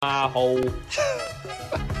hole.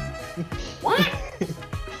 What?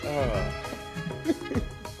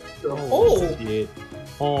 Oh shit.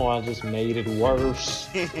 Oh, I just made it worse.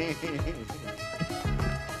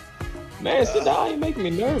 Man, sit down. You making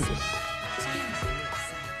me nervous.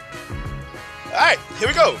 All right, here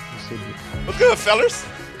we go. What's good, fellas?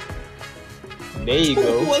 There you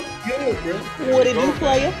go. What's good, bro? What it do,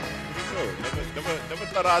 player? Never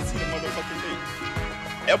thought I'd see the motherfucking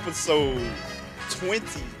day. Episode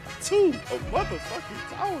 22 of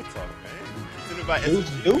motherfucking Tower Talk, man. Presented by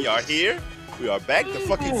SSG. We are here. We are back. The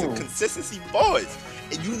fucking consistency boys.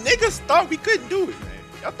 And you niggas thought we couldn't do it, man.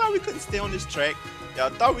 Y'all thought we couldn't stay on this track. Y'all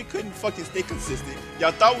thought we couldn't fucking stay consistent.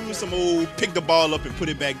 Y'all thought we were some old pick the ball up and put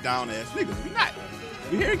it back down ass niggas. We not.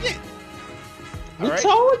 We here again. We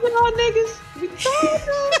told y'all niggas. We told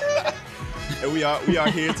y'all niggas. And we are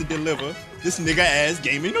here to deliver this nigga ass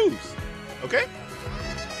gaming news. Okay?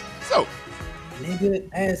 So. Nigga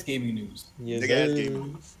ass gaming news. Yes, Nigga ass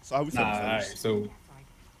gaming news. So how we feeling, Alright, fellas? so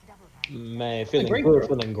man, feeling great, good, bro.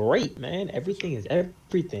 feeling great, man. Everything is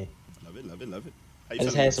everything. Love it, love it, love it. How I you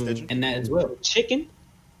just feeling, had Mr. some Stedger? and that as well. chicken.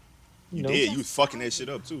 You know? did. You was fucking that shit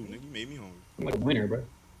up too, nigga. You made me hungry. I'm like a winner, bro.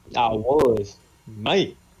 I was,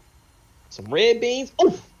 man. Some red beans.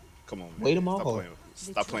 Oof. Come on, man. Wait a minute.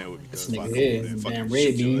 Stop playing with me, cuz. This nigga If I come here, over there and damn fucking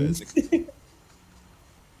red shoot your ass, beans. nigga.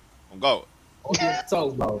 I'm going.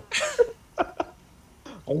 Talk about.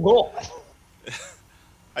 Oh God.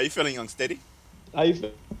 How you feeling, young steady? How you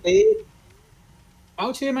feel?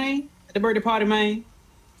 Out here, man. At the birthday party, man.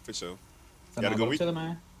 For sure. So You had a good week? chilling,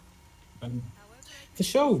 man. For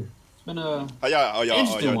sure. It's been a How y'all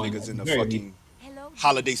Interesting one. niggas in the Very fucking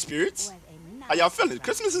holiday spirits? How y'all feeling?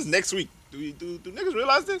 Christmas is next week. Do niggas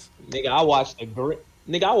realize this? Nigga, I watched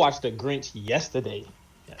the Grinch yesterday.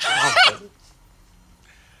 I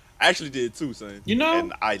actually did too, son. You know?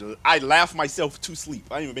 And I laughed myself to sleep.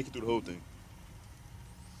 I didn't even make it through the whole thing.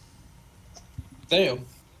 damn.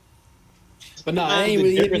 But no, I It's ain't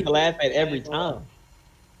really hit me. different to laugh at every time.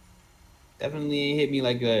 Definitely hit me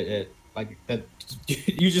like that.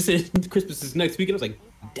 You just said Christmas is next week, and I was like,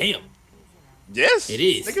 damn. Yes. It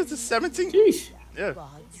is. Niggas the 17th. Sheesh. Yeah.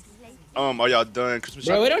 Are y'all done Christmas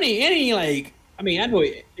Bro, shopping? it ain't like. I mean, I know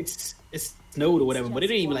it's snowed or whatever, but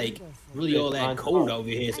it ain't even like really all that cold over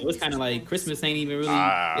here. So it's kind of like Christmas ain't even really.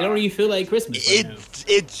 It don't even feel like Christmas. Right now.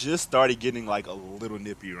 It just started getting like a little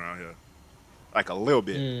nippy around here. Like a little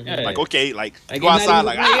bit. Yeah. Like, okay, like Like, go it's outside, not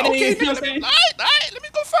like, even- okay, you know nigga, what let me, I'm all right, let me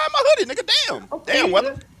go find my hoodie, nigga, damn. Okay, Damn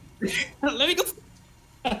weather. Let me go.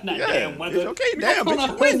 Not Yeah, damn weather. it's okay, Let me damn, go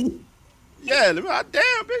bitch, put you on win. Yeah, let me,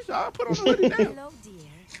 damn, bitch, I'll put on the hoodie, damn. Hello,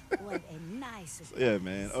 dear. What a nice. Yeah,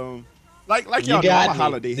 man. Like You y'all know, got I'm a me.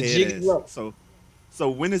 holiday The head jig is ass. up. So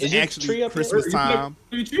when is Is your actually tree up there? Christmas time?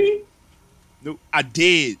 Your tree? No, I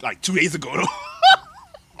did like 2 days ago though.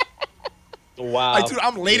 Wow. Like, dude,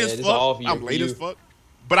 I'm late Yeah, as this all fuck. for your I'm late as view. fuck.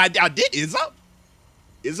 But I did. It's up.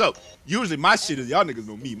 It's up. Usually my shit is, y'all niggas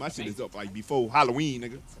know me. My shit is up like before Halloween,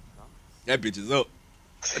 nigga. That bitch is up.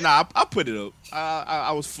 But nah, I put it up.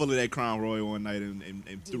 I was full of that Crown Royal one night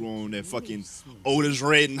and threw on that fucking Otis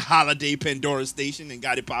Redding Holiday Pandora Station and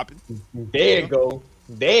got it popping. There you go.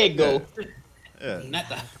 There you go. Yeah, Not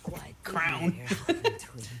the crown.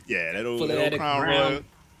 yeah, that old Full of that Crown Crown. Royal.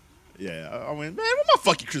 Yeah, I went, man, where my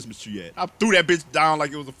fucking Christmas tree at? I threw that bitch down like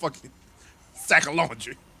it was a fucking sack of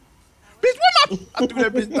laundry. Bitch, where my? I threw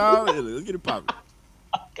that bitch down. Yeah, let's get it popping.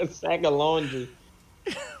 A sack of laundry.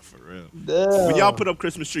 For real. Damn. When y'all put up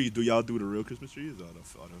Christmas trees, do y'all do the real Christmas trees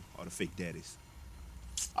or the fake daddies?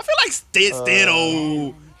 I feel like Stead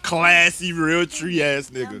old classy real tree ass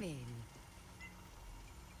nigga.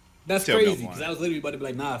 That's Tell me crazy I'm because lying. I was literally about to be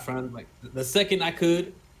like, nah, friend. Like the second I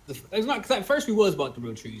could, it's not because at first we was about the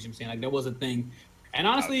real trees. You know what I'm saying, like that was a thing, and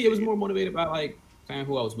honestly, it was more motivated by like saying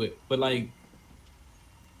who I was with. But like,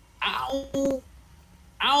 I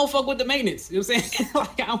don't fuck with the maintenance. You know what I'm saying?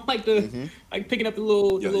 Like I don't like the like picking up the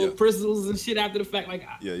little Yeah. crystals and shit after the fact. Like,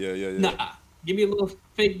 Yeah. nah, give me a little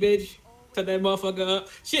fake bitch. Cut that motherfucker up.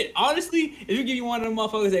 Shit, honestly, if you give me one of them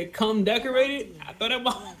motherfuckers that come decorated, I thought that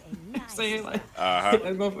motherfucker. Saying like, that motherfucker-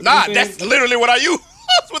 Nah, you know what I'm that's saying? literally what I use.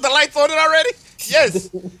 With the lights on it already. Yes,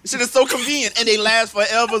 shit is so convenient and they last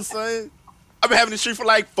forever, son. I've been having this tree for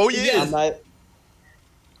like 4 years. Yeah.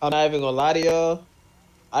 I'm not even gonna lie to y'all.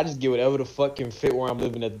 I just get whatever the fuck can fit where I'm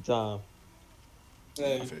living at the time.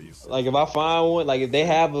 I feel you. Like if I find one, like if they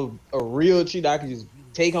have a real tree that I can just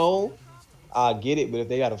take home, I'll get it. But if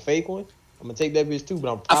they got a fake one, I'm gonna take that bitch too.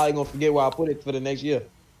 But I'm probably gonna forget where I put it for the next year.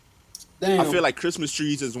 Damn. I feel like Christmas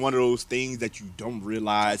trees is one of those things that you don't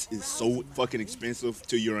realize is so fucking expensive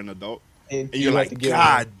till you're an adult. And And you're you have like, to get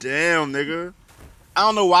God damn, nigga. I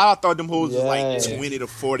don't know why I thought them hoes was Yeah. like $20 to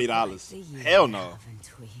 $40. Hell no.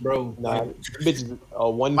 Bro. Nah, bitches,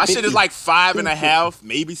 one. My shit is like 5.5,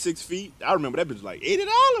 maybe 6 feet. I remember that bitch was like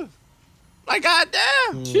 $80. Like,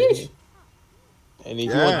 goddamn. Sheesh. And if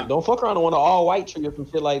you Yeah. want, don't fuck around and want an all white tree or some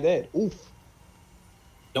shit like that. Oof.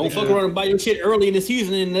 Don't fuck around and buy your shit early in the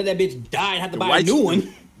season and let that bitch die and have to buy a new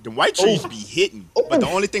one. The white trees be hitting. But the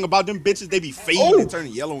only thing about them bitches, they be fading and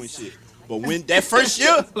turning yellow and shit. But when that first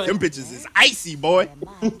year, them bitches is icy, boy.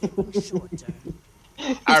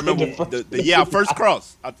 I remember the year I first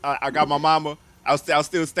crossed. I got my mama. I was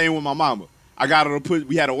still staying with my mama. I got her to put.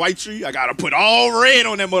 We had a white tree. I got to put all red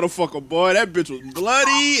on that motherfucker, boy. That bitch was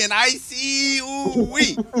bloody and icy. Ooh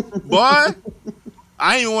wee, boy.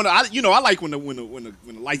 I ain't want to. I like when the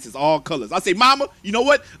lights is all colors. I say, mama, you know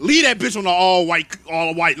what? Leave that bitch on the all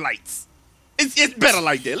white lights. It's better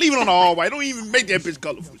like that. Leave it on the all white. Don't even make that bitch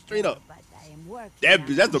colorful. Straight up. That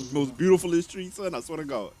bitch, that's the most beautifulest tree, son. I swear to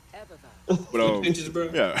God. But Pictures, bro.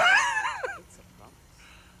 yeah.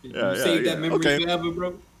 You Yeah, save that memory okay. forever,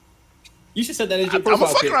 bro. You should set that as your I'm gonna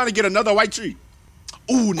profile fuck pic. around and get another white tree.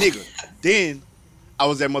 Ooh, nigga. Then I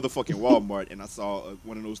was at motherfucking Walmart and I saw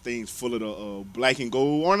one of those things full of the black and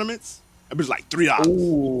gold ornaments. It was like $3.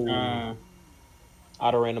 Ooh. Uh,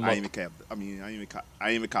 I'd have ran them I up. ain't even cap. I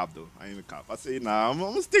ain't even cop though. I ain't even cop. I say, nah, I'm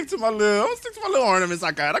gonna stick to my little ornaments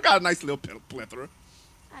I got. I got a nice little plethora.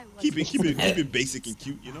 Keep it basic and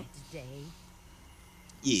cute, you know.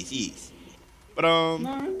 Yes. But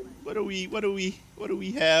what do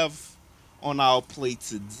we have on our plate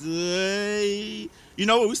today? You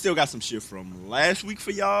know what? We still got some shit from last week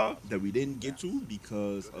for y'all that we didn't get to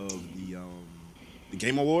because of the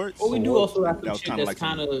Game Awards. well, we do also have That some was shit kinda that's like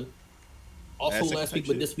kind of also Mass Effect last week, type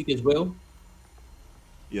but shit. this week as well.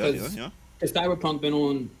 Yeah. Because Cyberpunk been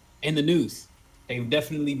on in the news. They've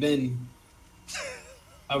definitely been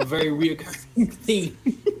a very reoccurring theme.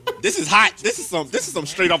 This is hot. This is some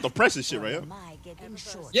straight off the presses shit right here.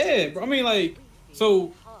 Yeah, bro. I mean, like,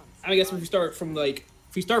 so I guess if we start from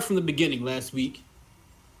the beginning last week,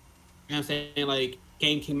 you know what I'm saying? Like,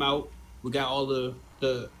 game came out, we got all the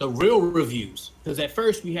real reviews. Because at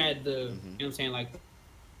first we had the, you know what I'm saying, like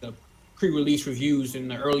the pre-release reviews and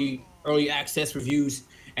the early access reviews,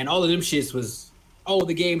 and all of them shits was, oh,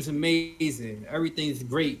 the game's amazing, everything's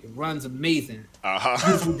great, it runs amazing,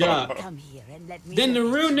 beautiful job. Come here and let me Then the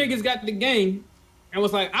look real at niggas got the game and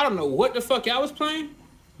was like, I don't know what the fuck y'all was playing,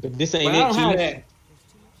 But this but ain't I don't it, have too. that.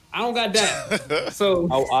 I don't got that. So,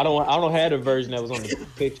 I don't have the version that was on the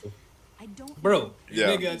picture. I don't bro, Yeah.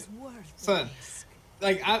 nigga, it's worth son,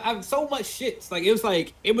 like I'm so much shit. Like it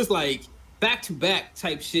was like back to back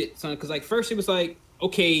type shit, son. Because like first it was like,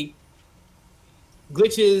 okay,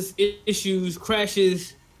 glitches, issues,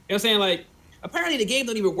 crashes. You know what I'm saying? Like apparently the game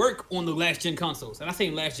don't even work on the last gen consoles, and I say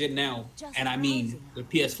last gen now, and I mean the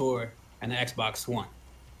PS4 and the Xbox One,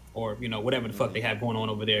 or you know whatever the fuck they have going on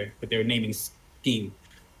over there with their naming scheme.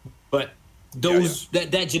 But those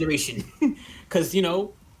that generation, because you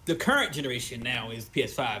know the current generation now is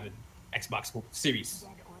PS5 and Xbox Series.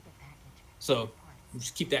 So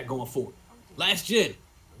just keep that going forward. Last gen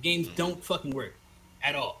games don't fucking work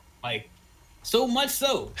at all. Like so much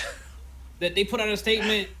so that they put out a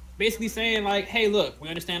statement basically saying like, "Hey, look, we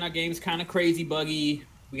understand our game's kind of crazy, buggy.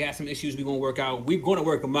 We got some issues we're gonna work out. We're gonna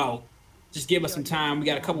work them out. Just give us some time. We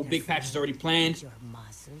got a couple big patches already planned. your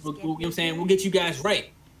muscles. You know what I'm saying? We'll get you guys right.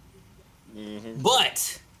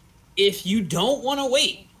 But if you don't want to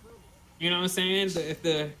wait, you know what I'm saying? If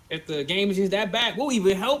the game is just that bad, we'll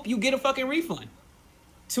even help you get a fucking refund."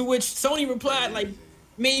 To which Sony replied like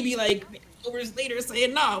maybe like hours later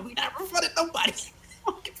saying, "Nah, we not refunding nobody."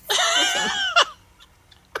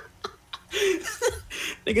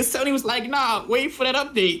 Nigga, Sony was like, "Nah, wait for that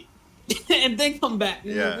update and then come back.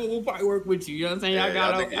 Yeah. We'll probably work with you." You know what I'm saying? Yeah, I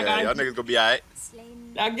y'all gotta niggas gonna be alright.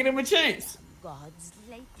 Slain I'll give him a chance. gods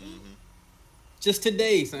lately. Just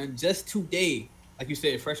today, son. Just today. Like you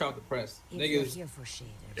said, fresh off the press. If you're Niggas here for shaders,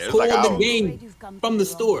 Yeah, it's pulled like the hours. game you've come from to the the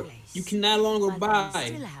wrong store. place. You can no longer but I'm buy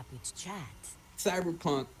still happy to chat.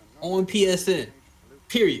 Cyberpunk on PSN.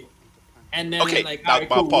 Period. And then Okay, like, now, all right,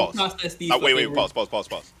 cool. pause. We'll process these Now, wait, fucking-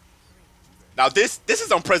 pause. Now this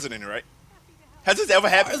is unprecedented, right? Has this ever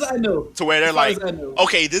As far happened as I know. to where they're as far like, as I know.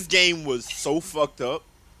 okay, this game was so fucked up,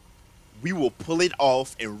 we will pull it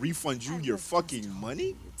off and refund you your fucking money?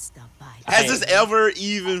 You'd stop by. Has this ever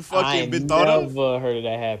even I fucking ain't been thought of? never heard of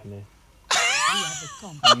that happening. We have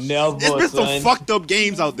accomplished Never, There's been some son. fucked up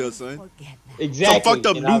games out there, son. Forget that. Exactly. Some fucked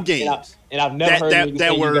up And new I've- games. And I've never That- heard that- niggas that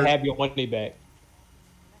say you were- can have your money back.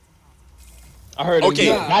 I heard. Okay,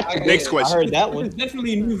 it, not you, next but question. I heard that It's one.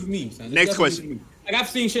 definitely new for me, son. It's Next definitely question. new for me. Like I've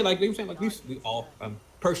seen shit like you saying, like we all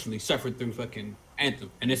personally suffered through fucking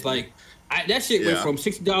Anthem, and it's like that shit went from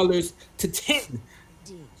 $60 to $10.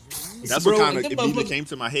 That's what kind of immediately came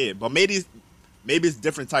to my head. But maybe it's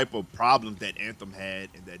different type of problems that Anthem had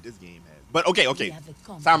and that this game has. But okay.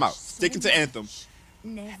 Time out. Sticking to Anthem.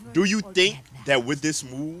 Do you think that with this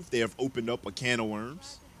move they have opened up a can of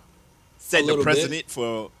worms, set the precedent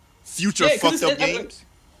for future fucked up games?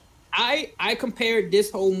 I compared this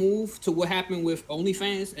whole move to what happened with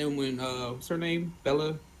OnlyFans and when what's her name,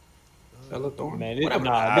 Bella Thorne. Man,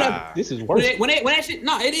 whatever. This is worse. When that shit,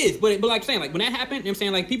 no, it is. But like I'm saying, like when that happened, you know what I'm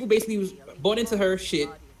saying, like people basically was bought into her shit,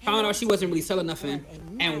 found out she wasn't really selling nothing,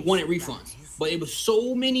 and wanted refunds. But it was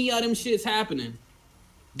so many of them shits happening.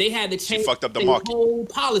 They had to change their whole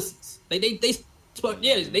policies. They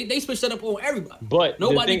switched that up on everybody. But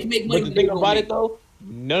nobody can make money. But the thing about it though,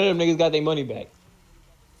 none of them niggas got their money back.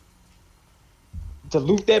 To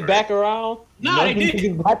loop that back around, they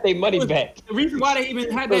didn't. Got their money back. The reason why they even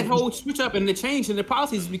had that whole switch up and the change in the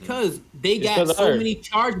policies is because they got so many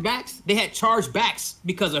chargebacks. They had chargebacks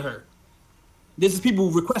because of her. This is people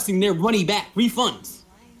requesting their money back, refunds.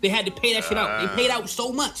 They had to pay that shit out. They paid out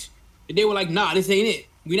so much. And they were like, nah, this ain't it.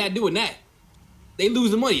 We're not doing that. They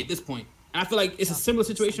lose the money at this point. And I feel like it's a similar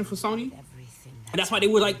situation for Sony. And that's why they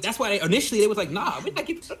were like, initially they was like, nah, we're not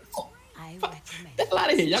giving that's a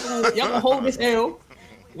lot of here. Y'all gonna hold this L,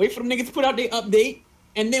 wait for them niggas to put out their update,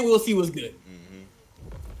 and then we'll see what's good.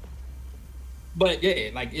 But yeah,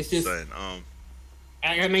 like it's just.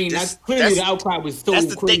 I mean, clearly the outcry was so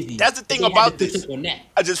crazy. That's the thing about this.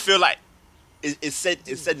 I just feel like it's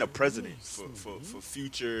setting a precedent for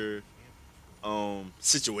future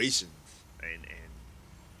situations, and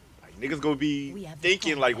like niggas gonna be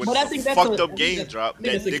thinking like when fucked up games drop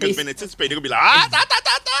that niggas been anticipating. They're gonna be like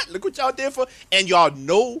look what y'all did for, and y'all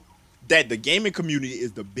know that the gaming community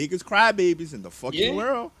is the biggest crybabies in the fucking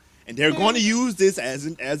world. And they're going to use this as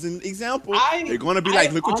an example. They're going to be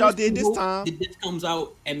like, look what y'all did this time. This comes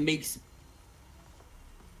out and makes,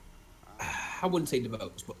 I wouldn't say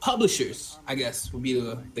developers, but publishers, I guess, would be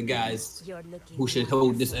the guys who should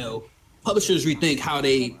hold this L. Publishers rethink how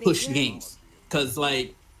they push games. Because,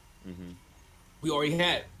 like, we already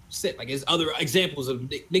had set, like, there's other examples of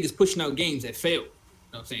niggas pushing out games that failed.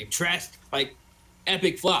 You know what I'm saying? Trash, like,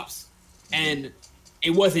 epic flops. And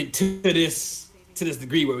it wasn't to this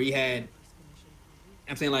degree where we had,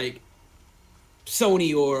 I'm saying, like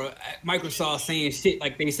Sony or Microsoft saying shit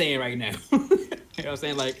like they saying right now. You know what I'm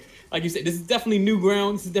saying? Like you said, this is definitely new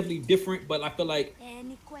ground. This is definitely different, but I feel like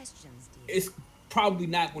it's probably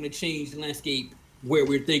not going to change the landscape where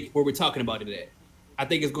we're talking about it at. I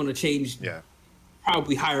think it's going to change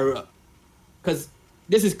probably higher up. Because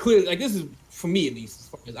this is clear, like this is, for me at least, as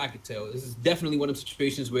far as I could tell, this is definitely one of the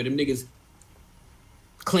situations where them niggas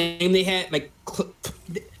claim they had, like,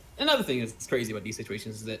 another thing that's crazy about these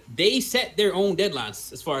situations is that they set their own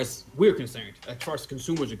deadlines as far as we're concerned, as far as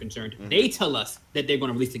consumers are concerned. They tell us that they're going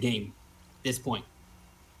to release the game at this point.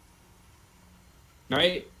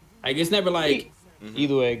 Right? Like, it's never like...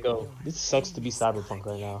 Either way it go. This sucks to be Cyberpunk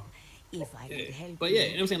right now. But yeah, you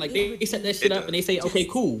know what I'm saying? Like, they set that shit up and they say, okay,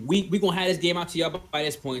 cool, we going to have this game out to y'all by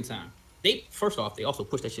this point in time. First off, they also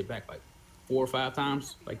pushed that shit back like 4 or 5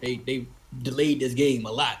 times. Like, they delayed this game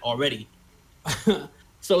a lot already.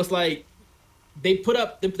 So it's like they put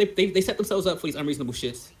up they set themselves up for these unreasonable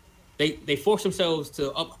shits. They force themselves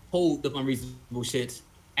to uphold the unreasonable shits,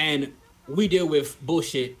 and we deal with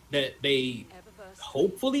bullshit that they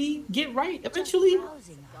hopefully get right eventually.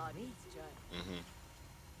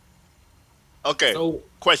 Okay. So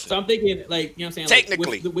question. So I'm thinking, like, you know what I'm saying?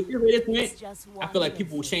 Technically, like, with your latest point, I feel like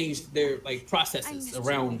people will change their like processes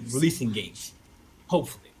around releasing games.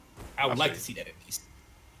 Hopefully. I would like to see that at least.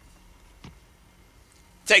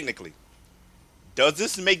 Technically, does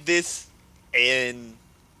this make this an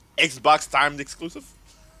Xbox timed exclusive?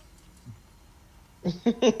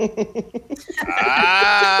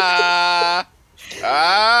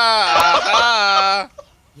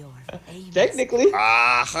 Technically.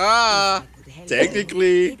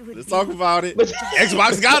 Technically. Let's talk about it.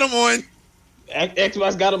 Xbox got him one.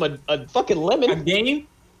 Xbox got him a fucking lemon. A game?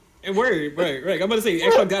 And right. I'm about to say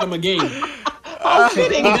Xbox got him a game.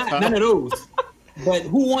 None of those. But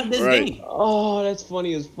who won this game? Oh, that's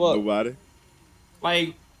funny as fuck. Nobody.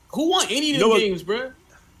 Like, who won any of those games, bro?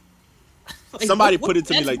 Like, somebody put it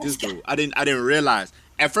to me like this though. I didn't realize.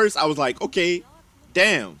 At first, I was like, okay,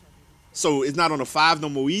 damn. So it's not on a 5 no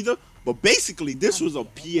more either. But basically, this was a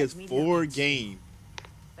PS4 game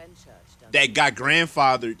that got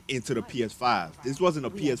grandfathered into the PS5. This wasn't a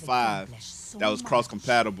PS5 that was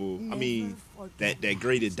cross-compatible. I mean, that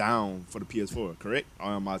graded down for the PS4, correct?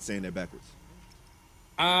 Or am I saying that backwards?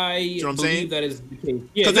 I know what I'm believe saying? that is the case.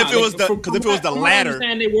 Yeah, 'Cause if it was the from what I latter,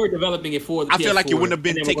 understand they were developing it for the I PS4. feel like it wouldn't have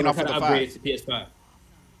been and they were taken gonna off of try the to upgrade it to PS5.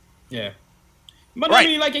 Yeah. But Right, I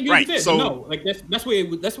mean, like, right, you said, so- no, like that's where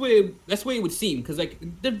it would seem, because like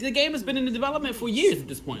the game has been in development for years at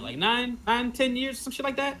this point, like 10 years, some shit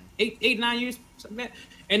like that, 9 years, something like that,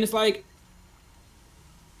 and it's like,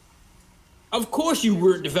 of course you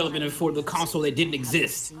were developing it for the console that didn't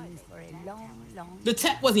exist. Seen for a long, long The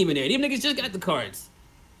tech wasn't even there. Them niggas just got the cards.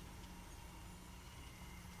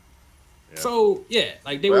 Yeah. So yeah,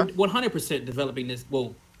 like they Well- were 100% developing this.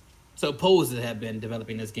 Well, supposed to have been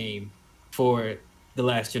developing this game for the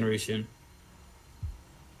last generation.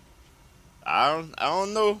 I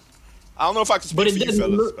don't know. I don't know if I can But speak it for you doesn't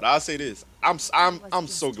fellas, look- but I'll say this: I'm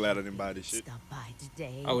so glad I didn't buy this shit. stop by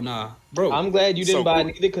today. Oh nah, bro. I'm glad you didn't So buy it cool.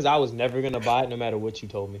 either because I was never gonna buy it no matter what you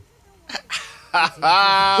told me.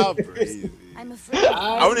 Crazy. I'm afraid.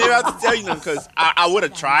 I wouldn't even have to tell you nothing because I would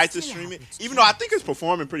have tried to stream it, even though I think it's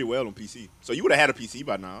performing pretty well on PC. So you would have had a PC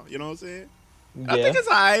by now. You know what I'm saying? I Yeah. think it's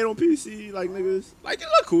alright on PC. Like niggas, like it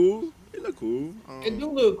look cool. It look cool. It do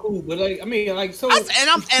look cool, but like I mean, like so.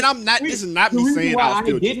 And I'm not. This is not the me reason saying why I'll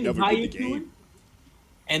still just didn't never buy beat the into it, game.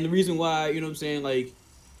 and the reason why, you know what I'm saying, like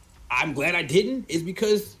I'm glad I didn't, is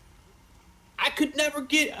because I could never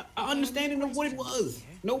get an understanding of what it was.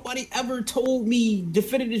 Nobody ever told me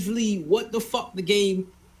definitively what the fuck the game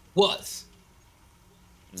was.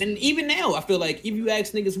 And even now, I feel like if you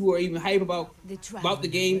ask niggas who are even hype about the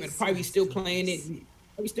game and probably still playing it,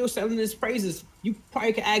 probably still selling its praises, you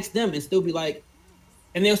probably could ask them and still be like,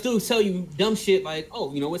 and they'll still tell you dumb shit like,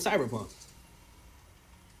 oh, you know, it's Cyberpunk.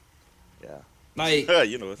 Yeah. Like,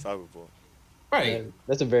 You know it's Cyberpunk. right,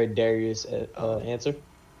 That's a very Darius answer.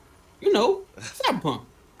 you know, Cyberpunk.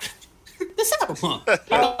 The Cyberpunk.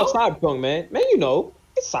 Oh, Cyberpunk, man. Man, you know,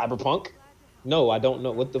 it's Cyberpunk. No, I don't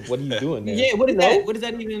know. What are you doing there? Yeah, what is You that? know? What does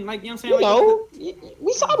that even, like, you know what I'm saying? You Like, know,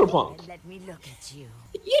 we Cyberpunk. Let me look at you.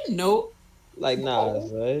 you know. Like, nah,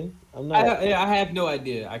 son. I'm not. I have no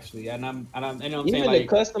idea, actually. And I'm you know what I'm saying? Even Like,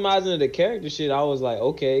 the customizing of the character shit, I was like,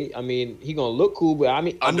 okay. I mean, he gonna look cool, but I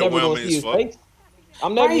mean, I'm never gonna Underwhelming see his as fuck. face.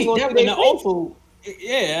 I'm never right, gonna see definitely. their And face. also,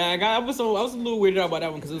 yeah, I was a little weirded out about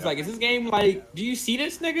that one because it was like, is this game like? Do you see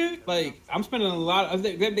this nigga? Like, I'm spending a lot.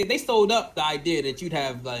 They sold up the idea that you'd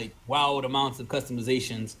have like wild amounts of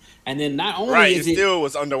customizations, and then not only Right. It is it still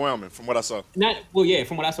was underwhelming from what I saw. not well, yeah.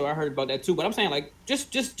 From what I saw, I heard about that too. But I'm saying like,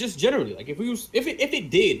 just generally, like if it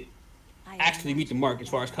did actually meet the mark as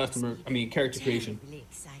far as character creation, Terribly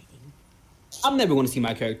exciting. I'm never going to see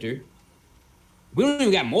my character. We don't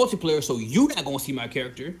even got multiplayer, so you not going to see my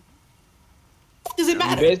character. What does it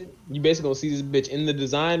matter? You basically gonna see this bitch in the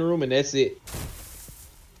design room, and that's it.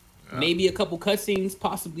 Maybe a couple cutscenes,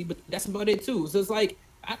 possibly, but that's about it too. So it's like,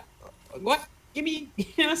 what? Give me, you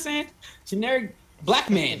know what I'm saying? Generic black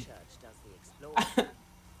man.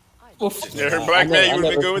 Well, fuck Yeah, that. Black Man, you I would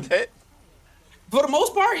have been never- good with that. For the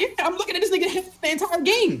most part, yeah, I'm looking at this nigga the entire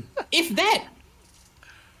game, if that.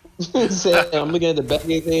 So, I'm looking at the back of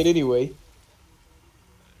his head anyway.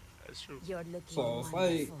 That's true. You're looking So it's like-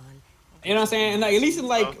 wonderful. You know what I'm saying? And like at least in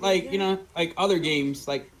like you know, like other games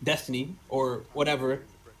like Destiny or whatever,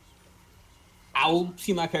 I'll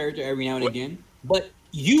see my character every now and What? again. But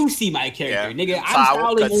you see my character, Yeah. nigga. I'm Power,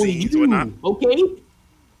 styling on cutscenes, whatnot. you,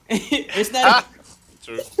 okay? It's not,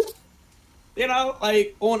 True. you know,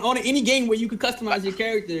 like on any game where you can customize your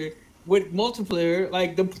character with multiplayer.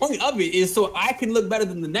 Like the point of it is so I can look better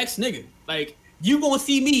than the next nigga. Like you gonna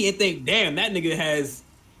see me and think, damn, that nigga has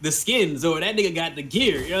the skins or that nigga got the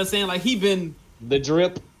gear. You know what I'm saying? Like he been. The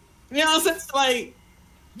drip. You know what I'm saying? Like,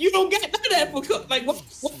 you don't get none of that because, like,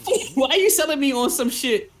 why are you selling me on some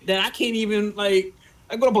shit that I can't even, like,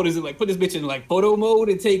 I'm gonna put this bitch in, like, photo mode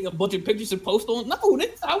and take a bunch of pictures and post on? No,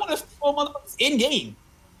 nigga, I want to show motherfuckers in-game.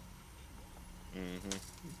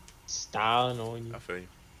 Styling on you. I feel you.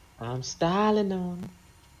 I'm styling on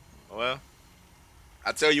you. Well,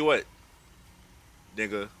 I tell you what,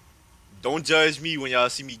 nigga, don't judge me when y'all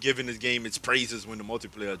see me giving this game its praises when the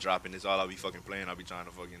multiplayer dropping. It's all I'll be fucking playing. I'll be trying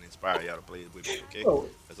to fucking inspire y'all to play it with me, okay? Oh,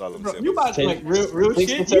 That's all I'm Bro, saying. you about to, like, real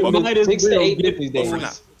Six shit? to You seven- might as 6 to well 8 get business for days.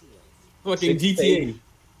 now. fucking 6 to GTA. 8.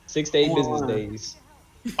 6 to 8 Come business on. days.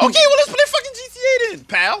 Okay, well, let's play fucking GTA then,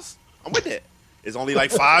 pals. I'm with that. It's only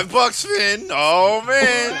like $5, Finn. Oh,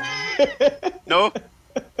 man. No? What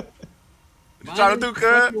you trying to do,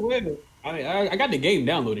 cuz? I got the game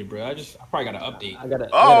downloaded, bro. I probably got to update. I gotta.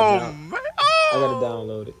 Oh, I gotta, man. I gotta Oh,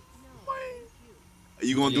 download it. man.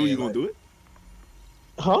 You gonna do? You gonna do it?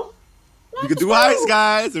 Huh? You can do heist,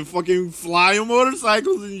 guys, and fucking fly on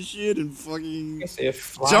motorcycles and shit, and fucking I said jump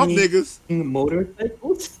flying niggas.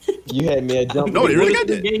 motorcycles. You had me a jump. No, they really got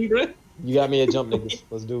This that. game, bro. You got me a jump, niggas.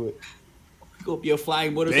 Let's do it. Go up your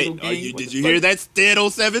flying Hey, motorcycle game. did you hear that,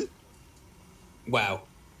 Stead07? Wow.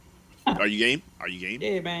 Are you game? Are you game?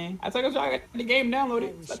 Yeah, man. I told you I got the game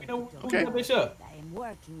downloaded. Let me know when Okay. you got this up. I am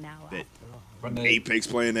working now Bet. after all. From the, Apex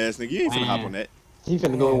playing ass nigga. You ain't finna hop on that. He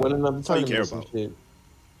finna go and win another all you tournament care or some about. shit.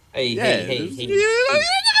 hey, Yeah, hey. that's all you can do,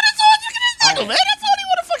 man. That's all he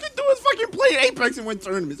wanna fucking do is fucking play Apex and win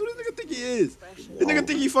tournaments. Who does this nigga think he is? This nigga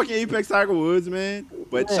think he fucking Apex Tiger Woods, man.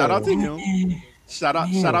 But Man. shout out to him. Shout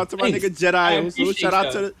out to my Thanks. nigga I Jedi. Also, appreciate shout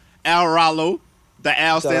out y'all. to Al Rallo. The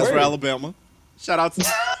Al stands for Sorry. Alabama. Shout out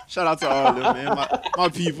to all of them, man. My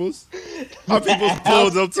peoples. My peoples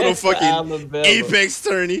pulled up to the fucking Alabama. Apex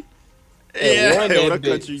tourney. They Yeah, won what a that bitch.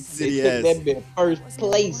 country They city took ass. that bitch first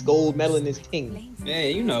place, gold medal in his king. Yeah,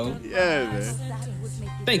 you know. Yeah, man. That would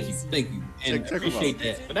make it Thank you, easier. and Check 'em appreciate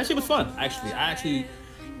that. But that shit was fun, actually. I actually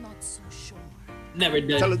I'm not so sure. never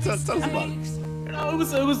did. Tell us about it. You know, it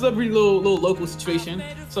was a pretty little local situation.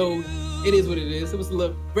 So it is what it is. It was a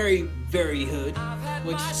little very hood,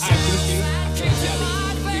 which I appreciate.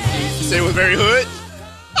 Say it was very hood.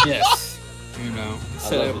 Yes, you know,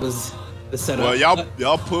 setup was the setup. Well,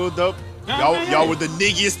 y'all pulled up. Y'all were the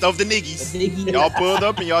niggiest of the niggies. The niggy. Y'all pulled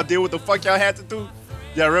up and y'all did what the fuck y'all had to do.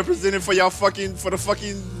 Y'all represented for the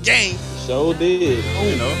fucking game. So did.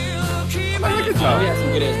 You know. Like, good We job. had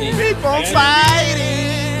some good ass games. Keep on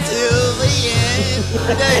fighting till the end.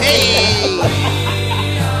 Hey,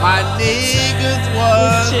 my niggas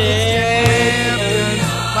was the champion.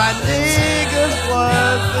 My niggas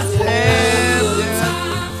was the champion.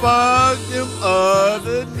 Fuck them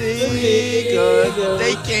other niggas.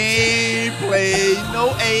 They can't play no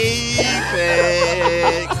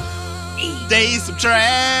Apex. They some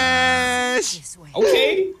trash. This way.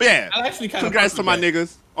 Okay. But yeah, I actually kind congrats to my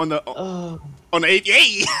niggas on the 8.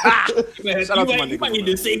 Hey. Man, Shout out to my you niggas. might need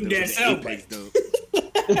to sing that sound. Apex, though.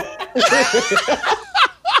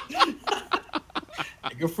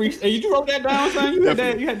 Like a free. You wrote that down, son. You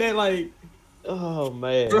had that like Oh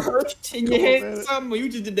man, rehearsed in your Come on, head, man. or something. Or you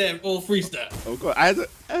just did that full freestyle. Of course, I had to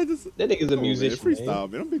that nigga's a come on, musician. man.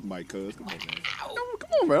 Freestyle, man. I'm Big Mike, cuz. Come on, man. Come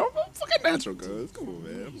on, man. I'm fucking natural, cuz. Come on,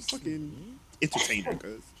 man. I'm a fucking entertainer,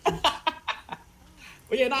 cuz.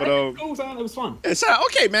 But yeah, nah, But, that was cool, son. It was fun. Yeah, shout out.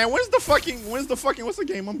 Okay, man. What's the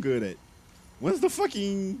game I'm good at? When's the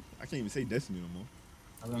fucking? I can't even say Destiny no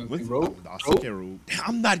more. When's Rogue? I suck at Rogue. Damn,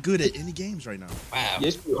 I'm not good at any games right now. Wow.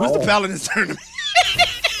 Yes, you When's the are. Paladins tournament?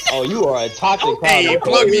 Oh, you are a toxic. Hey, paladin.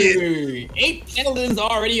 plug me in. Wait. 8 Paladins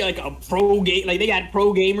already like a pro game. Like they got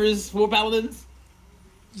pro gamers for Paladins.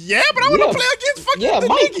 Yeah, but I want to Yeah. play against fucking Yeah, the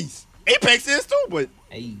Mike. niggas. Apex is too, but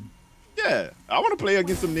Hey, yeah, I want to play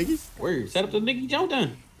against some niggas. word. Set up the Nicky Jones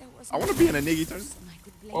then. There was I wanna no be in a nigga person tournament. I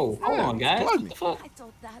could blame. Oh, hold Yeah, on, guys. plug What me. the fuck? I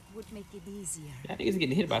thought that would make it easier. Y'all niggas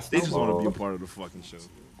getting hit by They just want to be a snowballs. part of the fucking show.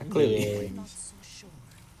 Clearly. I'm not so sure.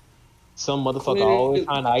 Some motherfucker always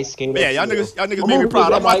trying to ice skate. But yeah, y'all up niggas the made What me movie proud.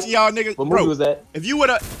 was I'm that, watching y'all niggas, What movie was bro. that? If you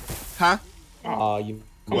would've, huh? Oh, you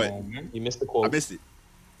Come What? on, man. you missed the I quote. missed it.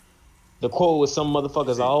 The quote was some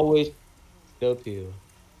motherfuckers always uphill.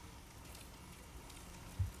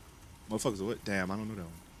 Motherfuckers, what? Damn, I don't know that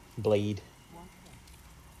one. Blade.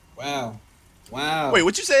 Wow. Wow. Wait,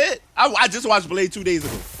 what you said? I just watched Blade 2 days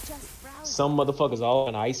ago. Just browse. Some motherfuckers all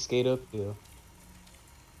on ice skate uphill.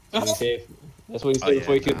 That's what he said. That's what he said Oh,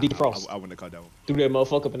 before he killed Deep Frost. I wouldn't have caught that one. Threw that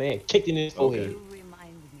motherfucker up in the air, kicked it in his forehead. You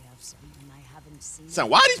remind me of someone I haven't seen. Son,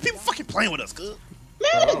 why are these people fucking playing with us, cuz?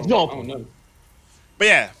 Man, let's jump. Oh no. But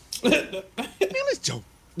yeah, man, let's jump.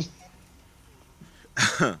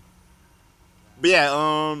 But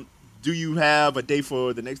yeah, do you have a date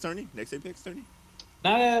for the next tourney? Next Apex tourney?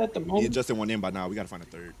 Not at the Yeah, moment. Justin won in by now. We gotta find a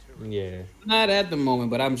third. Yeah. Not at the moment,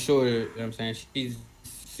 but I'm sure. You know what I'm saying, she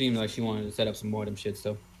seems like she wanted to set up some more of them shit.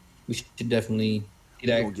 So we should definitely see We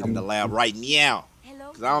that. gonna get in the lab right now.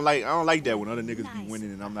 Hello. Cause I don't like that when other niggas be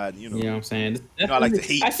winning and I'm not, you know. You know what I'm saying? You know, I like to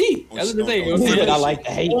hate I see. on That's what I'm saying. on- You know what I'm But I saying? like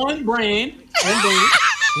to hate. On brand. On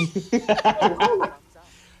brand.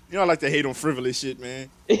 You know, I like to hate on frivolous shit, man.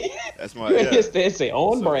 That's my. Yeah. They say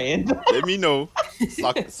on So- brand. Let me know, so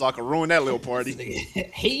I can ruin that little party.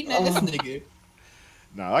 Hating at this nigga.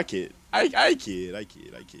 Nah, I kid. I kid.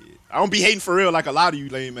 I don't be hating for real like a lot of you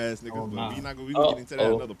lame ass niggas. Oh, but nah. we gonna get into that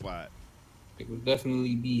Uh-oh. another pod. It would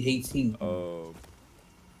definitely be hating.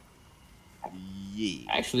 Yeah.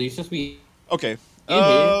 Actually, it's just we. Okay. In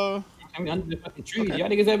Uh, I mean, under the fucking tree. Okay. Y'all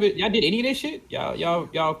niggas y'all did any of this shit?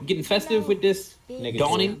 Y'all getting festive with this Nigga,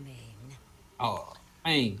 dawning? Oh,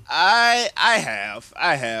 man. I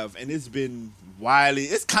have, and it's been wildly.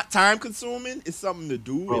 It's time consuming. It's something to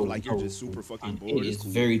do Bro, if like you're bro, just super fucking It bored. is It's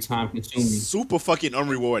cool. very time consuming. Super fucking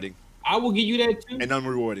unrewarding I will give you that too. and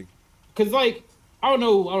unrewarding. Cause like I don't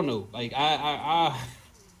know. Like I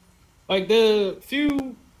like the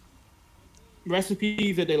few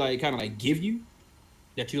recipes that they like kind of like give you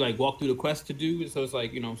that you like walk through the quest to do. So it's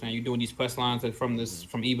like, you know what I'm saying, you're doing these quest lines like from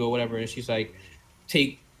Eva or whatever, and she's like,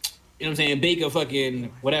 take, you know what I'm saying, bake a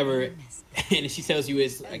fucking whatever, and she tells you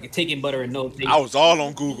it's like taking butter and no taste. I was all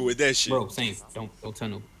on Google with that shit. Bro, same. Don't tell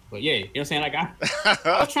no. But yeah, you know what I'm saying? Like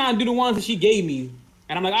I was trying to do the ones that she gave me,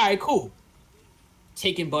 and I'm like, all right, cool.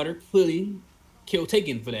 Taking butter, clearly kill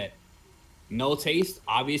taken for that. No taste,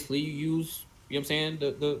 obviously you use, you know what I'm saying,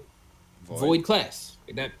 the void class.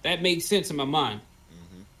 That makes sense in my mind.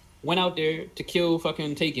 Went out there to kill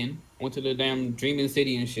fucking Taken. Went to the damn Dreaming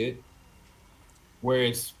City and shit, where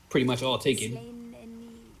it's pretty much all Taken. Slain any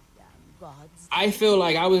gods? I feel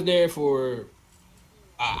like I was there for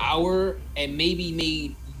an hour and maybe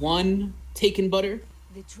made one Taken butter.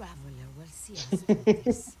 The traveler will see us through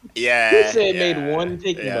this. Yeah. Who said made one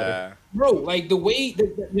Taken butter? Yeah. Bro, like the way...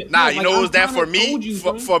 Nah, like, you know what was that for told me? you,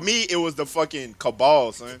 For me, it was the fucking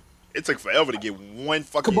Cabal, son. It took forever to get one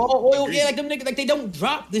fucking Cabal oil, ingredient. yeah, like them niggas, like they don't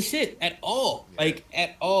drop the shit at all, like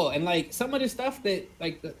at all, and like some of the stuff that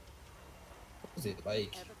like what was it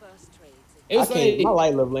like? It was like My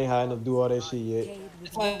light level ain't high enough to do all that shit yet. Cade would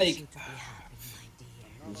It's want like- you to be happy, my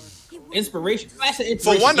dear. He would inspiration. Flash of For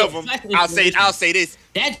inspiration. one yeah, of them, flash of I'll inspiration. say this.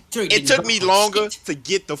 That drink It didn't took me drop longer shit. to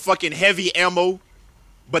get the fucking heavy ammo,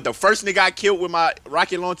 but the first nigga I killed with my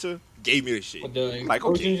rocket launcher gave me the shit. With the I'm like,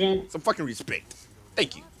 okay, explosion jump? some fucking respect.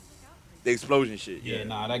 Thank you. The explosion shit. Yeah, Yeah.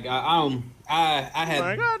 nah, like I had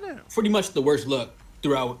Like, goddamn. pretty much the worst luck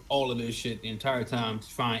throughout all of this shit the entire time to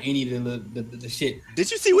find any of the shit.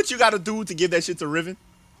 Did you see what you got to do to give that shit to Riven?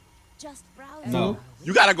 just browse No. around.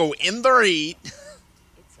 You got to go in the raid, It's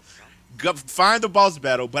a problem. find the boss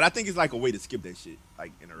battle, but I think it's like a way to skip that shit.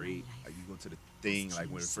 Like in a raid, like you go to the thing like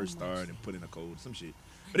when it first started and put in a code, some shit.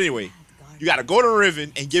 But anyway, you got to go to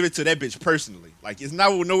Riven and give it to that bitch personally. Like it's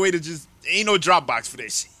not no way to just ain't no Dropbox for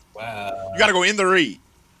that shit. Wow. You got to go in the raid.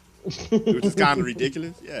 Which is kind of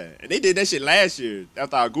ridiculous. Yeah. And they did that shit last year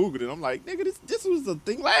after I Googled it. I'm like, nigga, this was a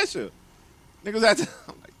thing last year. Niggas had to,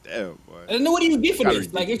 I'm like, damn, boy. I don't know what do you get for Kinda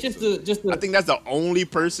this. Like it's ridiculous. just the I think that's the only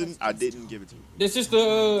person I didn't give it to. it's just the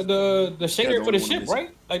shader the for the only one ship, missing. right?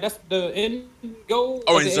 Like that's the end goal.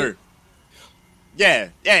 Oh, of the insert. Yeah,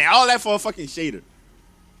 all that for a fucking shader.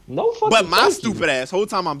 No fucking. But my thank you. stupid ass, whole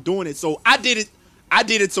time I'm doing it, so I did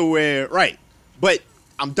it to where, right, but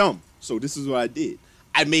I'm dumb. So this is what I did.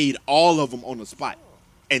 I made all of them on the spot.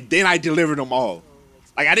 And then I delivered them all.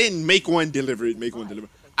 Like, I didn't make one, deliver it, make one, deliver.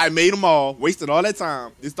 I made them all, wasted all that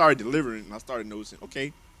time, then started delivering, and I started noticing,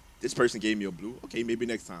 okay, this person gave me a blue. Okay, maybe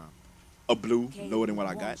next time. A blue, lower than what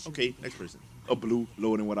I got. Okay, next person. A blue,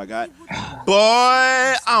 lower than what I got.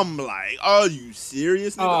 Boy, I'm like, are you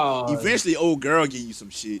serious, nigga? Oh. Eventually, old girl give you some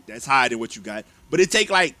shit that's higher than what you got. But it take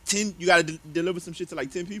like 10, you gotta deliver some shit to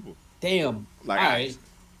like 10 people. Damn. Like, all right.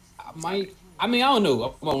 I mean, I don't know.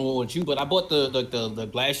 I don't know what you, but I bought the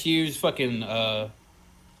last year's fucking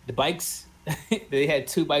the bikes. They had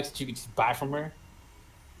 2 bikes that you could just buy from her.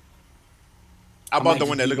 I I bought might the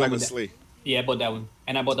one that just looked like go a with that. sleigh. Yeah, I bought that one,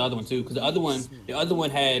 and I bought the other one too. Because the other one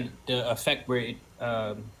had the effect where it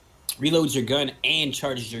reloads your gun and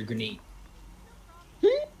charges your grenade.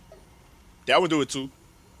 That one do it too.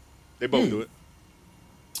 They both do it.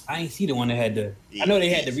 I ain't see the one that had the. I know they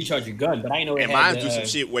had to recharge your gun, but I ain't know they And had mine the, do some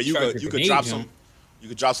shit where you charge could your you could grenade drop jump. some, you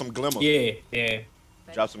could drop some glimmer. Yeah.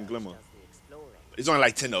 Drop some glimmer. It's only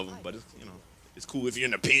like 10 of them, but it's, you know, it's cool if you're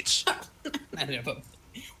in a pinch.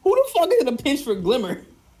 Who the fuck is in a pinch for glimmer?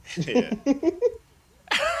 Yeah.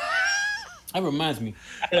 That reminds me.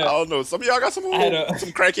 I don't know. Some of y'all got some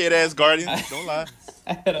some crackhead ass guardians. Don't lie.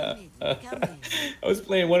 I was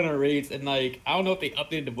playing one of the raids, and like I don't know if they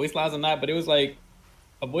updated the voice lines or not, but it was like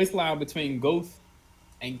a voice line between Ghost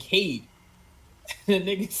and Cade. The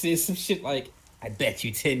nigga said some shit like, "I bet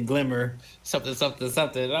you 10 glimmer, something."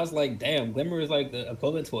 And I was like, "Damn, glimmer is like the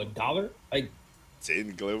equivalent to $1." Like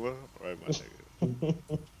 10 glimmer. All right, my nigga.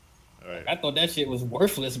 All right. I thought that shit was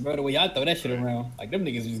worthless, bro. The way y'all throw that shit around, like them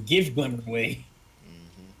niggas just give glimmer away.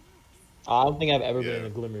 I don't think I've ever been Yeah. in a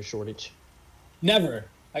glimmer shortage. Never.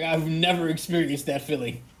 Like I've never experienced that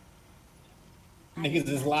feeling. Niggas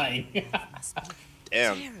is lying. Must be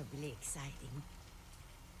Damn. terribly exciting.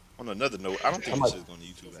 On another note, I don't think I'm this like- shit's going to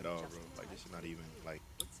YouTube at all, bro. Like, this is not even, like,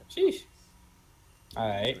 Sheesh. All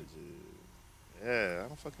right. yeah, I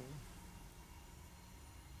don't fucking know.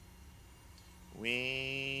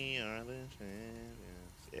 We are the champions.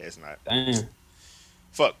 Yeah, it's not. Damn.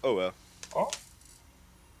 Fuck. Oh, well. Oh.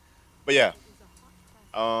 But yeah.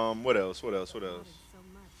 What else? But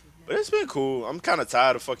it's been cool. I'm kind of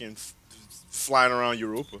tired of fucking flying around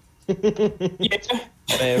Europa. Yeah.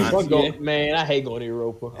 Man, fuck Yeah. man, I hate going to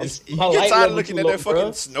Europa. You My get light tired of level looking too at low, that fucking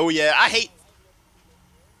bruh. snow. Yeah, I hate.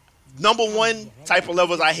 Number one type of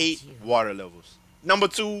levels I hate water levels. Number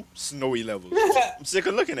two, snowy levels. I'm sick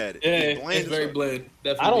of looking at it. Yeah, It's bland it's as very fuck. bland.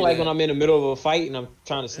 Definitely I don't like that. when I'm in the middle of a fight and I'm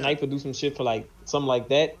trying to snipe or do some shit for like something like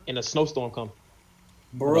that, and a snowstorm comes.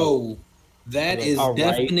 Bro, that Like, is all right.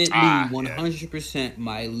 definitely Ah, 100%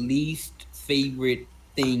 my least favorite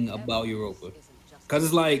thing about Europa. Because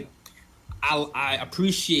it's like, I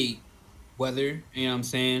appreciate weather, you know what I'm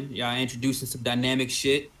saying? Y'all introducing some dynamic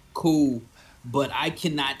shit. Cool. But I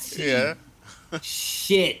cannot see Yeah.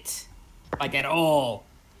 shit, like, at all.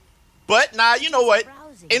 But nah, you know what?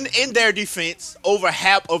 In their defense, over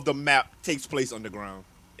half of the map takes place underground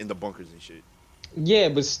in the bunkers and shit. Yeah,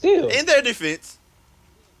 but still, In their defense,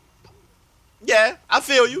 yeah, I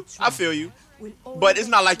feel you. But it's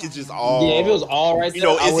not like it's just all. yeah, if it was all right You there,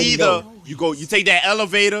 know, I it's wouldn't either go. you take that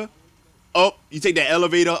elevator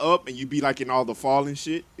up, and you be like in all the falling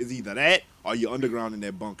shit. It's either that or you're underground in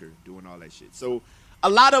that bunker doing all that shit. So a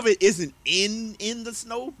lot of it isn't in the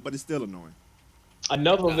snow, but it's still annoying.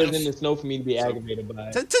 Enough of it in the snow for me to be aggravated by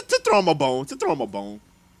it. To throw him a bone.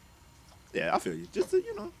 Yeah, I feel you. Just to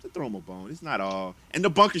throw him a bone. It's not all. And the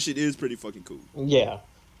bunker shit is pretty fucking cool. Yeah,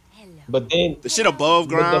 Hello. but then The shit above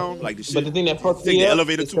But ground, the, like the shit. but the thing that fucks take me the up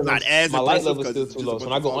elevator is too, 'cause not as my light aggressive level's 'cause still it's too just a low. So bunch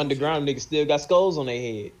when I of go falling underground, niggas still got skulls on their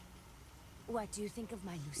head. What do you think of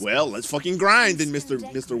my new Well, space? let's fucking grind then,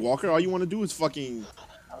 Mr. Walker. All you want to do is fucking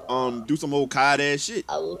do some old COD ass shit.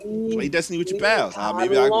 Play Destiny with your pals. Maybe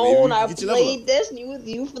we can get you level up. Destiny with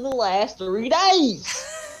you for the last 3 days.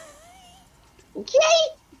 Okay,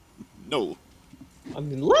 No. I've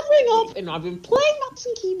been leveling up and I've been playing mouse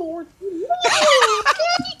and keyboard.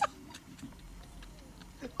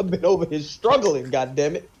 I've been over here struggling,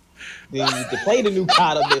 goddammit. Then you to play the new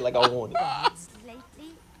COD update like I wanted. Birds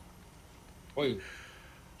lately? Wait,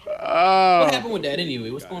 what Oh. happened with that anyway?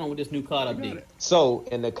 What's going on with this new COD update? So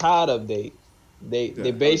in the COD update, they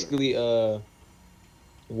Yeah, basically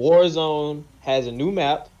Warzone has a new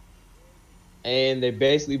map, and they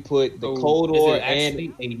basically put the Cold is War it and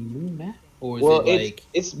actually a new map? Or is well, it like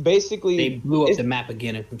it's basically they blew up it's- the map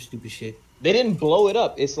again or some stupid shit? they didn't blow it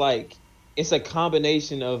up. It's like it's a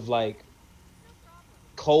combination of like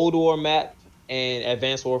Cold War map and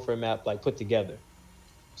Advanced Warfare map like put together.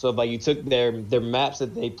 So like you took their maps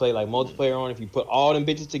that they play like multiplayer on. If you put all them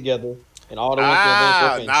bitches together and all the ones from Advanced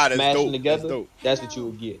Warfare and that's smash dope. them together, That's dope. that's what you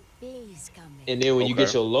would get. Bees coming. And then when you Okay.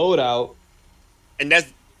 get your loadout, And that's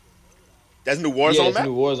new yeah, Warzone it's a map.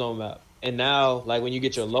 new Warzone map. And now, like when you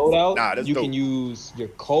get your loadout, Nah, that's you dope. can use your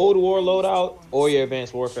Cold War loadout or your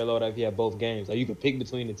Advanced Warfare loadout if you have both games. Like you can pick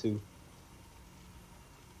between the two.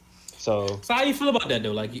 So So how you feel about that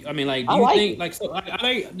though? Like, I mean, like, do I you like think it. like so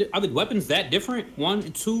are the weapons that different? One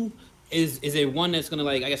and two, is it one that's gonna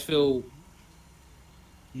like I guess feel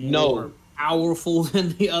No. more powerful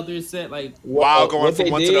than the other set? Like, Wow, going what from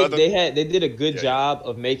they one to did, the other? they did a good Yeah. job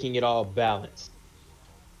of making it all balanced.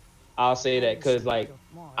 I'll say that because like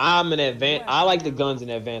I like the guns in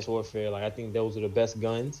Advanced Warfare. Like I think those are the best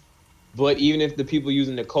guns. But even if the people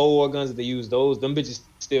using the Cold War guns, if they use those, them bitches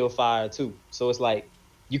still fire too. So it's like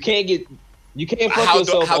you can't fuck How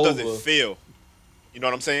yourself over. does it feel? You know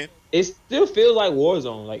what I'm saying? It still feels like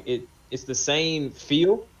Warzone. Like it's the same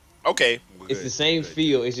feel. Okay. It's the same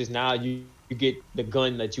feel. It's just now you get the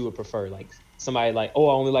gun that you would prefer. Like somebody like, oh,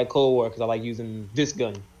 I only like Cold War because I like using this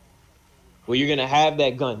gun. Well, you're gonna have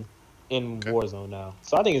that gun in Warzone now.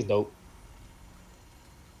 So I think it's dope.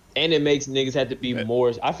 And it makes niggas have to be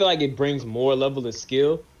more. I feel like it brings more level of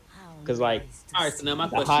skill. How 'Cause, like, nice to all right, so now my The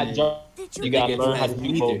question hot is, job, Did you gotta nigga learn who how has to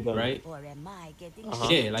use both neither, guns. right? Or am I getting Uh-huh.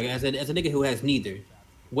 Yeah, like as a nigga who has neither,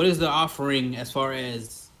 what is the offering as far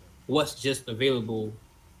as what's just available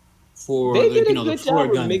for They the, did a the good floor job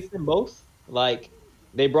of gun? mixing both. Like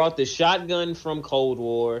they brought the shotgun from Cold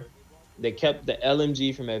War. They kept the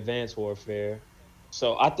LMG from Advanced Warfare.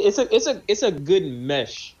 So it's a good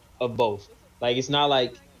mesh of both. Like it's not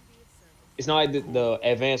like the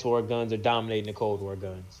Advanced War guns are dominating the Cold War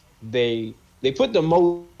guns. They put the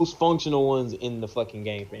most functional ones in the fucking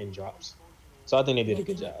game for end drops. So I think they did a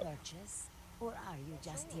good making a job. purchase, or are you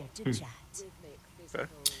just here to chat?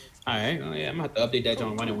 All right, oh, yeah, I'm gonna have to update that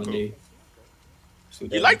joint running one day. See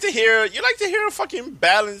what You that like is. to hear a fucking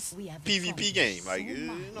balanced We have PvP become game, so like you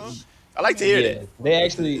much. know. I like to hear Yeah, that. they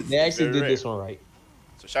actually It's did very rare. this one right.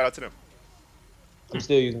 So shout out to them. I'm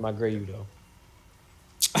still using my Greyu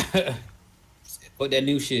though. But that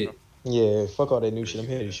new shit. Yeah, fuck all that new shit. I'm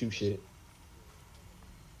here to shoot shit.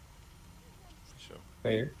 For sure.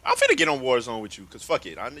 Fair. I'm finna get on Warzone with you, cause fuck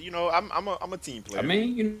it. I'm a team player. I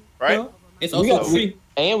mean, you know, Right? It's We also got free.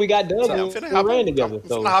 and we got dubs I'm and finna we hop ran on. together. I'm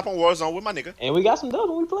So finna hop on Warzone with my nigga. and we got some dubs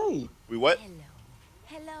when we played. We what?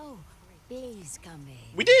 Hello. Please come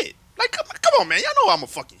in. We did. Like, come on, man. Y'all know I'm a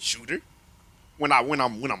fucking shooter. When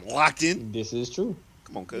I'm locked in. This is true.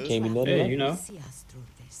 Come on, cuz. Can't be nothing. Yeah, like you know. See us through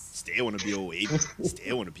this. Still wanna be old Apex.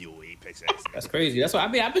 Still wanna be old Apex ass. That's crazy. That's what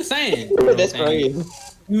I've been saying. You know what That's I'm saying? crazy.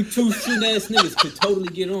 You two shooting ass niggas could totally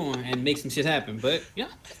get on and make some shit happen. But yeah,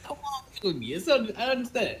 come on with me. I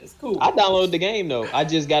understand. It's cool. I downloaded the game though. I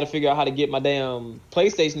just got to figure out how to get my damn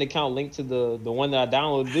PlayStation account linked to the one that I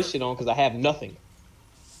downloaded this shit on because I have nothing.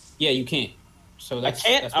 Yeah, you can't. So I that's,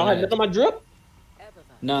 can't. That's I don't what have nothing on my drip.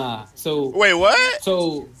 Nah. So Wait, what?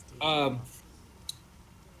 So,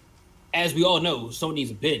 as we all know,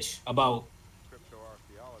 Sony's a bitch about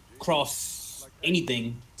cross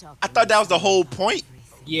anything. I thought that was the whole point.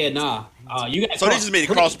 Yeah, nah. You got So they just made it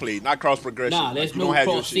crossplay, not cross progression. Nah, Like, there's you no don't have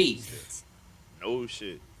your cross shit. save. No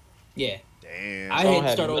shit. Yeah, Damn. I don't had to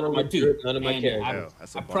have start none all of my over too. drip, none of my And characters. Yeah,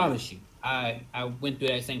 that's a I bummer. promise you, I went through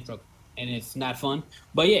that same struggle, and it's not fun.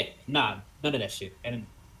 But yeah, nah, none of that shit. And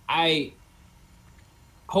I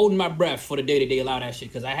holding my breath for the day that they allow that shit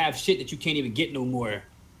because I have shit that you can't even get no more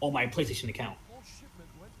on my PlayStation account.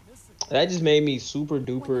 That just made me super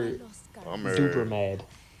duper Bummer. duper mad.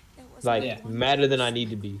 Like Yeah. madder than I need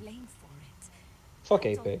to be. Fuck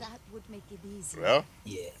Apex. Well,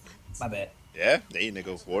 Yeah, my bad. yeah, there you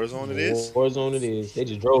nigga. Warzone it is. Warzone it is. They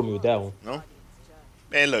just drove me with that one. No?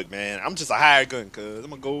 Man, look, man, I'm just a hired gun, cuz I'm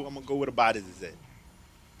gonna go where the bodies is at.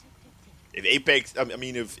 If Apex, I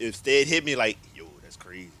mean, if Stead hit me like, yo, that's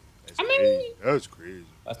crazy. That's I mean- crazy. That's crazy.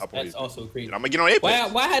 That's also crazy. I'm gonna get on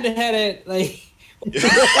Apex. Why had to have that like?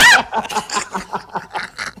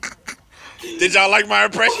 Did y'all like my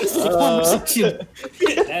impression? That's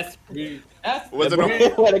weird. That's Was it bro. on- Had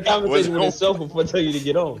a Was conversation it with on- himself before I tell you to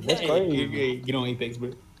get on. That's Hey, crazy. get on Apex,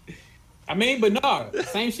 bro. I mean, but nah,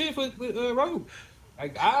 same shit with Rogue.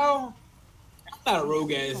 Like I'm not a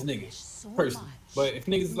rogue ass nigga, person. But if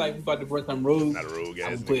niggas is like about to break on Rogue, Not a rogue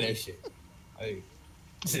I'm ass gonna play nigga. that shit. Like,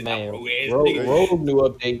 Man, rogue ass Rogue, nigga. Rogue new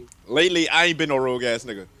update. Lately, I ain't been no rogue ass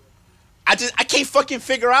nigga. I can't fucking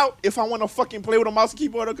figure out if I want to fucking play with a mouse and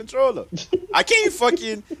keyboard or controller. I can't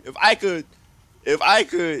fucking if I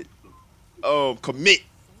could commit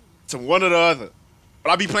to one or the other.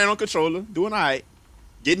 But I be playing on controller, doing alright,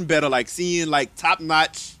 getting better, like seeing like top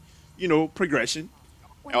notch, progression.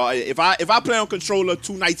 If I play on controller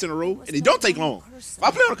 2 nights in a row, and it don't take long. If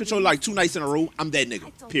I play on controller like 2 nights in a row, I'm that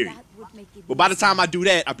nigga. Period. But by the time I do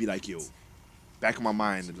that, I'll be like, yo, back in my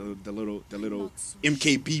mind, the little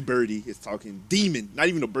MKB birdie is talking demon, not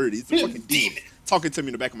even a birdie, it's a fucking demon talking to me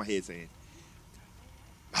in the back of my head saying,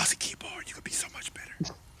 mouse and keyboard, you could be so much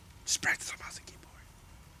better. Just practice on mouse and keyboard.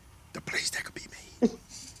 The plays that could be made.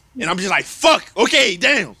 And I'm just like, fuck, okay,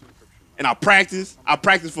 damn. And I practice for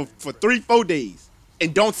 3-4 days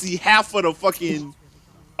and don't see half of the fucking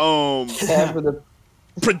Half of the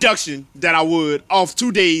production that I would off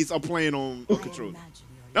 2 days of playing on controller.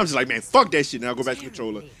 And I'm just like, man, fuck that shit. Now I'll go back to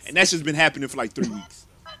controller. And that's just been happening for like 3 weeks.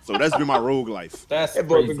 So that's been my rogue life. That's that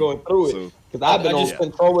boy been crazy. going through it. So- Because I've been I on just-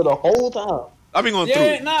 controller the whole time. I've been going through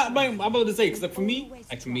Yeah, it. nah, but I'm about to say, because for me,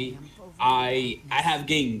 I have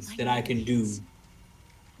games that I can do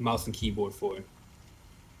mouse and keyboard for.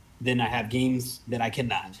 Then I have games that I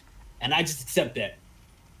cannot. And I just accept that.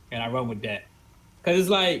 And I run with that. Because it's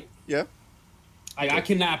like, Yeah. I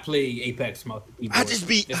cannot play Apex mouse and keyboard. I just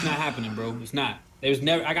be- It's not happening, bro. It's not. There's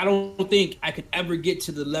never, I don't think I could ever get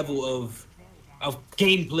to the level of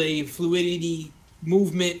gameplay, fluidity,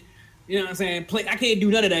 movement. You know what I'm saying? I can't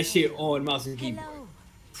do none of that shit on mouse and keyboard.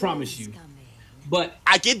 Promise you. But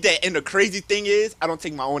I get that. And the crazy thing is, I don't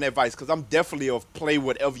take my own advice because I'm definitely a play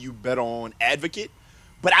whatever you bet on advocate.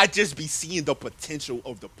 But I just be seeing the potential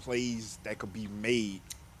of the plays that could be made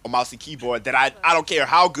on mouse and keyboard that I don't care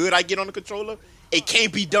how good I get on the controller. It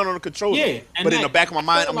can't be done on the controller. Yeah, and but in that- the back of my I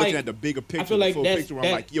mind, feel I'm looking like- at the bigger picture, feel the like full that's- picture. Where I'm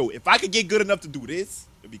that- like, yo, if I could get good enough to do this,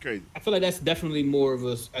 it'd be crazy. I feel like that's definitely more of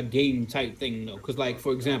a game type thing though, because like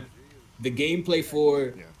for example, the gameplay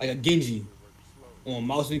for like a Genji on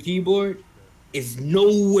mouse and keyboard is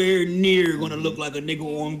nowhere near gonna look like a nigga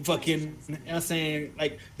on fucking. You know what I'm saying,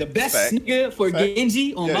 like the best Fact. nigga for Fact.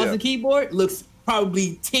 Genji on Yeah, mouse yeah. and keyboard looks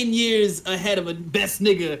probably 10 years ahead of a best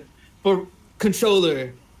nigga for controller. You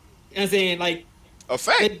know what I'm saying, like, A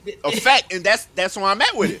fact, and that's where I'm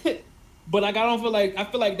at with it. but like I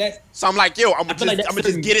feel like that. So I'm like, yo, I'm I feel like gonna that's just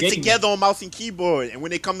certain get it games. together on mouse and keyboard, and when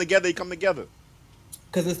they come together, they come together.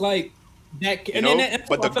 Because it's like that, You and know? then that's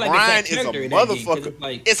But why the I feel like grind it's is that a character in that game, 'cause motherfucker. It's,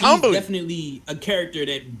 like, It's he's humbling. definitely a character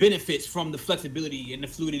that benefits from the flexibility and the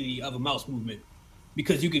fluidity of a mouse movement.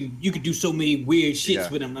 because you can do so many weird shits Yeah.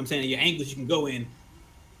 with them. I'm saying your angles you can go in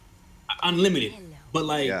unlimited. Hello. But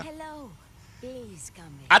like Yeah. Hello. Please come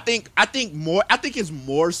in. I think it's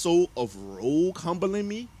more so of Rogue humbling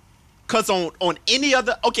me, cause on any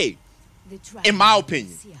other in my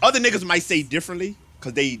opinion, other niggas might say differently,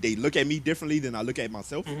 cause they look at me differently than I look at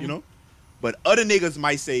myself, you know. But other niggas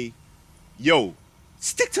might say, "Yo,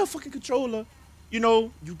 stick to a fucking controller, you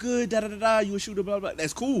know, you good, da da da da, you a shooter, blah blah."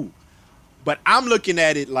 That's cool. But I'm looking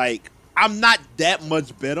at it like I'm not that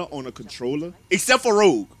much better on a controller, except for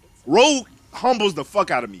Rogue. Rogue humbles the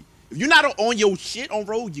fuck out of me. If you're not on your shit on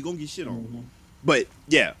Rogue, you're gonna get shit on. But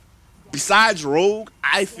yeah, besides Rogue,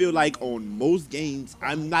 I feel like on most games,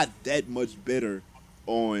 I'm not that much better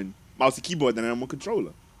on mouse and keyboard than I am on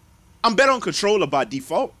controller. I'm better on controller by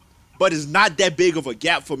default, but it's not that big of a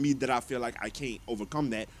gap for me that I feel like I can't overcome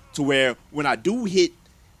that. To where when I do hit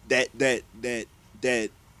that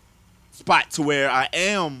spot to where I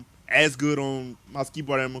am as good on mouse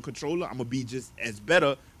keyboard and on controller, I'm gonna be just as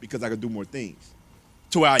better because I can do more things.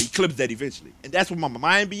 To where I eclipse that eventually. And that's where my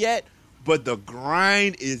mind be at. But the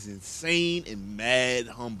grind is insane and mad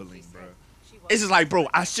humbling, bro. It's just like, bro,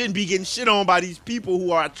 I shouldn't be getting shit on by these people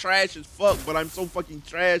who are trash as fuck, but I'm so fucking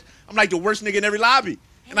trash. I'm like the worst nigga in every lobby.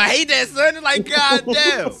 And I hate that, son. It's like,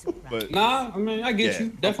 goddamn. But nah, I mean I get Yeah, you.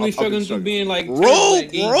 Definitely I'm struggling through struggling. being like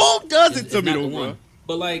Rogue does it is to me not though, the bro. one.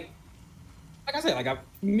 But like I said, like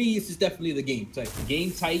for me, it's just definitely the game. It's like the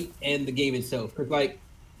game type and the game itself. Cause like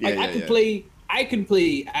I can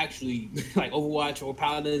play actually like Overwatch or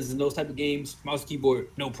Paladins and those type of games. Mouse keyboard,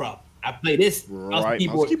 no problem. I play this mouse Right,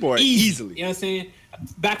 keyboard, mouse keyboard easily. You know what I'm saying?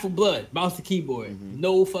 Back for Blood, mouse to keyboard,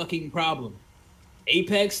 no fucking problem.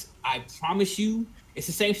 Apex, I promise you, it's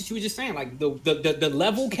the same shit you were just saying. Like the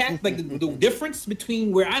level cap, like the difference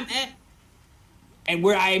between where I'm at and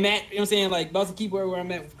where I am at, you know what I'm saying? Like mouse and keyboard, where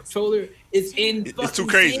I'm at with controller, is It's too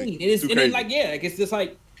crazy. Insane. It is, Too and crazy. then like like it's just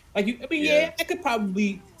like you. I mean, Yeah. I could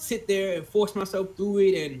probably sit there and force myself through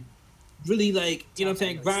it and really like you know what I'm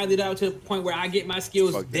saying, grind it out to the point where I get my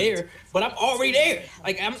skills Fuck that. there. But I'm already there.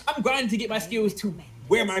 Like I'm grinding to get my skills to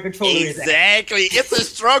where my controller is at. Exactly. It's a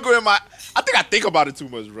struggle in my. I think about it too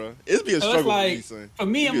much, bro. It'd be a So struggle it's for me, like son. for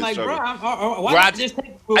me, It'd I'm be a like, bro, struggle. why Bro, not just take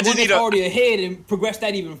one just that's need a- already ahead and progress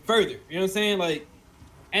that even further? You know what I'm saying? Like,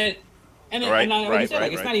 and like you said,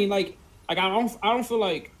 like it's not even like I don't feel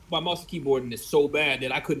like my mouse and keyboarding is so bad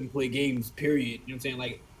that I couldn't play games. Period. You know what I'm saying?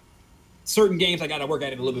 Like certain games I gotta work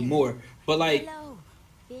at it a little bit more, but like Hello.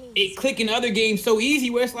 it Please. clicking other games so easy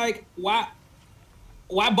where it's like why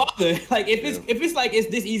bother? Like if it's like it's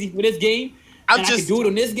this easy for this game, I'm and I just- can do it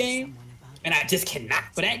on this game, Someone about and I just cannot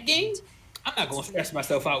for that game. I'm not gonna stress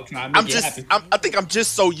myself out trying to I'm make it just. happen. I think I'm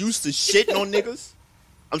just so used to shitting on niggas.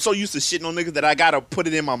 I'm so used to shitting on niggas that I gotta put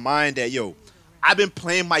it in my mind that I've been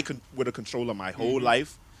playing with a controller my whole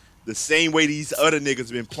life, the same way these other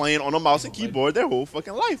niggas been playing on a mouse and keyboard their whole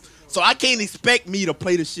fucking life. So I can't expect me to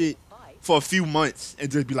play the shit for a few months and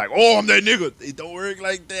just be like, "Oh, I'm that nigga." It don't work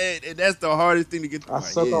like that, and that's the hardest thing to get through I my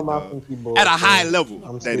suck head, on mouse dog. and keyboard. At a so high level.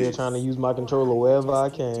 I'm that still is. trying to use my controller wherever I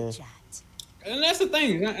can. chat. And that's the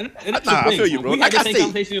thing. And that's Nah, the I thing. feel you, bro. We Like had I the same say,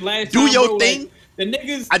 conversation last do time, your bro. thing. Like, the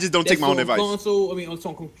niggas I just don't take that's my own on advice. Console, it's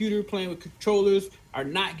on computer playing with controllers are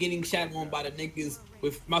not getting shot on by the niggas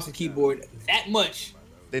with mouse and keyboard that much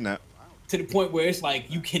They not. to the point where it's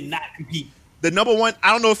like you cannot compete. The number one,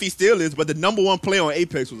 I don't know if he still is, but the number one player on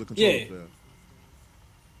Apex was a controller Yeah. player.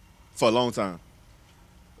 For a long time.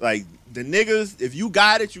 Like, the niggas, if you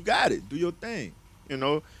got it, you got it. Do your thing. You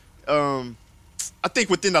know? I think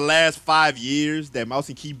within the last 5 years, that mouse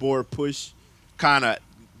and keyboard push kind of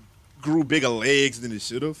grew bigger legs than it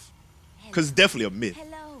should have. Because it's definitely a myth.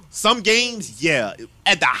 Hello. Some games, yeah,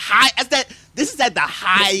 this is at the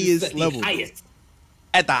highest level. Highest.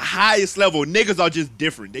 At the highest level, niggas are just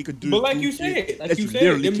different. They could do. But like do you shit said, that them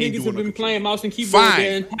literally can't niggas do have on a been controller. playing mouse and keyboard Fine,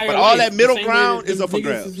 their entire but life. all that middle The same way ground that is them up for niggas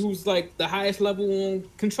grabs. Who's like the highest level on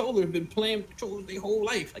controller have been playing controller their whole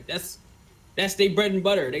life. Like that's their bread and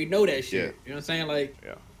butter. They know that shit. Yeah. You know what I'm saying? Like,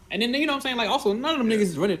 Yeah. and then you know what I'm saying? Like, also none of them niggas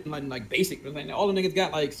is running like basic. You know what I'm saying? All the niggas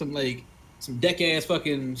got like some deck ass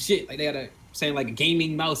fucking shit. Like they got a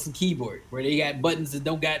gaming mouse and keyboard where they got buttons that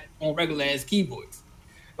don't got on regular ass keyboards.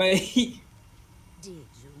 Like, Did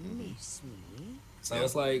you miss me? so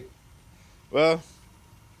it's like, Well,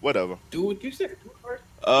 whatever. do what you said.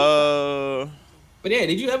 But yeah,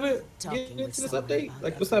 did you ever Talking get with to this someone update? about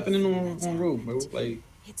Like, what's your happening feelings on Rogue, bro? Like,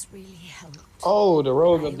 It's really helped. Oh, the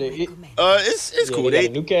Rogue I update. recommend it's Yeah, cool. They got They, a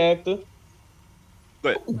new character.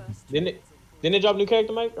 but Didn't they drop a new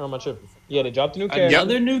character, Mike? Or am I tripping? Yeah, they dropped a new character.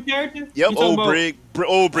 another new character? yep, You talking old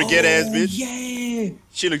about- Brigade ass Oh, bitch. Yeah,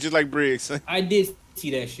 She look just like Briggs. I did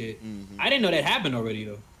see that shit. Mm-hmm. I didn't know that happened already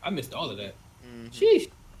though. I missed all of that. Sheesh.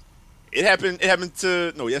 It happened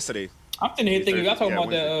to yesterday. I'm sitting here thinking y'all talking about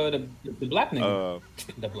Wednesday. the black nigga.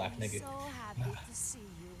 The black So nigga. happy to see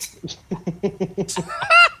you.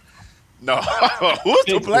 No, who's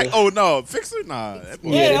the black? Oh no, Fixer. Nah, that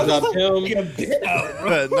boy- Yeah, I they was dropped like, him. get a bit out,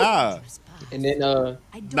 bro. nah, And then I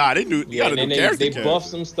don't nah. They knew. You yeah, gotta and do then they character. buffed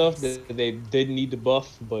some stuff that they didn't need to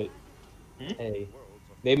buff, but hey,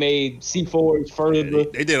 they made C4 further.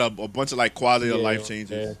 They did a bunch of like quality of Yeah, life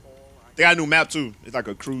changes. yeah. They got a new map too. It's like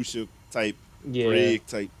a cruise ship type, brig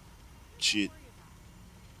type shit.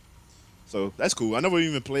 So that's cool. I never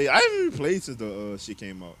even played. I haven't even played since the shit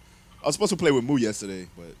came out. I was supposed to play with Moo yesterday,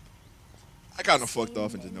 but I kind of fucked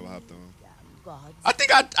off and just never hopped on. God. I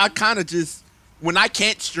think I kind of just when I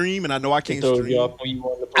can't stream and I know I can't Throws you stream. off when you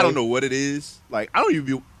want to play. I don't know what it is. Like I don't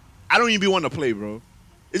even be wanting to play, bro.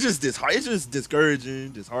 It's just it's just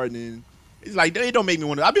discouraging, disheartening. It's like they don't make me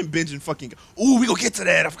want to. I've been binging fucking. Ooh, we gonna get to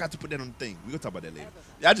that. I forgot to put that on the thing. We gonna talk about that later.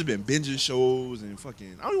 Yeah, I just been binging shows and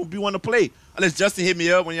fucking. I don't even be wanting to play unless Justin hit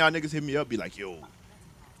me up. When y'all niggas hit me up, be like, yo,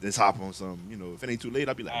 let's hop on some. You know, if it ain't too late,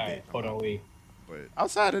 I'll be like, All man. right, hold on, wait. But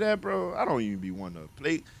outside of that, bro, I don't even be wanting to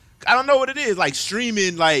play. I don't know what it is. Like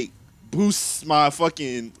streaming, like boosts my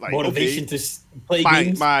fucking like Motivation okay, to play my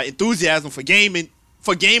games. my enthusiasm for gaming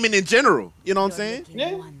in general. You know what I'm saying? Yeah,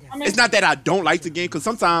 I mean, It's not that I don't like the game because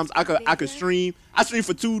sometimes I could stream. I stream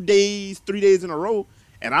for 2 days, 3 days in a row,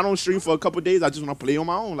 and I don't stream for a couple days. I just want to play on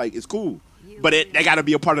my own. Like it's cool, but they got to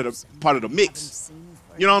be a part of the mix.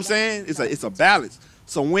 You know what I'm saying? It's a balance.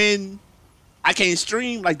 So when I can't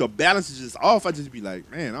stream, like the balance is just off. I just be like,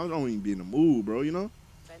 man, I don't even be in the mood, bro. You know?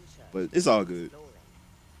 But it's all good.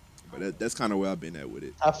 But that's kind of where I've been at with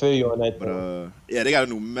it. I feel you on that. But though. yeah, they got a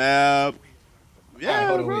new map. Yeah,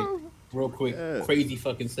 hold on, bro. wait. Real quick, Yeah. crazy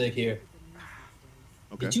fucking sick here.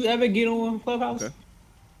 Okay. Did you ever get on Clubhouse? Okay.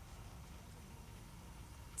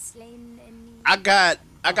 Slain any I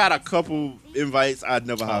got a couple invites. I'd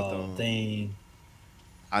never hopped Oh, on. dang.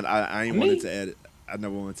 I ain't Me? wanted to add it. I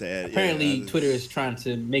never wanted to add it. Apparently, Yeah, I just- Twitter is trying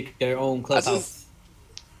to make their own Clubhouse.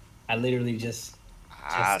 I literally just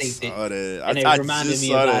I saved it. saw that. And it I reminded just me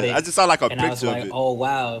saw about that. it. I just saw like a and I was picture like, of it. oh,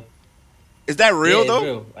 wow. Is that real Yeah, it's though?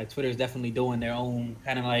 real. Like, Twitter's definitely doing their own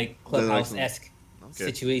kind of like Clubhouse-esque Okay.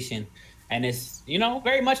 situation. And it's,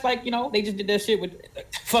 very much like, they just did that shit with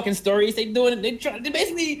fucking stories. They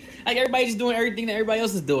basically, like, everybody's just doing everything that everybody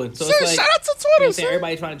else is doing. So Sir, it's like, shout out to you know what Twitter, I'm saying? sir.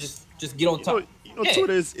 Everybody trying to just get on top. Yeah.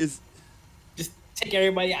 Twitter is Just take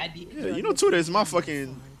everybody's idea. yeah, Twitter is my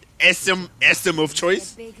fucking SM of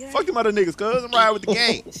choice. Fuck them other niggas, cuz I'm riding with the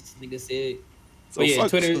gang. This nigga said. So But yeah, fuck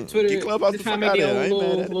Twitter, get Clubhouse they're the trying fuck to make out of their there. I own ain't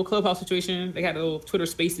mad at it. little Clubhouse situation. They got little Twitter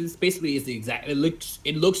Spaces. Basically, it's the exact. It looks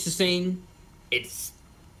the same. It's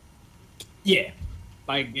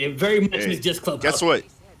like it very much Hey, is just Clubhouse. Guess what?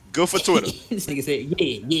 Good for Twitter. This nigga said,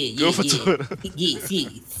 yeah. Good for yeah. Twitter.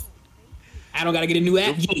 Yes. I don't gotta get a new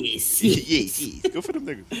app. Yes. yes. Good for them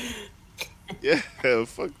niggas. Yeah,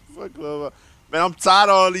 fuck Clubhouse. Man, I'm tired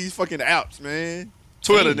of all these fucking apps, man.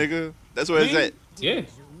 Twitter, Same. nigga. That's where it's at. Yeah.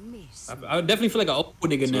 miss. I definitely feel like an old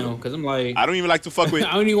nigga now because I'm like, I don't even like to fuck with.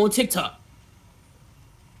 I don't even on TikTok.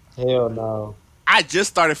 Hell no. I just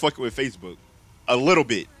started fucking with Facebook a little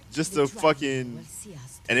bit, just The to dragon fucking, will see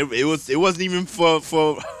us and it wasn't even for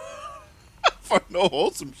for no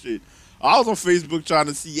wholesome shit. I was on Facebook trying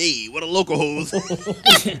to see, hey, what a local hoes.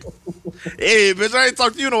 Hey, bitch, I ain't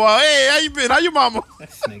talked to you in a while. Hey, how you been? How your mama?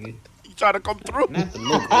 This nigga. You trying to come through? Not the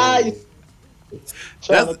local. Trying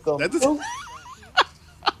That's- to come that's- through.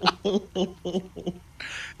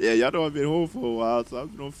 Yeah, y'all know I've been home for a while, so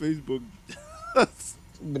I've been on Facebook.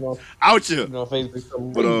 Been on, Out here. been on Facebook for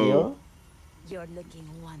But, weeks, huh? You're looking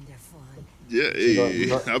wonderful. Yeah, You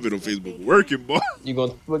got- I've been on Facebook working, boy. You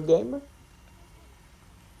gonna Facebook gamer?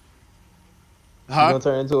 You Huh? gonna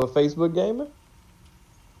turn into a Facebook gamer?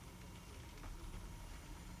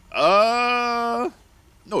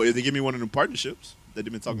 No, if they give me one of them partnerships that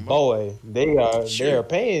they've been talking about. Boy, they are Sure.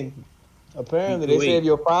 paying. Apparently, they Wait. say if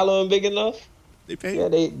you're following big enough, They pay. yeah,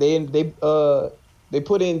 they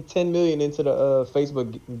put in 10 million into the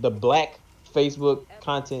Facebook, the black Facebook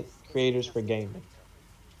content creators for gaming.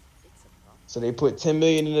 So they put 10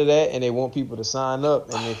 million into that, and they want people to sign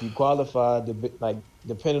up. And if you qualify, like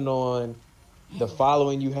depending on the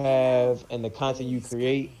following you have and the content you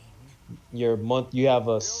create, you have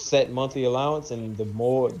a set monthly allowance, and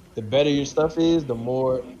the better your stuff is, the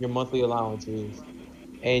more your monthly allowance is,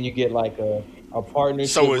 and you get like a partnership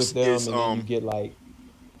So with them, it's, and then you get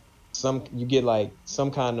like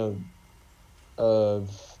some kind of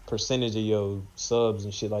percentage of your subs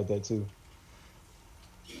and shit like that too.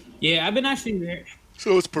 Yeah, I've been actually there.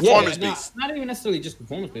 So it's performance Yeah, based. not even necessarily just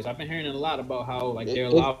performance based. I've been hearing it a lot about how like they're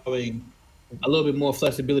It- allowing a little bit more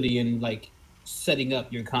flexibility in like setting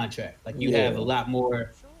up your contract. Like you have a lot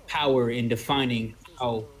more power in defining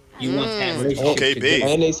how you want that relationship. Okay, to big. go.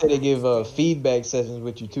 And they say they give feedback sessions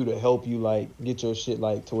with you too to help you like get your shit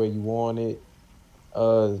like to where you want it.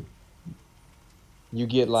 You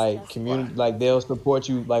get like community, like they'll support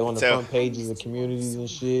you like on the front pages of communities and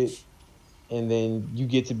shit. And then you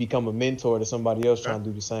get to become a mentor to somebody else trying to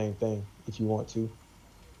do the same thing if you want to.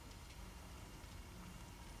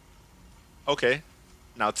 Okay.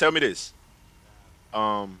 Now tell me this.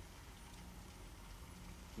 Would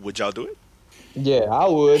y'all do it? Yeah, I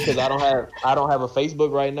would because I don't have a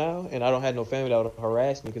Facebook right now, and I don't have no family that would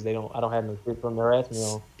harass me because I don't have no shit from harass me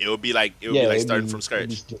on. It would be like it'd starting be- from it'd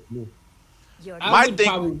be scratch. just me. I My would thing-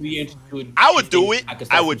 probably be interested. I would if do they- it. could I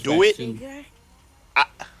start would from do it. scratch, too. Bigger?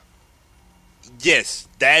 Yes,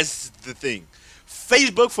 that's the thing.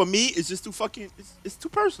 Facebook for me is just too fucking. It's too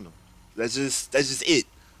personal. That's just it.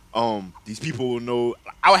 These people will know.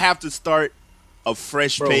 I would have to start a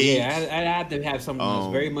fresh Bro, page. yeah, I have to have something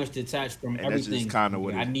that's very much detached from and that's just everything. kinda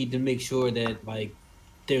what I it- need to make sure that like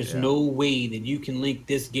there's Yeah. no way that you can link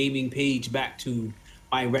this gaming page back to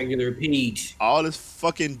my regular page. All this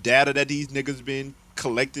fucking data that these niggas been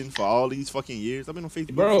collecting for all these fucking years. I've been on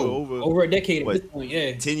Facebook Bro, for over a decade what? at this point,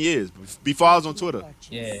 yeah. 10 years before I was on Twitter.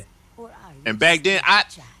 Yeah. Or are you And back then,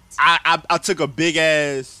 just here to chat? I took a big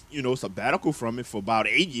ass, sabbatical from it for about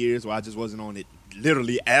 8 years where I just wasn't on it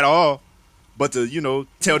literally at all. But to,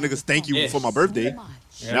 tell niggas thank you Yes. for my birthday. So much.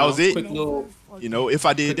 Yeah, that was it. Quick little, If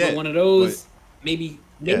I did quick little that. one of those, maybe.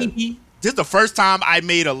 Yeah. This is the first time I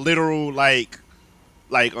made a literal, like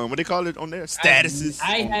what they call it on there? Statuses.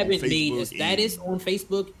 I on haven't made Facebook a status on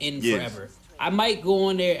Facebook in Yes. forever. I might go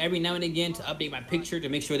on there every now and again to update my picture to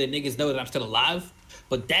make sure that niggas know that I'm still alive.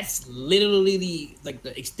 But that's literally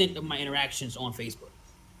the extent of my interactions on Facebook.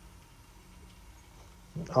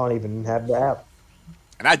 I don't even have the app.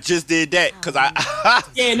 And I just did that because I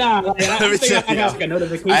Yeah, nah. Like, Let I me think tell I you. have like a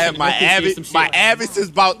notification. I have my notification, avid some shit my like avid that. since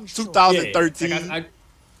about Yeah, 2013. like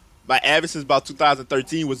My avid since about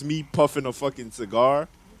 2013 was me puffing a fucking cigar.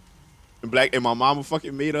 And my mama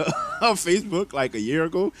fucking made a Facebook like a year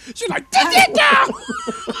ago. She's like, take it down.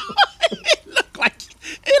 it looked like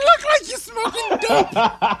you're smoking dope.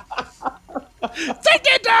 Take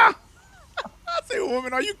it down. I say,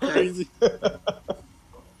 woman, are you crazy?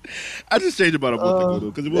 I just changed about a month ago though,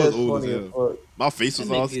 because it was That's old as funny hell. as fuck. My face was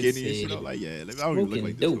That all nigga skinny and said shit. I'm like, yeah, I don't even look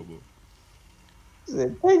like this no smoking more. He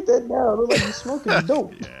said, take that down. Look like you smoking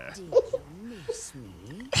dope. Yeah. Did you miss me?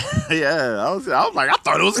 Yeah, I was like, I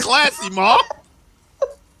thought it was classy, mom.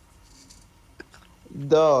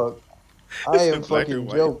 Dog. I am Black and fucking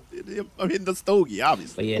white. joke. I'm hitting the stogie, But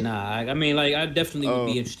obviously. yeah, nah. I mean, like, I definitely would Oh.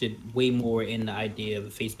 be interested way more in the idea of a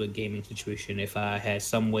Facebook gaming situation if I had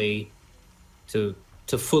some way to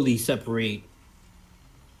fully separate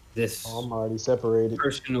this Oh, I'm already separated.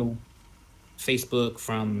 personal Facebook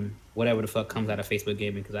from whatever the fuck comes out of Facebook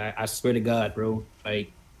gaming. Because I swear to God, bro,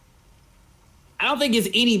 like, I don't think there's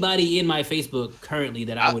anybody in my Facebook currently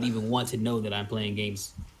that I would even want to know that I'm playing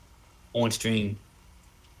games on stream.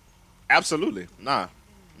 Absolutely. Nah.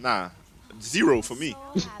 Zero for me.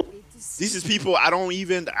 So happy to see These is people I don't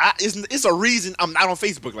even. It's a reason I'm not on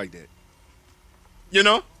Facebook like that.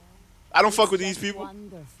 I don't fuck with these people.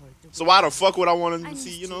 wonderful to So why the fuck would I want I to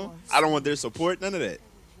see, missed yours. I don't want their support. None of that.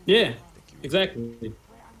 Yeah, exactly.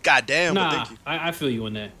 God damn, but Nah, thank you. I feel you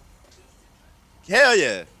on that. Hell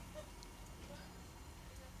yeah.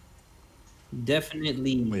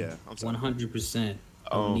 Definitely, Oh, yeah, I'm sorry. 100%.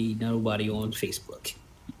 I Um, don't need nobody on Facebook.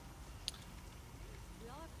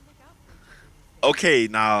 Okay,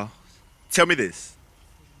 now tell me this.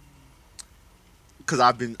 Because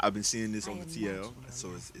I've been seeing this on the TL, so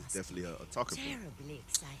it's definitely a talking point. terribly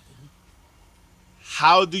exciting.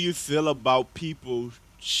 How do you feel about people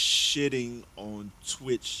shitting on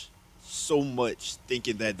Twitch so much,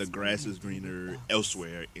 thinking that the grass is greener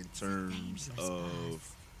elsewhere in terms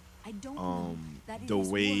of I don't know that it the is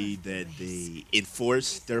way worth the that risk. they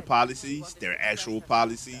enforce their policies, their actual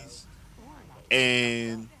policies,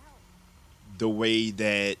 and the way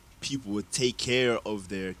that people would take care of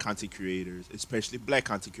their content creators, especially black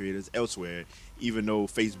content creators elsewhere, even though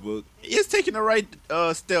Facebook is taking the right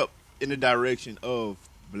step in the direction of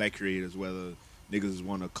black creators, whether niggas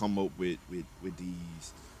want to come up with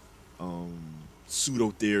these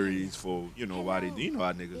pseudo theories for why they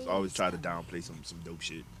how niggas always try to downplay some dope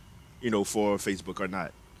shit for Facebook or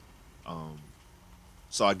not.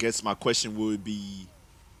 So I guess my question would be,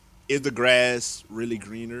 is the grass really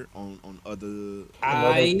greener on other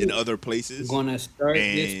I'm in other places? gonna start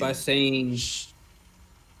this by And- saying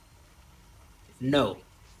No.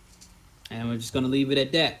 And we're just gonna leave it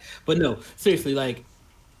at that. But no, seriously, like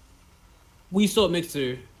we saw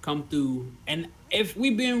Mixer come through, and if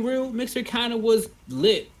we being real, Mixer kind of was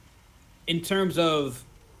lit in terms of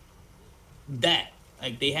that.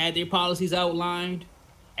 Like they had their policies outlined,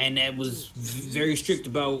 and that was very strict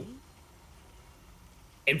about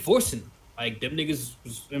enforcing them. Like them niggas,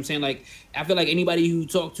 you know what I'm saying? Like I feel like anybody who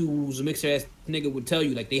talked to who's a Mixer ass nigga would tell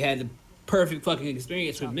you like they had the perfect fucking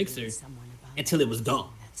experience with Mixer until it was gone.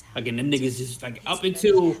 Like and them niggas just like up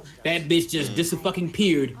until that bitch just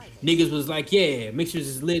disappeared, niggas was like, yeah, Mixers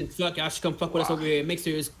is lit as fuck, y'all should come fuck with us over here. Mixer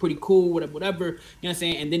is pretty cool, whatever, you know what I'm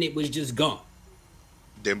saying? And then it was just gone.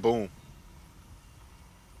 Then boom.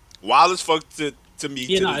 Wild as fuck to me.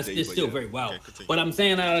 Yeah, to no, this day, it's still yeah. very wild. Okay, but I'm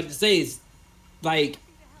saying to say is like,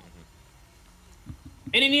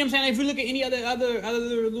 and then you know what I'm saying, if you look at any other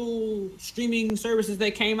little streaming services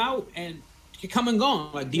that came out and come and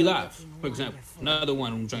gone, like D-Live, for example, another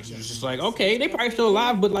one. I'm just like, okay, they probably still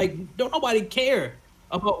alive, but like, don't nobody care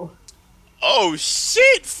about. Oh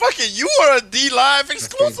shit! Fucking, you were a D-Live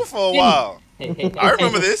exclusive for a while. I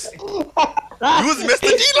remember this. You was Mr.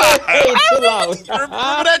 D-Live. You remember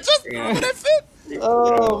that? Just remember that fit?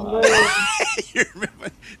 Oh man. You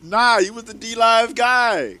remember? Nah, you was the D-Live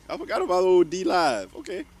guy. I forgot about old D-Live.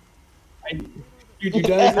 Okay. You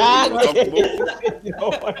guys I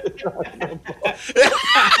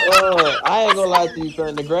ain't gonna lie to you,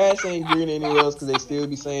 son. The grass ain't green anywhere else because they still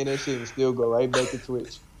be saying that shit and still go right back to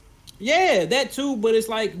Twitch. Yeah, that too. But it's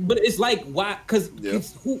like why? Because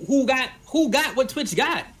who got what Twitch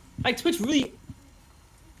got? Like Twitch really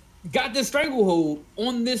got the stranglehold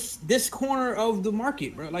on this corner of the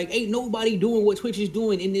market, bro. Like ain't nobody doing what Twitch is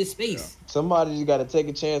doing in this space. Yeah. Somebody just gotta take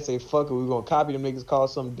a chance, say fuck it, we're gonna copy them niggas, call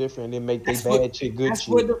something different, and then make their bad shit good that's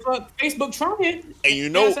shit. That's what the fuck Facebook trying. And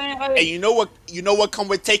you know what come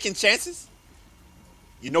with taking chances?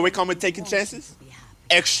 You know what come with taking chances?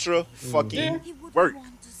 Extra fucking work.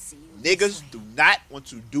 Niggas do not want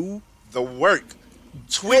to do the work.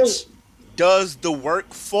 Twitch does the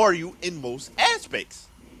work for you in most aspects.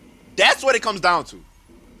 That's what it comes down to.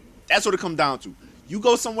 That's what it comes down to. You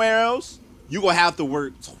go somewhere else, you gonna have to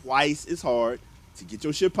work twice as hard to get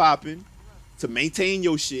your shit popping, to maintain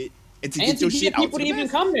your shit, and to get your shit out to people the to even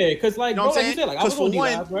masses. come there. Cause like, You know bro, what I'm like you saying? said, like I was for on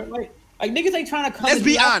one, D-Live, bro. Like niggas ain't trying to come. Let's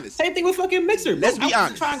be honest. Same thing with fucking Mixer. Bro. Let's be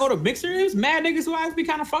honest. Trying to go to Mixer. It was mad niggas who I was be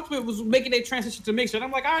kind of fucked with was making their transition to Mixer. And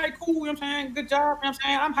I'm like, all right, cool. You know what I'm saying? Good job. You know what I'm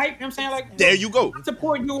saying? I'm hyped. You know what I'm saying? Like, there you go. I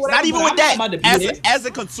support you. Whatever, Not even with that. As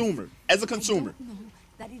a consumer,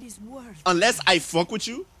 that it is worth. unless I fuck with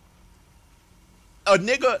you, a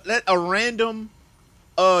random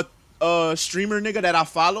streamer nigga that I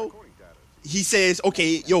follow, he says,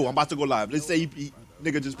 okay, yo, I'm about to go live. Let's say he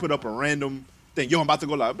nigga just put up a random thing. Yo, I'm about to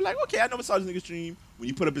go live. Be like, okay, I never saw this nigga stream. When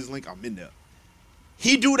you put up his link, I'm in there.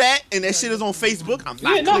 He do that, and that shit is on Facebook. I'm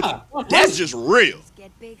not clicking. That's just real.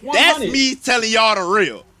 That's me telling y'all the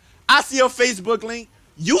real. I see a Facebook link.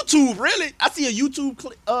 YouTube, really? I see a YouTube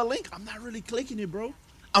link. I'm not really clicking it, bro.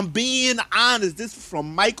 I'm being honest. This is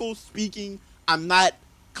from Michael speaking. I'm not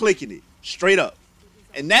clicking it. Straight up.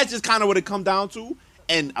 And that's just kind of what it comes down to.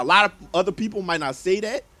 And a lot of other people might not say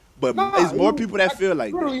that, but it's more people that feel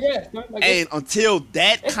like that. And until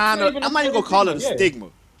that kind of, I'm not even going to call it a stigma.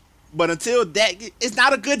 But until that, it's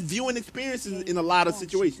not a good viewing experience in a lot of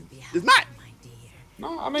situations. It's not.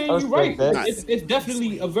 No, I mean, you're right. It's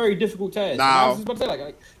definitely a very difficult task. I was just about to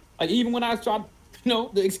say, like even when I tried,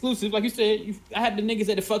 the exclusive, like you said, I had the niggas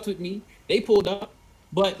that fucked with me. They pulled up,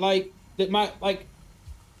 but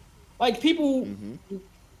people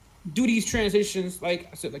do these transitions. Like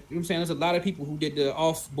I said, like you know what I'm saying, there's a lot of people who did the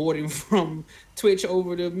offboarding from Twitch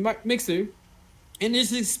over to Mixer, and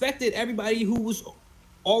it's expected everybody who was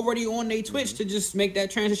already on their Twitch to just make that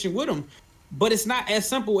transition with them. But it's not as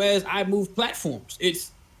simple as I move platforms.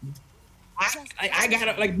 It's I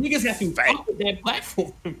gotta niggas have to fuck with that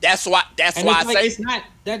platform. That's why I say it's not.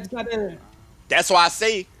 That's gotta. That's why I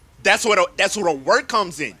say that's where the work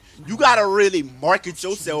comes in. You gotta really market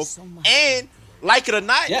yourself, and like it or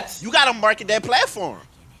not, you gotta market that platform.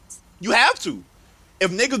 You have to.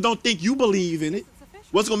 If niggas don't think you believe in it,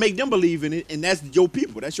 what's gonna make them believe in it? And that's your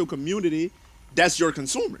people. That's your community. That's your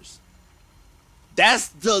consumers. That's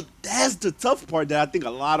the tough part that I think a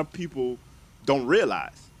lot of people don't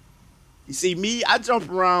realize. You see, me, I jump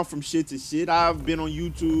around from shit to shit. I've been on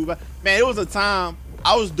YouTube. Man, it was a time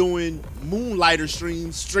I was doing Moonlighter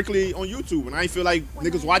streams strictly on YouTube, and I didn't feel like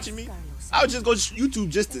niggas watching me. I would just go to YouTube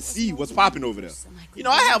just to see what's popping over there.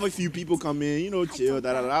 I have a few people come in, chill,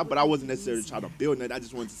 but I wasn't necessarily trying to build that. I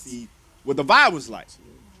just wanted to see what the vibe was like.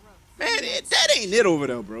 Man, that ain't it over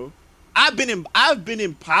there, bro. I've been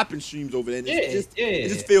in popping streams over there. And it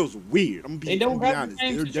just feels weird. I'm gonna be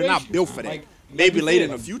honest. They're not built for that. Like, maybe later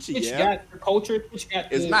in the future, Twitch yeah. got the culture. Twitch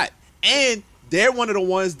got it's not, and they're one of the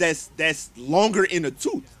ones that's longer in the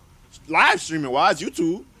tooth, live streaming wise.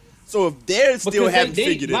 YouTube. So if they're still haven't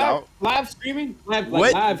figured it out, live streaming, live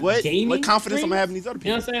gaming, what confidence streams, I'm gonna have in these other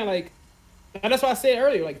people? You know what I'm saying? Like, and that's why I said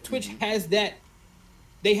earlier. Like, Twitch has that.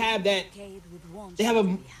 They have that. They have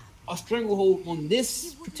a stranglehold on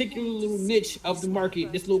this particular little niche of the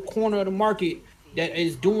market, this little corner of the market that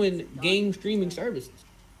is doing game streaming services.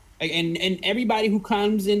 Like, and everybody who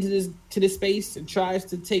comes into this space and tries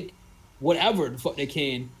to take whatever the fuck they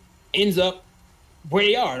can ends up where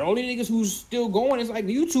they are. The only niggas who's still going is like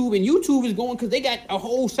YouTube, and YouTube is going because they got a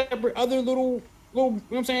whole separate other little, you know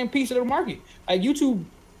what I'm saying, piece of the market. Like, YouTube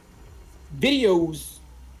videos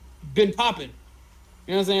been popping.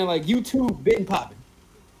 You know what I'm saying? Like, YouTube been popping.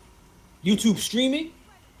 YouTube streaming,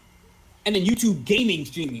 and then YouTube gaming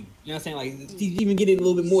streaming. You know what I'm saying? Like, even getting a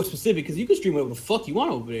little bit more specific because you can stream whatever the fuck you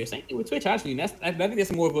want over there. Same thing with Twitch, actually. I think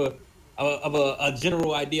that's more of a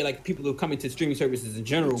general idea, like people who come into streaming services in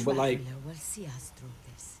general. But like,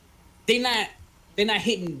 they're not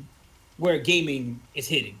hitting where gaming is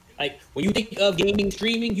hitting. Like, when you think of gaming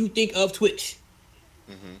streaming, you think of Twitch.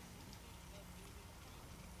 Mm-hmm.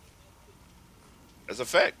 That's a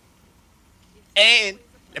fact. And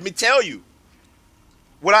let me tell you,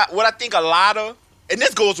 what I think a lot of, and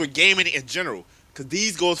this goes with gaming in general, because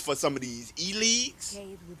these goes for some of these e-leagues,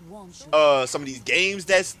 some of these games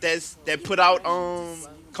that put out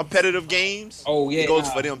competitive games. Oh yeah, it goes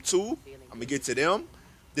for them too. I'm gonna get to them.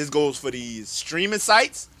 This goes for these streaming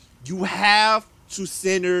sites. You have to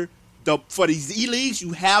center for these e-leagues.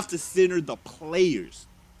 You have to center the players.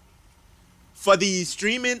 For these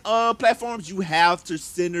streaming platforms, you have to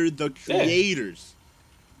center the creators.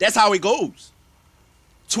 That's how it goes.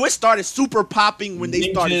 Twitch started super popping when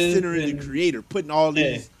they started centering the creator, putting all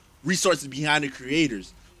these resources behind the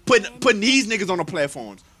creators, putting these niggas on the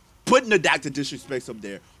platforms, putting the Dr. Disrespects up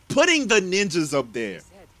there, putting the ninjas up there.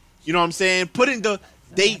 You know what I'm saying?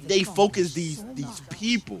 They focus these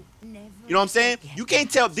people. You know what I'm saying? You can't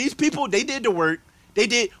tell these people, they did the work. They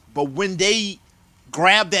did, but when they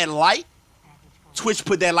grabbed that light, Twitch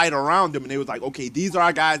put that light around them, and they was like, okay, these are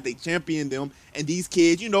our guys. They championed them, and these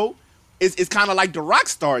kids, you know, it's kind of like the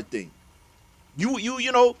Rockstar thing. You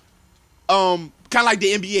know, kind of like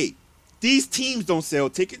the NBA. These teams don't sell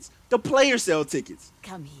tickets. The players sell tickets.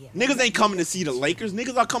 Come here. Niggas ain't coming to see the Lakers.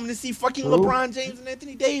 Niggas are coming to see fucking LeBron James and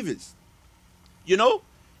Anthony Davis. You know,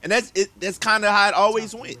 and that's kind of how it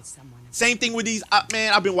always went. Same thing with these.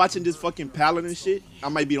 Man, I've been watching this fucking Paladin shit. I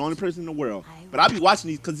might be the only person in the world, but I be watching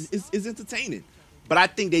these because it's entertaining. But I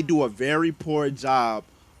think they do a very poor job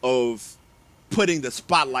of putting the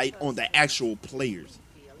spotlight on the actual players.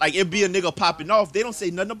 Like, it'd be a nigga popping off. They don't say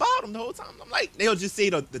nothing about him the whole time. I'm like, they'll just say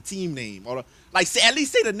the team name. Or at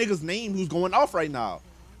least say the nigga's name who's going off right now.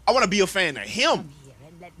 I want to be a fan of him.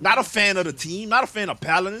 Not a fan of the team. Not a fan of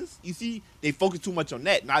Paladins. You see, they focus too much on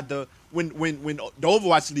that. Not when the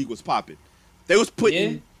Overwatch League was popping. They was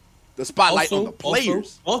putting the spotlight on the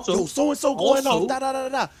players. Also, yo, so-and-so going off.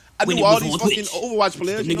 Da-da-da-da. I knew all these fucking Overwatch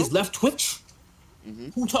players. The niggas left Twitch. Mm-hmm.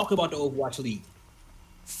 Who talked about the Overwatch League?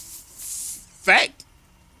 Fact.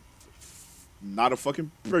 Not a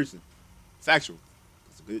fucking person. Factual.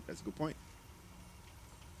 That's a good point.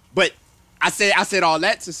 But I said all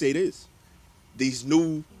that to say this. These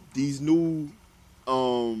new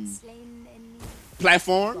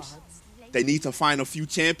platforms, they need to find a few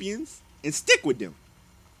champions and stick with them.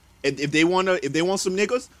 If they want some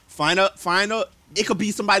niggas, find a it could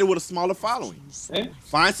be somebody with a smaller following.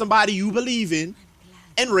 Find somebody you believe in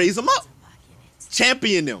and raise them up.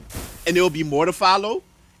 Champion them. And there'll be more to follow,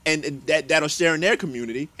 and that'll share in their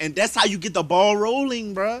community. And that's how you get the ball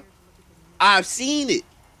rolling, bruh. I've seen it.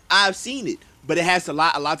 But it has a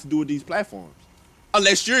lot to do with these platforms.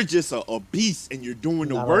 Unless you're just a beast and you're doing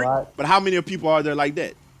the work. But how many people are there like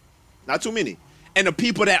that? Not too many. And the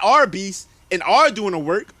people that are beasts and are doing the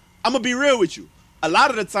work, I'm going to be real with you. A lot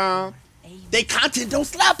of the time, they content don't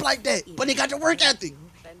slap like that, but they got the work ethic.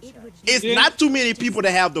 It's not too many people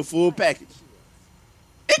that have the full package.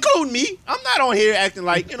 Including me. I'm not on here acting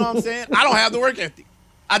like, you know what I'm saying? I don't have the work ethic.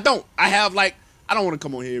 I don't. I don't want to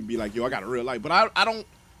come on here and be like, yo, I got a real life. But I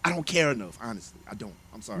don't care enough, honestly. I don't.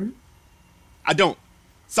 I'm sorry. Mm-hmm. I don't.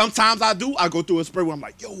 Sometimes I do. I go through a spray where I'm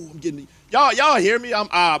like, yo, I'm getting y'all hear me?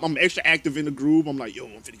 I'm extra active in the group. I'm like, yo,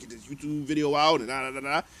 I'm finna get this YouTube video out and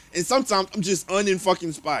da. And sometimes I'm just unfucking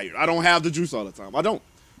inspired. I don't have the juice all the time. I don't.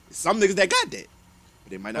 Some niggas that got that,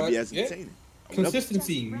 but they might not be as entertaining.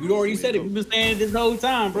 Consistency. You already said it. We've been saying it this whole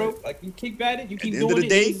time, bro. Like, you keep at it, you keep doing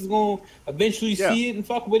it. Niggas is gonna eventually see it and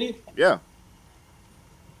fuck with it. Yeah.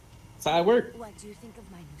 That's how it works. What do you think of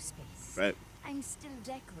my new space? Right. I'm still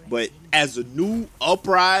decorating. But as a new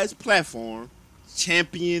uprise platform,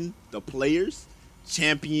 champion the players,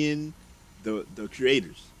 champion the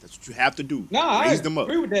creators. That's what you have to do. Nah, Raise I them up.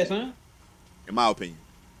 agree with that, son. In my opinion.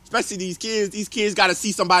 Especially these kids. These kids got to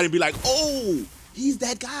see somebody and be like, oh, he's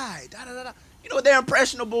that guy. Da, da, da, da. You know, they're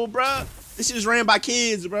impressionable, bruh. This shit is ran by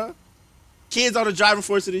kids, bruh. Kids are the driving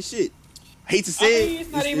force of this shit. I hate to say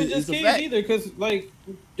it's not even just kids either, because, like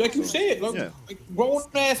you said, like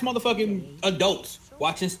grown-ass motherfucking adults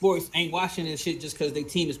watching sports ain't watching this shit just because their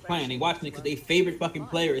team is playing. They watching it because their favorite fucking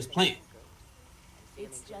player is playing.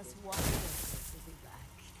 It's just wonderful to be back.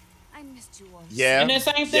 I missed you all. Yeah. And the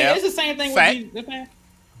same thing. Yeah. It's the same thing Fact. with me.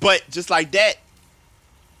 But just like that,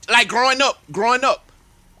 like growing up,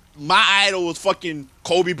 my idol was fucking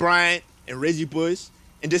Kobe Bryant and Reggie Bush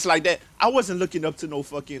and just like that. I wasn't looking up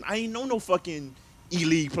to I ain't know no fucking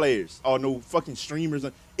E-League players or no fucking streamers.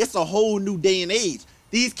 It's a whole new day and age.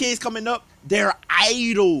 These kids coming up, their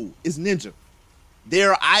idol is Ninja.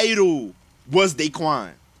 Their idol was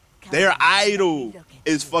Daquan. Their idol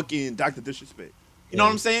is fucking Dr. Disrespect. You know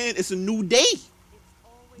what I'm saying? It's a new day.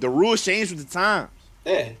 The rules change with the times.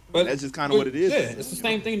 Yeah, but that's just kind of what it is. Yeah, it's the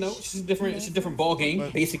same thing though. It's just different. It's a different ball game,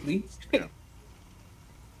 basically. Yeah.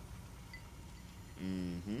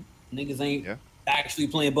 Niggas ain't actually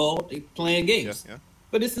playing ball; they playing games. Yeah.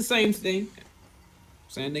 But it's the same thing.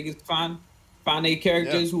 Saying niggas find their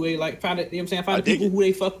characters who they like. Find it. You know what I'm saying? Find the people who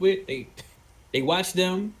they fuck with. They watch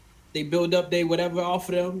them. They build up they whatever off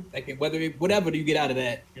of them. Like whatever do you get out of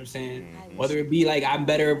that? You know what I'm saying? Whether it be like I'm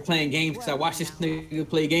better at playing games because I watch this nigga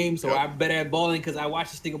play games, or I'm better at balling because I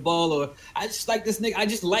watch this nigga ball, or I just like this nigga. I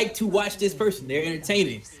just like to watch this person. They're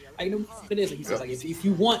entertaining. Like no it is. Like he says, like if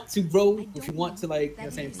you want to grow, if you want to like you know what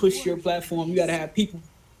I'm saying push your platform, you gotta have people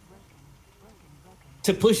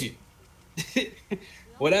to push it.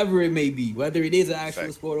 Whatever it may be, whether it is an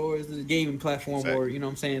actual sport or it's a gaming platform or you know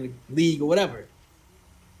what I'm saying, league or whatever.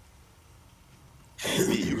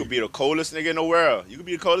 You could be the coldest nigga in the world. You could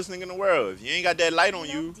be the coldest nigga in the world. If you ain't got that light on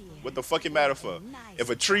you, what the fuck it matter for?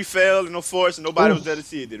 If a tree fell in the forest and nobody was there to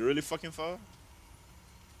see it, did it really fucking fall?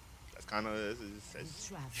 That's kind of...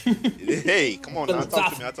 Hey, come on now.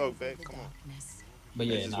 Talk to me. I talk back. Come on. But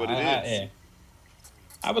yeah,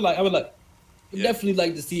 I would definitely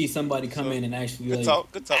like to see somebody come in and actually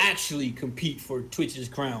actually compete for Twitch's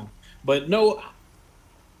crown. But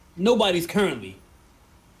nobody's currently.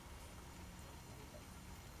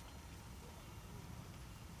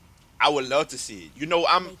 I would love to see it. You know,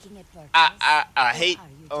 I hate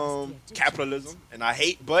capitalism and I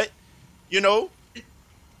hate, but you know,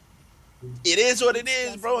 it is what it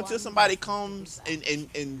is, bro. Until somebody comes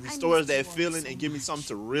and restores that feeling and give me something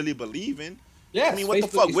to really believe in. Yeah, I mean, what the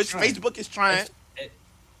fuck? Which Facebook is trying.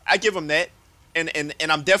 I give them that, and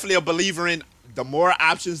I'm definitely a believer in the more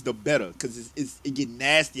options, the better, because it get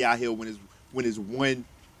nasty out here when it's one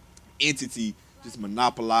entity just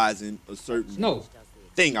monopolizing a certain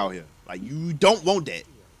thing out here. Like, you don't want that.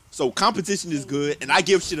 So competition is good, and I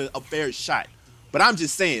give shit a fair shot. But I'm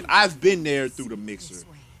just saying, I've been there through the mixer.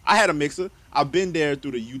 I had a mixer. I've been there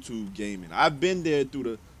through the YouTube gaming. I've been there through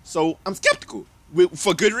the... So I'm skeptical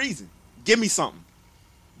for good reason. Give me something.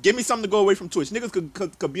 Give me something to go away from Twitch.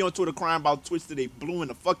 Niggas could be on Twitter crying about Twitch till they blue in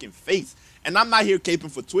the fucking face. And I'm not here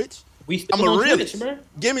caping for Twitch. I'm a realist.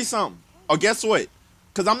 Give me something. Or guess what?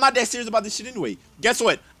 Because I'm not that serious about this shit anyway. Guess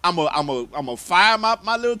what? I'm a fire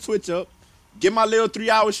my little Twitch up, get my little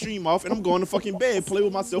 3-hour stream off, and I'm going to fucking bed, play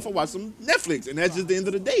with myself, and watch some Netflix. And that's just the end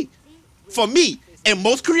of the day. For me. And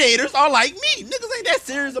most creators are like me. Niggas ain't that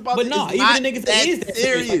serious about this. But no, even the niggas that is that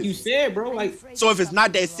serious. Like you said, bro. Like, so if it's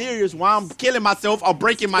not that serious, why I'm killing myself or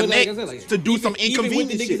breaking my neck to do some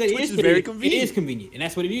inconvenient shit, which is very convenient. It is convenient, and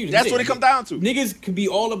that's what it is. That's what it comes down to. Niggas can be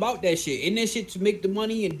all about that shit. And that shit to make the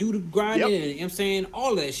money and do the grinding and, you know what I'm saying,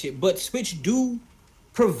 all that shit. But Switch do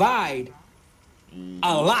provide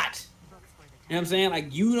a lot. You know what I'm saying?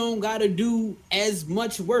 Like, you don't gotta do as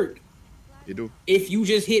much work. You do. If you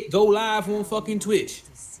just hit go live on fucking Twitch.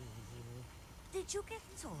 Did you get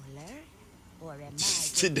taller? Or am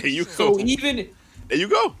There you go. So there you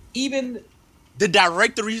go. Even the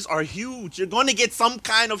directories are huge. You're gonna get some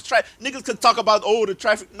kind of traffic. Niggas could talk about the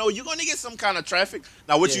traffic. No, you're gonna get some kind of traffic.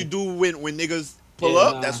 Now what you do when niggas pull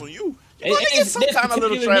up, that's on you. You're gonna get some kind of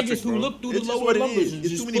little traffic. Niggas who look through the it's lower numbers and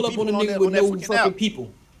just pull up on a nigga with no fucking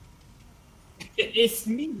people. It's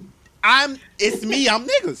me. It's me. I'm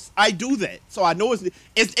niggas. I do that, so I know it's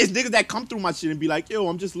niggas that come through my shit and be like, yo,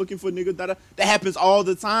 I'm just looking for niggas that happens all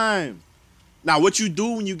the time. Now, what you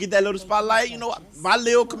do when you get that little spotlight, you know, my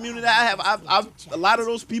little community I have, I've a lot of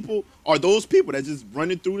those people are those people that just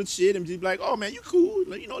running through the shit and just be like, oh man, you cool,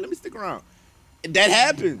 like, you know, let me stick around. And that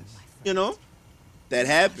happens, you know, that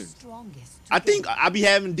happens. I think I be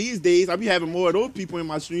having these days, I be having more of those people in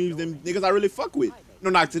my streams than niggas I really fuck with.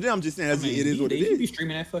 No knock to them, I'm just saying it is what it is. You be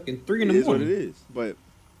streaming at fucking 3 in the morning. It is what it is,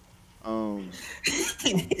 but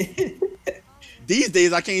these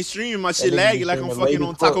days I can't stream my shit laggy like I'm fucking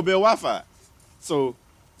on Taco Bell Wi-Fi. So,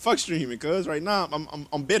 fuck streaming, cuz right now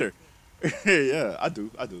I'm bitter. Yeah, I do.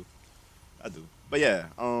 But yeah,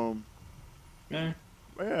 Man.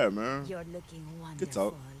 yeah, man. You're looking wonderful. Good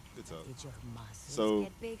talk. Did your muscles So,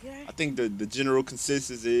 get bigger? I think the general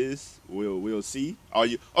consensus is we'll see. Are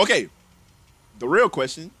you okay? The real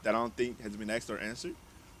question that I don't think has been asked or answered.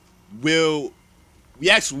 Would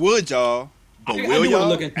y'all? But I will do y'all want to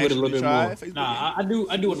look into it a little bit more. Facebook Nah, I do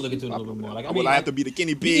want to look into it a little bit more. Like, I mean, I have to be the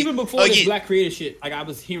guinea pig. Even before again. this Black creator shit, like I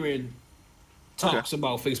was hearing talks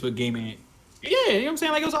about Facebook gaming. Yeah, you know what I'm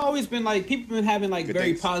saying? Like it's always been like people been having like Good very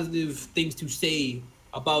things. positive things to say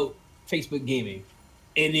about Facebook gaming.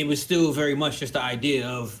 And it was still very much just the idea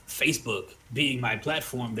of Facebook being my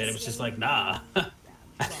platform that it was just like, nah.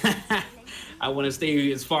 I want to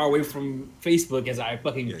stay as far away from Facebook as I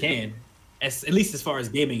fucking can. At least as far as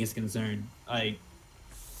gaming is concerned. Like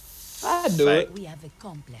I do it. We have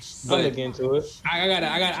accomplished. I'll look into it. I'm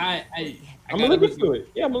I'm gonna look into it.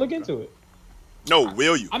 Yeah, I'm gonna look into it. No,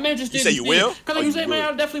 will you? I'm interested. You say you will? Because Oh, like you you said, man,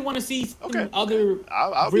 will. I definitely want to see some Okay. other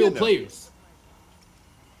I'll be real in there. players.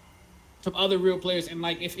 Some other real players, and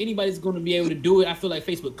like if anybody's going to be able to do it, I feel like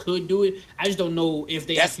Facebook could do it. I just don't know if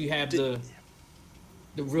they That's actually have the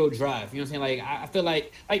real drive. You know what I'm saying? Like I feel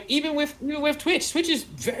like even with Twitch is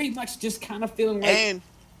very much just kind of feeling like And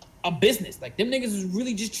a business. Like them niggas is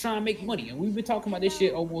really just trying to make money, and we've been talking about this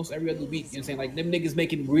shit almost every other week. You know what I'm saying? Like them niggas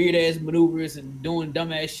making weird ass maneuvers and doing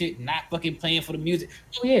dumb ass shit, and not fucking paying for the music.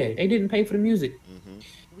 Oh yeah, they didn't pay for the music.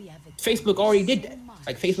 We have Facebook already did that.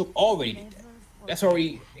 Like Facebook already did that. That's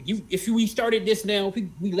already we started this now.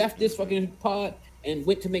 We left this fucking pod and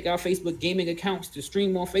went to make our Facebook gaming accounts to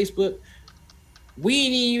stream on Facebook. We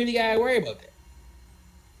ain't even really gotta worry about that.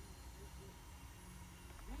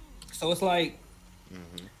 So it's like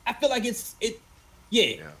I feel like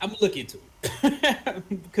yeah. I'm gonna look into it.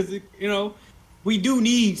 Because you know, we do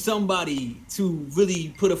need somebody to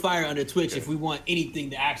really put a fire under Twitch if we want anything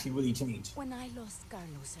to actually really change. When I lost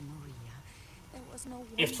Carlos and Maria, there was no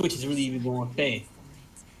If Twitch is really even going to stay.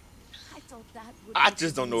 I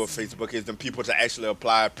just don't know if Facebook is them people to actually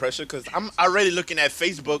apply pressure because I'm already looking at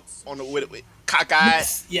Facebook on the with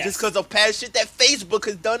cockeyed Yes. just because of past shit that Facebook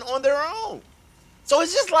has done on their own. So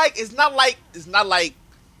it's just like it's not like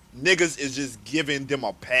niggas is just giving them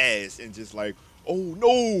a pass and just like, oh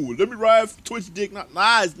no, let me ride Twitch dick.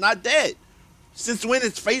 Nah, it's not that. Since when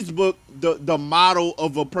is Facebook the model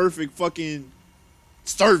of a perfect fucking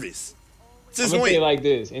service? I'm Since gonna when? say it like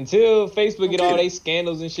this: until Facebook get all Okay. they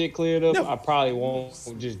scandals and shit cleared up, No. I probably won't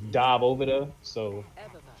just dive over there. So,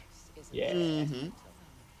 yeah.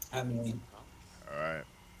 I mean, All right.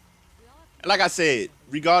 Like I said,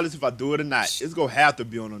 regardless if I do it or not, it's gonna have to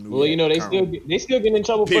be on a new. Well, you know they account. still get in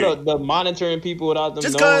trouble for Period. the monitoring people without them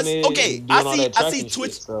Just knowing 'cause, it. okay, and doing all I that see tracking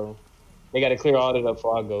Twitch- shit, so they got to clear all that up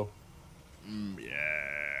before I go.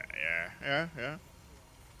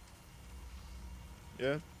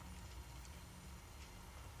 Yeah.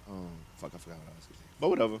 Fuck, I forgot what I was gonna say. But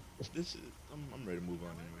whatever. This is, I'm ready to move on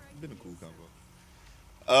anyway. It's been a cool convo.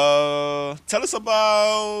 Tell us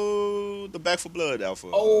about the Back for Blood alpha.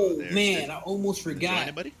 oh there. man, I almost Join forgot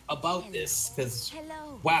anybody? about this because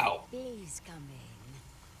Hello. wow. Please come in.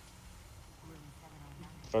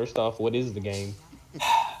 First off, what is the game?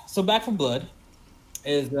 So Back from Blood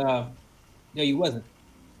is no, you wasn't.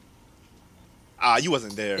 You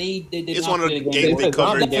wasn't there. They did It's not one of play the game. games they It's a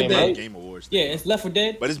covered zombie in game, the right? Game Awards. Yeah, it's Left 4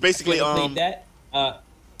 Dead. But it's basically I played that.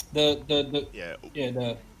 The yeah,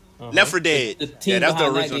 Uh-huh. Left 4 Dead. The team Yeah, that's the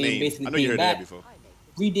behind that original game name. basically I know you came heard back. that before.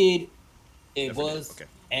 redid it Left 4 Dead, was okay.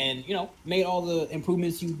 and you know made all the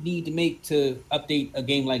improvements you need to make to update a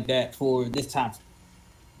game like that for this time.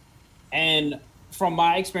 And from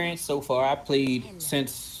my experience so far, I played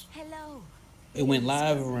since Hello. it went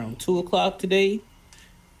live around 2:00 today.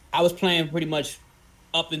 I was playing pretty much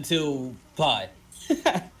up until pod.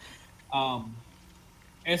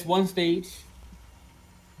 It's one stage,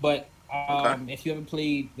 but if you haven't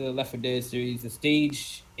played the Left 4 Dead series, the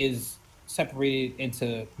stage is separated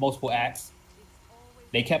into multiple acts.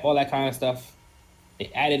 They kept all that kind of stuff.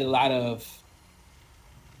 They added a lot of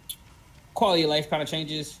quality of life kind of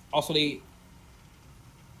changes. Also, they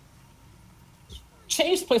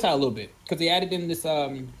changed the place out a little bit because they added in this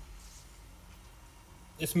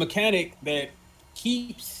this mechanic that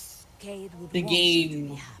keeps the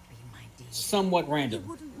game somewhat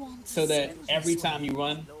random, so that every time you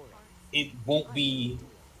run, it won't be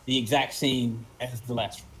the exact same as the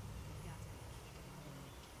last one.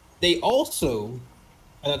 They also,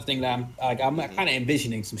 another thing that I'm kind of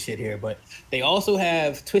envisioning some shit here, but they also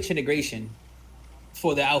have Twitch integration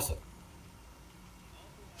for the alpha.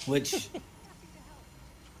 Which,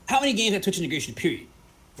 how many games have Twitch integration? Period,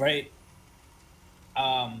 right?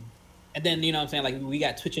 And then you know what I'm saying, like we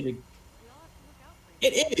got Twitch integration.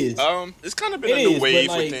 It is. It's kind of been a new wave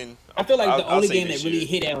within. I feel like the only game that really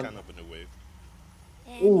hit out. Kind of a new wave.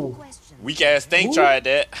 Ooh. Weak ass thing tried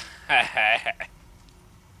that.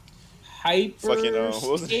 Hyper. Fucking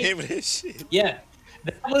what was the name of this shit? Yeah,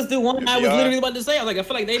 that was the one I was literally about to say. I was like, I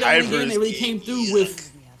feel like they the only game that really came through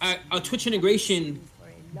with a Twitch integration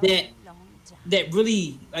that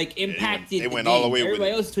really like impacted. They went all the way with it.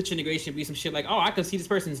 Everybody else's Twitch integration be some shit like, oh, I can see this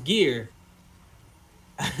person's gear,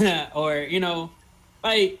 or you know,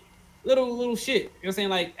 like little shit. You know what I'm saying?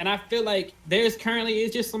 Like, and I feel like there's currently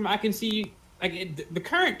it's just some I can see like the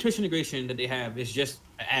current Twitch integration that they have is just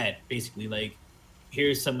an ad basically like.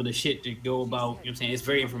 Here's some of the shit to go about. You know what I'm saying? It's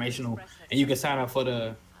very informational, and you can sign up for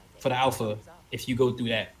the alpha if you go through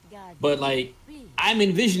that. But like, I'm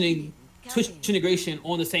envisioning Twitch integration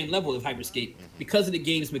on the same level of Hyperscape because of the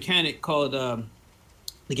game's mechanic called the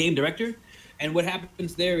game director. And what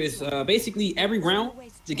happens there is basically every round,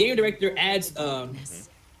 the game director adds a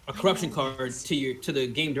corruption card to the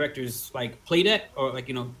game director's like play deck or like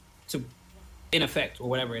to in effect or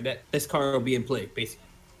whatever that this card will be in play basically.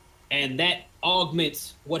 And that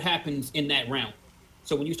augments what happens in that round.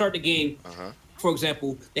 So when you start the game, for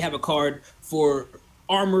example, they have a card for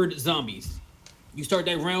armored zombies. You start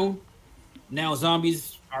that round, now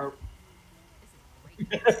zombies are...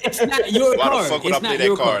 It's not your card. It's not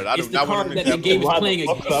your card. It's the card that the game is playing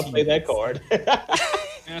against you. Why play that card? You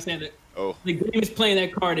understand that? Oh. The game is playing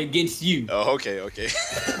that card against you. Oh, okay.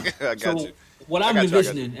 I got you. What I'm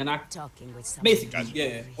envisioning, and I basically,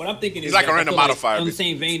 yeah, what I'm thinking is like a random modifier. On the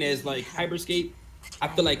same vein as like Hyperscape, I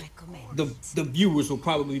feel like the viewers will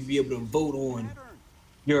probably be able to vote on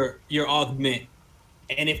your augment,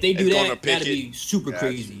 and if they do that, that'd be super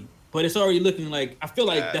crazy. But it's already looking like I feel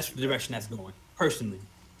like that's the direction that's going, personally.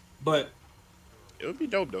 But it would be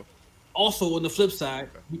dope though. Also, on the flip side,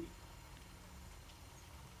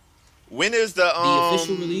 when is the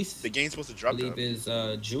official release? The game's supposed to drop. I believe is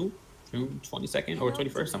June 22nd or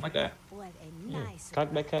 21st, something like that.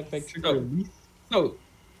 Cockback trigger. So,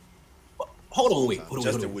 hold on, wait.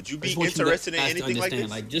 Justin, would you be interested in anything like this?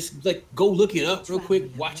 Like, just like go look it up real quick.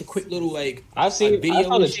 Watch a quick little like. I've seen video. I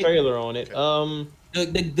saw the trailer on it.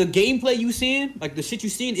 The gameplay you seeing, like the shit you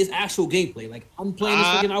seeing, is actual gameplay. Like I'm playing this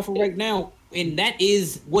fucking alpha right now, and that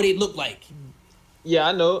is what it looked like. Yeah,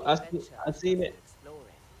 I know. I seen it.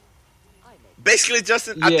 Basically,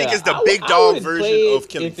 Justin, I think it's the big dog version of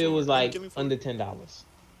Killing If it was like under $10,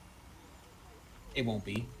 it won't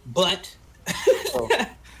be. But,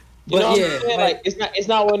 like it's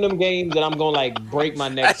not one of them games that I'm gonna like break my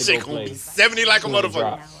neck that to go gonna play. Be 70 like a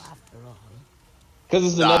motherfucker. Because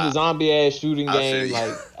it's another zombie ass shooting game.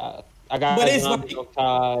 Like I got. But it's like,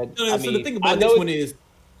 so the thing about this one is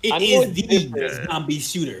it is the zombie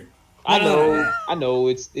shooter. I know.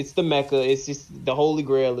 It's the mecca. It's just the holy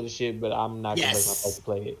grail of the shit. But I'm not gonna make myself to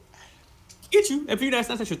play it. Get you if you that's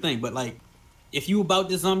your thing. But like, if you about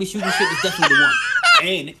this zombie shooting shit, it's definitely the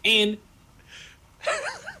one. And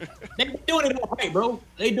they're doing it all right, bro.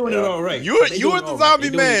 They doing it all right. You are the zombie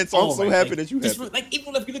man, so I'm so happy that you have it. Like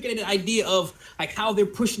even if you look at the idea of like how they're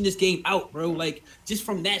pushing this game out, bro. Like just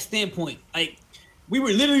from that standpoint, like. We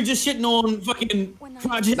were literally just shitting on fucking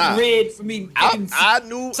Project Red for me. I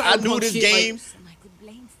knew this game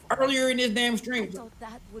earlier in this damn stream. I thought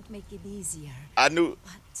that would make it easier. I knew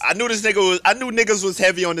niggas was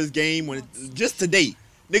heavy on this game when just today.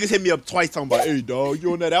 Niggas hit me up twice talking about, hey dog,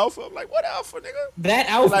 you on that alpha? I'm like, what alpha, nigga? That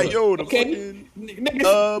alpha. Like, yo, the fucking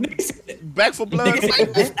Back for Blood. I'm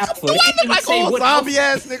like, do I look like old zombie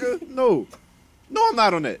ass nigga? No, I'm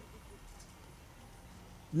not on that.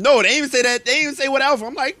 No, they ain't even say that. They ain't even say what alpha.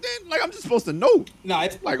 I'm like, I'm just supposed to know. Nah,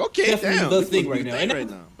 it's like, okay, damn. The thing right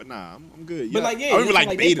now. But nah, I'm good. But like, I don't even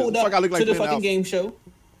like beta. Fuck, I look like to the fucking game show,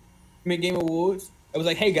 Game Awards. It was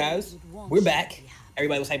like, hey guys, we're back.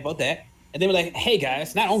 Everybody was hyped about that. And they were like, hey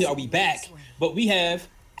guys, not only are we back, but we have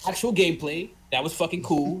actual gameplay. That was fucking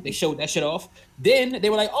cool. They showed that shit off. Then they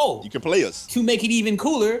were like, oh, you can play us. To make it even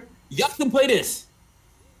cooler, y'all can play this.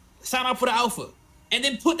 Sign up for the alpha. And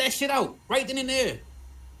then put that shit out right then and there.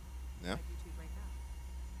 Yeah.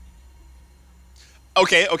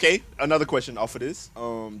 Okay. Another question off of this.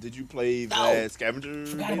 Did you play that scavenger?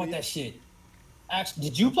 Forgot about that shit. Actually,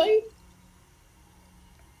 did you play?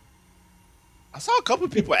 I saw a couple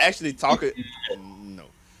of people actually talking. No,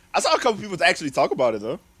 I saw a couple of people actually talk about it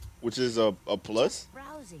though, which is a plus.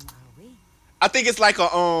 Browsing, are we? I think it's like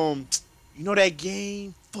a you know that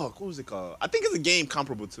game? Fuck, what was it called? I think it's a game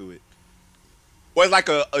comparable to it, or it's like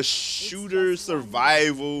a shooter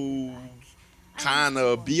survival kind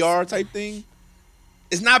of BR type thing.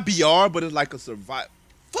 It's not BR, but it's like a survival.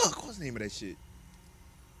 Fuck, what's the name of that shit?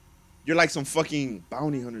 You're like some fucking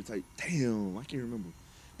bounty hunter type. Damn, I can't remember.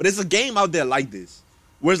 But it's a game out there like this,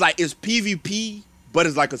 where it's like it's PvP, but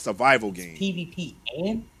it's like a survival game. PvP and?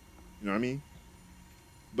 You know what I mean?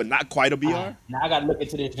 But not quite a BR. Now I gotta look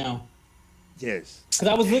into this now. Yes. Because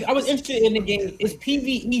I was interested in the game. It's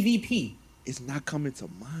PvEVP. It's not coming to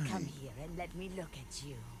mind. Come here and let me look at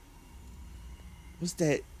you. What's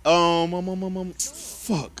that?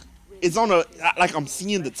 Fuck. It's on a like I'm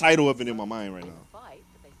seeing the title of it in my mind right now.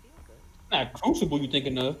 Not Crucible you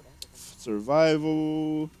thinking of?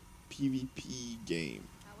 Survival PvP game.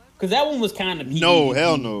 Because that one was kind of PvP. No,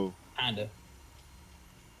 hell no. Kinda.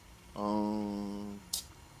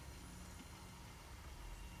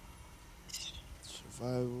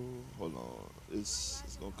 Survival. Hold on. It's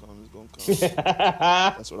gonna come.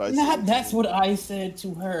 That's what I said. That's what I said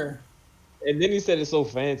to her. And then he said it's so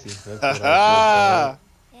fancy. That's what I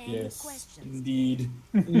said. Yes, Questions? indeed.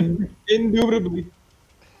 Indubitably.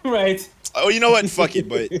 Right. Oh, you know what? Fuck it,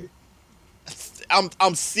 but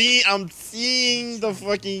I'm seeing the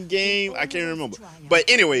fucking game. I can't remember. But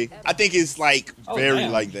anyway, I think it's like very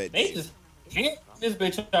damn. like that. They just can't this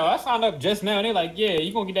bitch out. I signed up just now and they're like, yeah,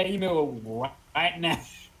 you gonna get that email right now.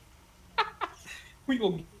 We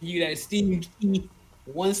gonna give you that Steam key.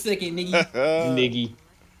 1 second, nigga. Niggy.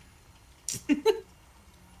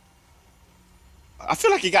 I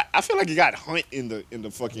feel like it got Hunt in the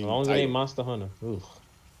fucking As long as it title. ain't Monster Hunter. Ooh.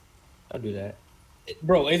 I'll do that.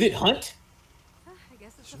 Bro, is it Hunt? I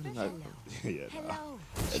guess it's Shouldn't official. I- yeah, nah. Hello.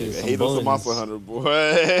 Shit, some Hate us a buns. Monster Hunter,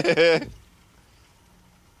 boy.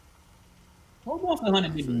 What Monster Hunter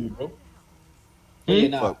did to you, bro? Yeah,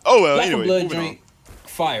 nah. Fuck. Oh well, Black and anyway, Blood moving on. joint,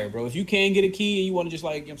 fire, bro. If you can get a key and you want to just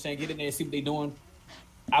like, you know what I'm saying, get in there and see what they doing,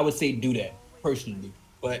 I would say do that personally.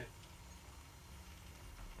 But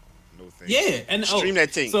No thanks. yeah, and Stream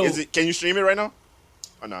that thing. So, Can you stream it right now?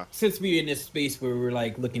 Or not? since we're in this space where we're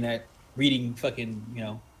like looking at reading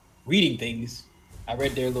reading things, I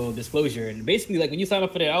read their little disclosure and basically like when you sign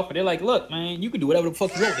up for their offer, they're like, look, man, you can do whatever the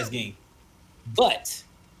fuck you want with this game. But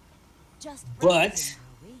Just But- browsing,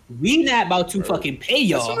 are we? we not about to fucking pay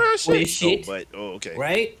That's y'all some real for this shit. okay.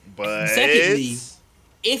 Right? But Secondly,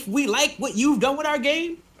 if we like what you've done with our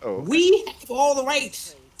game, okay. we have all the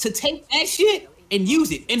rights to take that shit and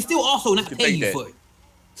use it and still also not can pay take you that. for it.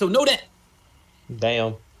 So know that.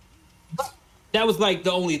 Damn. That was like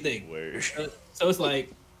the only thing. Word. So it's like,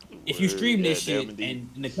 if you Word, stream this goddamn shit indeed.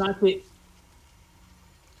 and the content,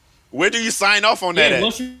 Where do you sign off on that? yeah, at?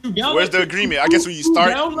 once you download, Where's the agreement? I guess when you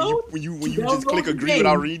start, download, when you you just click download the agree game,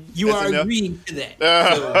 without reading, you that's are enough? agreeing to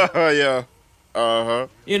that. So, Yeah. Uh-huh.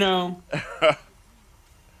 you know, Bad rattle.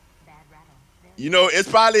 You know, it's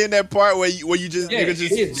probably in that part where you just yeah, nigga it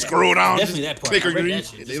just is scroll down, Definitely just that part. click I read agree. that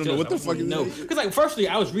shit They just don't know what the 'cause I fuck wanted is to know. Because like, firstly,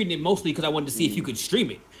 I was reading it mostly because I wanted to see if you could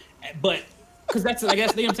stream it, but because that's I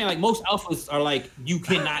guess you know what I'm saying. Like most alphas are like, you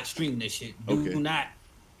cannot stream this shit. Do Okay. not.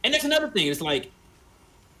 And that's another thing. It's like,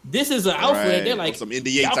 this is an alpha. Right, They're like, some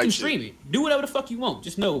NDA y'all type can shit. stream it. Do whatever the fuck you want.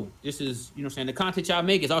 Just know this is, you know what I'm saying, the content y'all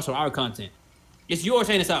make is also our content. It's yours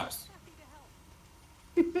and it's ours.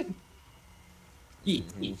 Yeah,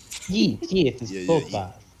 yeah. Yes, it's Yeah, both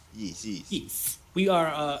yeah. sides. Yes. Yes. We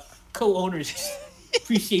are co-owners.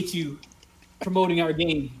 Appreciate you promoting our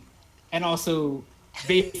game and also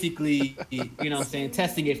basically, you know what I'm saying,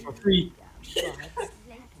 testing it for free.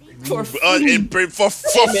 For free. For Man,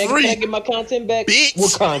 can I free. get my content back? Bitch.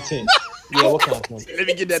 What content? Yeah, what content? Let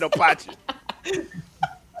me get that Apache.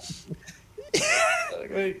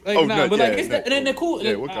 Like, Oh, nah, no, but yeah, like, it's no, and then they're cool.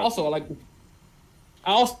 yeah, And what I also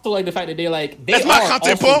like the fact that they're like, they That's my are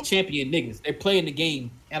content, also pump. champion niggas. They're playing the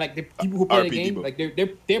game, and like the people who play the RP game, Debo. like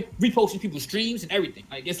they're reposting people's streams and everything.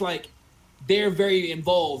 Like it's like they're very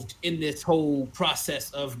involved in this whole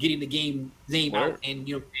process of getting the game name Word. out, and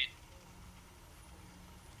you know,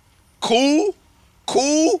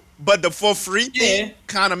 Cool, but the for free thing Yeah.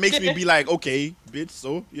 kind of makes me Yeah. be like, okay, bitch,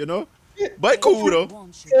 so you know, but cool though,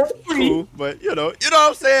 Won't you? cool, but you know what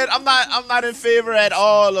I'm saying. I'm not in favor at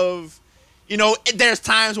all of, you know, there's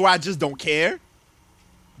times where I just don't care,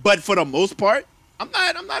 but for the most part, I'm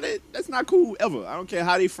not. That's not cool ever. I don't care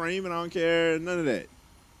how they frame it. I don't care none of that.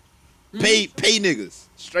 Pay niggas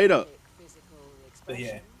straight up. But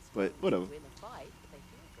yeah. But whatever.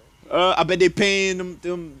 I bet they paying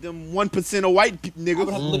them 1% of white niggas. I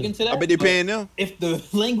would have to look into that. I bet they paying them. If the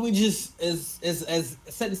language is as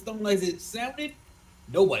set in stone as it sounded,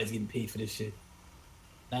 nobody's getting paid for this shit.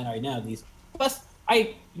 Not right now, at least. Plus,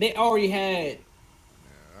 they already had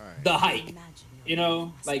the hype. You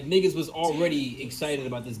know, like niggas was already excited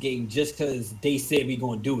about this game just because they said we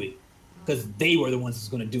gonna do it, because they were the ones who's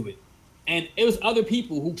gonna do it, and it was other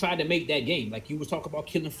people who tried to make that game. Like you was talking about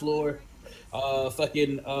Killing Floor,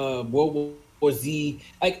 World War Z.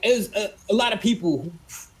 Like it was a lot of people who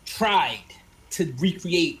tried to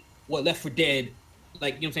recreate what Left 4 Dead,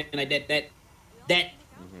 like you know what I'm saying, like that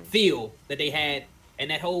feel that they had. And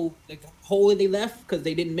that hole that they left because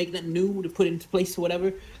they didn't make nothing new to put into place or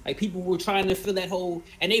whatever. Like people were trying to fill that hole,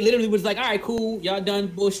 and they literally was like, "All right, cool, y'all done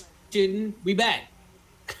bullshitting, we back.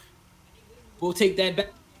 We'll take that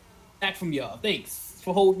back from y'all. Thanks for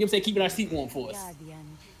you know what I'm saying, keeping our seat warm for us."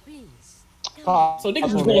 So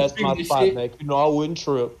niggas just that's my spot, shit. Nick. You know I wouldn't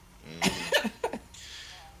trip.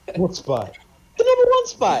 What spot? The number one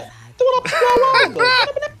spot. The one I'm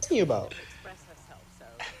asking you about.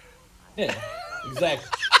 Yeah. Exactly.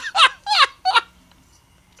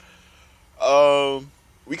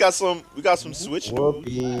 We got some Switch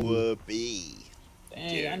news. Whoopee.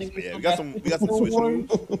 Dang, yeah, we got some Switch news.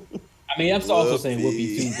 I mean, I'm also saying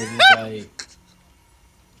whoopee too, because it's like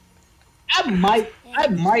I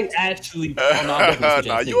might actually.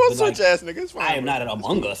 Nah, you a Switch ass nigga. It's fine, I am not an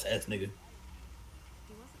Among Us ass nigga.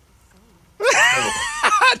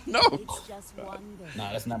 No.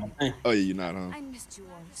 Nah, that's not my thing. Oh yeah, you're not, huh? I missed you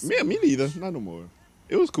all. Yeah, me neither. Not no more.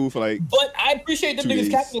 It was cool for like. But I appreciate them niggas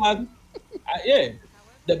capitalizing. Yeah.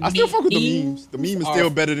 I still fuck with the memes. The meme is still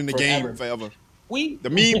better than the game forever. The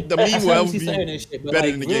meme will ever be better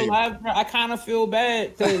than the game. Life, I kind of feel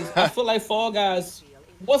bad because I feel like Fall Guys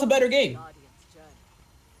was a better game.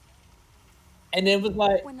 And it was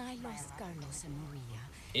like When I lost Carlos and Maria,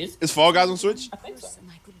 is Fall Guys on Switch? I think so.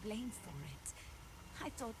 I could blame for it. I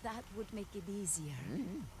thought that would make it easier.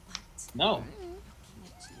 But no. looking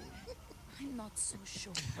at you, I'm not so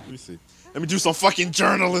sure. Let me see. Let me do some fucking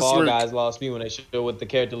journalist Fall work. Guys lost me when they showed what the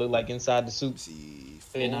character looked like inside the suit.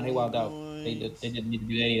 Yeah, no, they wilded out. They didn't need to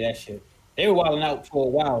do any of that shit. They were wilding out for a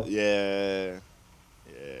while. Yeah.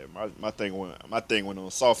 My thing went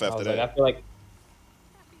on soft after that. I feel like.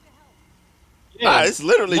 Yeah. Nah, it's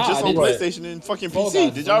literally just on PlayStation and fucking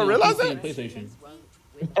PC. Did y'all realize that? PlayStation.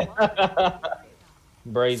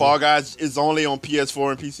 Fall Guys is only on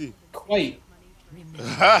PS4 and PC. Quite.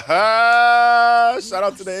 Shout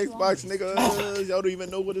out to the Xbox niggas. Y'all don't even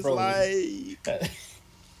know what it's like. That's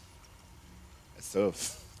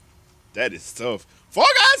tough. That is tough. Fall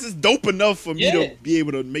Guys is dope enough for me to be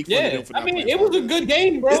able to make fun of them for not playing. It was a good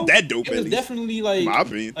game, bro. It's that dope. It was definitely like, my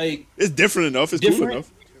opinion. Like it's different enough. It's cool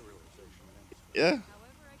enough. Yeah.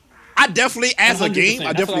 I definitely, as 100%. A game,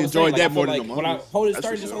 I definitely enjoyed that more than Among Us. When I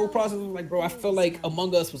started this whole process, like, bro, I felt like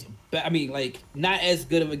Among Us was, not as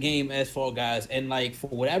good of a game as Fall Guys, and like for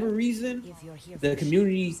whatever reason, the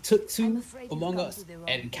community took to Among Us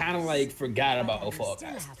and kind of like forgot about Fall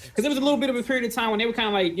Guys, because there was a little bit of a period of time when they were kind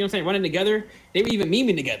of like, you know what I'm saying, running together. They were even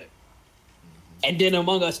memeing together, and then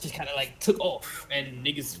Among Us just kind of like took off, and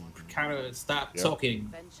niggas kind of stopped talking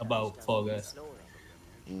about Fall Guys.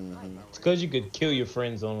 Mm-hmm. It's because you could kill your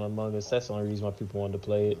friends on Among Us. That's the only reason why people wanted to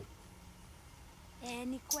play it.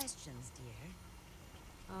 Any questions, dear?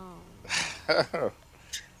 Oh.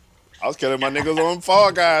 I was killing my niggas on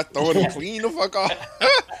Fall Guys, throwing them clean the fuck off.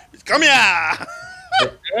 Come here.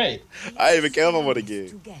 Right. I didn't even care if I want to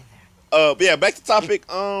get. But yeah, back to topic.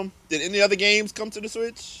 Did any other games come to the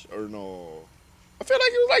Switch or no? I feel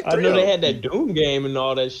like it was like 3. I know they had that Doom game and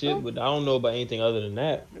all that shit, but I don't know about anything other than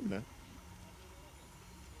that. Maybe not.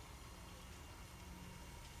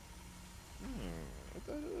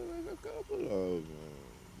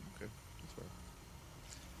 Okay, that's fine.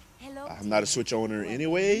 Hello, I'm not a Switch owner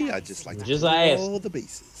anyway. I just like to just cover all the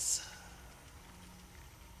bases.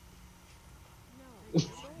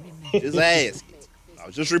 Just ask. I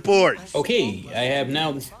was just reporting. Okay, I have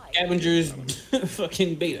now the Scavengers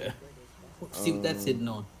fucking beta. Let's see what that's hitting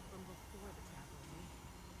on.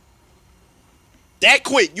 That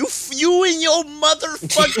quick, you and your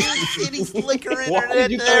motherfucking city slicker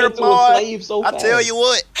internet there, boy. I tell you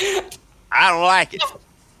what, I don't like it.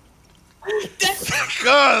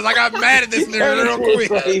 Cause I got mad at this nigga real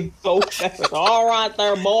quick. So fast. All right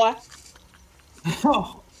there, boy.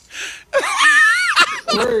 No,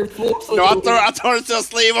 I turned to a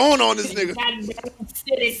slave on this nigga.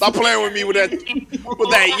 Stop playing with me with that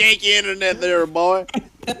Yankee internet there, boy.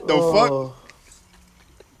 The fuck?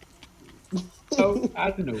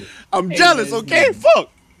 I know. I'm Hey, jealous, man, okay? man. Fuck.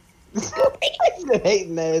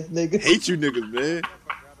 Hating ass nigga. Hate you niggas, man.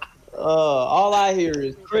 All I hear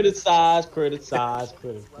is criticize. Nah,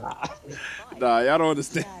 y'all don't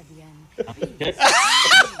understand. Guardian, please.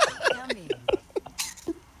 Come in.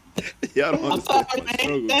 Y'all don't understand my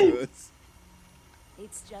struggle, cuz.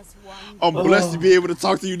 It's just one. I'm blessed to be able to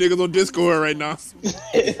talk to you niggas on Discord right now.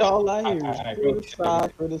 All I hear Alright, is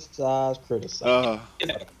criticize.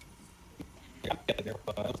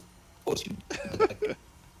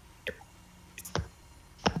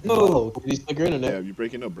 No, did he stick your Yeah, internet? you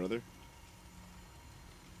breaking up, brother.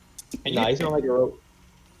 Nah, he's not like a rope.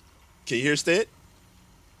 Can you hear Stead?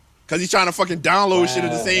 Cause he's trying to fucking download shit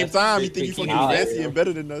at the Wow, same that's time. He pretty think he freaking fucking out. fancy and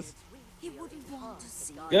better than us. He wouldn't want to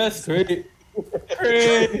see. Yes, Craig.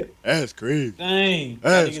 Craig. That's crazy. Dang. Y'all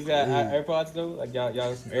That's niggas got crazy. AirPods though? Like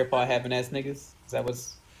y'all some AirPod having ass niggas? Is that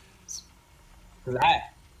what's? Cause I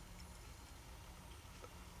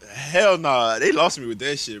Hell nah, they lost me with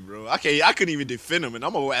that shit, bro. I couldn't even defend them, and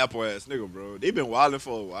I'm a Apple ass nigga, bro. They been wilding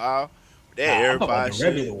for a while. That I'm talking about AirPod the shit,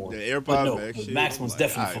 regular one. the But AirPod no, Max the shit. Max I'm one's like,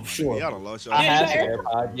 definitely alright, for man, sure. Y'all done lost y'all. I have Yeah, some AirPods.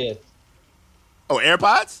 AirPods, yes. Oh,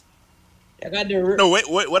 AirPods? I got the. No, wait,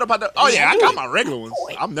 what about the? Oh yeah, I do got it. my regular ones.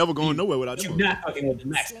 I'm never going nowhere without You them. not fucking with the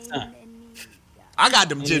Max, Slain huh? enemy. I got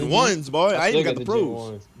them Gen 1s, boy. I ain't still got the Gen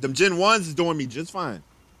pros. 1s. Them Gen 1s is doing me just fine.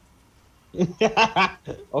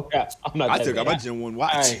 Okay, I'm not. I that still got bad. my Gen 1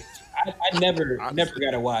 watch. Alright. I never Honestly.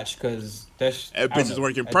 got to watch because that's That I don't bitch is know.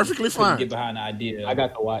 working I just perfectly couldn't fine. Get behind the idea. I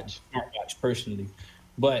got the watch. smartwatch personally,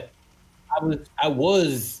 but I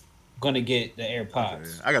was gonna get the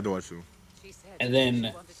AirPods, Yeah, I got the watch too. and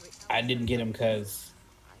then I didn't get them because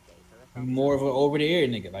I'm more of an over the ear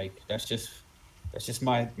nigga. Like that's just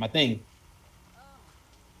my thing.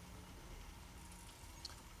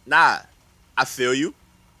 Nah, I feel you.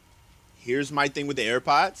 Here's my thing with the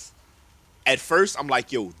AirPods. At first, I'm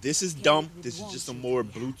like, yo, this is dumb. This is just some more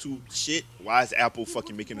Bluetooth shit. Why is Apple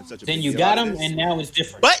fucking making it such a Then big you deal got out of them, this? and now it's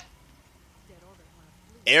different. But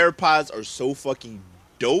AirPods are so fucking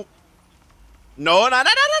dope. No.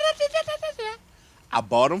 I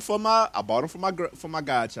bought them for my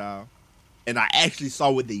godchild, and I actually saw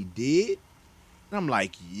what they did, and I'm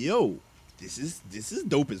like, yo, this is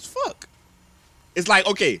dope as fuck. It's like,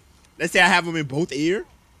 okay, let's say I have them in both ear.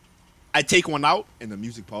 I take one out and the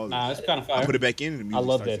music pauses. Nah, it's kind of I fire. put it back in and the music I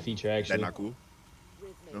love starts. that feature That actually. not cool?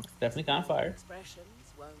 Definitely kind of fire.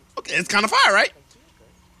 Okay, it's kind of fire, right?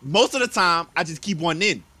 Most of the time, I just keep one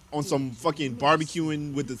in on some fucking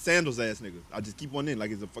barbecuing with the sandals ass niggas. I just keep one in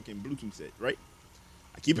like it's a fucking Bluetooth set, right?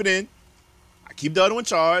 I keep it in. I keep the other one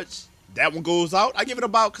charged. That one goes out. I give it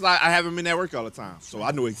about, because I have them in at work all the time. So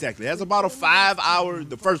I know exactly. It has about a 5 hour,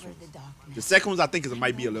 the first one. The second ones, I think it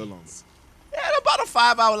might be a little longer. Yeah, about a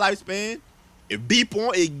 5 hour lifespan. If beep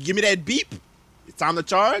on, it give me that beep. It's time to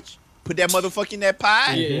charge. Put that motherfucker in that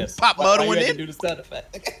pie. Yes. Pop Why another you one had to in. do the sound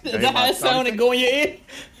effect? Is ain't that my how it sound sounded effect. going your ear?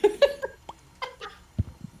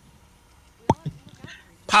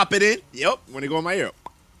 Pop it in. Yep. When it go in my ear.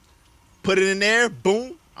 Put it in there.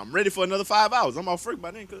 Boom. I'm ready for another 5 hours. I'm off freak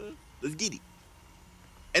by then, cuz. Let's get it.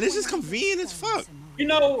 And it's just convenient as fuck. You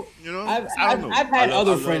know, You know? I've I don't know. had I love-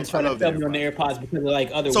 other I love- friends I try to love tell the me on the AirPods because of like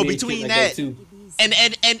other So weird between shit like that- too. And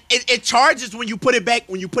it charges when you put it back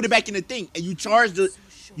in the thing, and you charge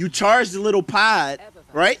the little pod,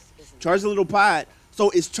 right? Charge the little pod, so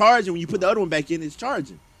it's charging. When you put the other one back in, it's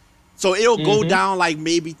charging. So it'll go down like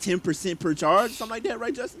maybe 10% per charge, something like that,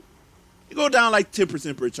 right, Justin? It go down like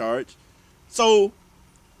 10% per charge. So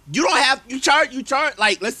you don't have you charge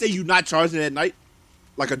like, let's say you're not charging it at night,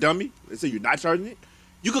 like a dummy. Let's say you're not charging it.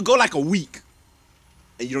 You could go like a week,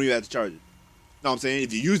 and you don't even have to charge it. Know what I'm saying?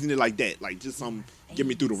 If you're using it like that, like just some get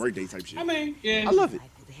me through the workday type shit. I mean, yeah, I love it.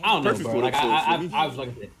 I don't know, Perfect bro. for- Like for I me. was like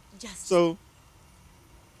I said, So,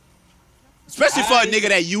 especially for a I- nigga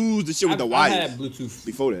that used the shit with the I wires had Bluetooth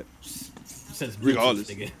before that. since Bluetooth, Regardless.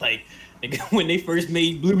 nigga. Like when they first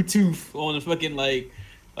made Bluetooth on the fucking like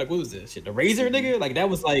what was this shit? The Razor, nigga. Like that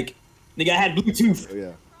was like, nigga, I had Bluetooth. Oh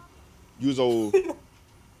yeah, you was old.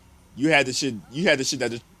 You had the shit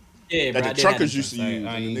that the, Yeah, bro. that I the did truckers have used to them, use,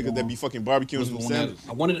 I and ain't the niggas that gonna- be fucking barbecuing was some on sandals.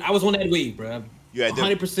 that- I was on that wave, bro. You had them.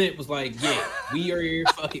 100% was like, yeah, we are here.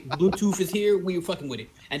 Fucking Bluetooth is here. We were fucking with it.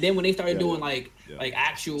 And then when they started Yeah, doing yeah. like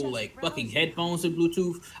actual like fucking headphones with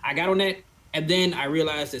Bluetooth, I got on that, and then I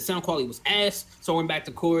realized that sound quality was ass. So I went back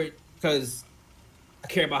to Cord because I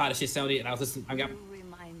care about how the shit sounded, and I was listening. I got You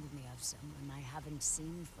remind me of someone I haven't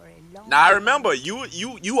seen for a long Now I time. remember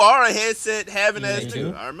you are a headset having ass Yeah, nigga.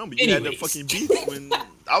 too. I remember you had that Anyways. fucking beef when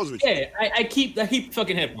I was with you. yeah. I keep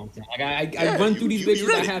fucking headphones. Like I Yeah, run you- through these you bitches.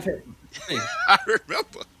 ready. I have headphones. Hey, I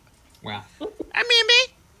remember. wow. I mean,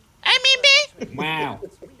 now.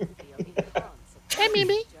 Hey,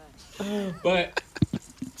 Mimi. But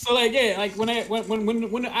so like yeah, like when the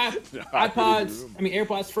iPods, I mean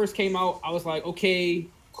AirPods first came out, I was like, okay,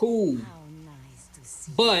 cool.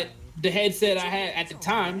 But the headset I had at the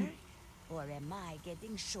time,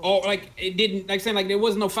 or like it didn't, like saying like there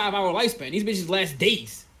was no 5-hour lifespan. These bitches last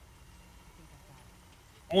days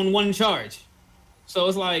on one charge. So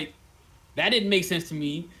it's like that didn't make sense to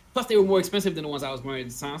me. Plus they were more expensive than the ones I was wearing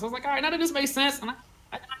at the time. So I was like, all right, now that this makes sense. And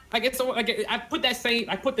I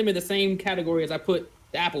put them in the same category as I put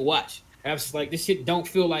the Apple Watch. And I was just like, this shit don't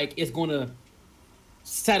feel like it's gonna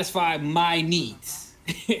satisfy my needs.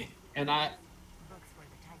 And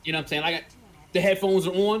you know what I'm saying? I got the headphones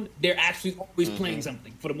are on. They're actually always playing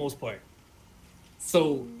something for the most part.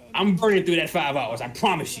 So I'm burning through that 5 hours. I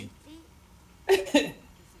promise you.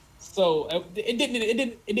 So it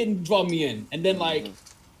didn't draw me in. And then like,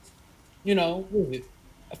 you know, what was it?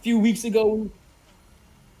 A few weeks ago.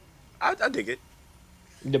 I dig it.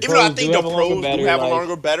 The Even though I Pros think do the have a Pros longer do battery have a life,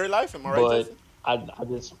 longer battery life. Am I right, but Justin? I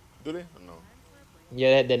just Do they? Or no.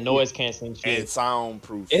 yeah, that noise canceling shit. And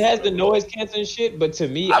soundproof. It has the noise canceling shit, but to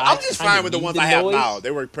me, I'm just kinda fine with the need ones I have now.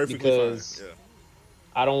 They work perfectly fine. because Yeah.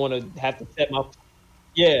 I don't want to have to set my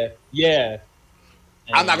yeah.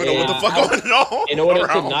 I'm not gonna know what the fuck going on. In order to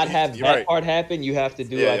around not me. have You're that right. part happen, you have to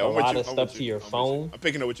do like a I'm with lot you. of I'm stuff with to you. your I'm with you. phone. I'm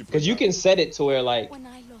picking up what you. Because you can set it to where like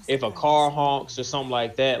if a car honks or something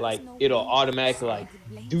like that, like it'll automatically like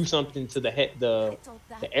do something to the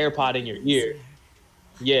AirPod in your ear.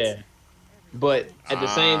 Yeah. But at the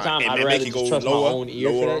same time, and I'd then rather make it just go trust lower, my own ear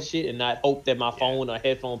for lower. that shit and not hope that my phone or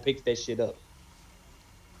headphone picks that shit up.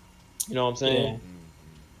 You know what I'm saying?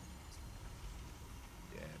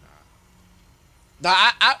 Nah,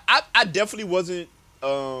 I definitely wasn't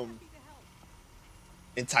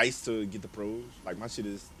enticed to get the Pros. Like my shit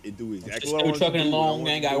it do exactly Just what I still want trucking to do. along,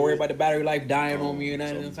 ain't got to worry about the battery life dying on me or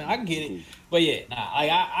nothing. You know what I'm saying? I can get it. But yeah,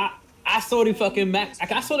 nah, I saw the fucking Max.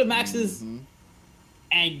 Like, I saw the Maxes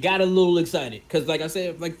and got a little excited. Because, like I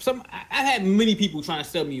said, like I had many people trying to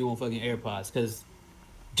sell me on fucking AirPods. Because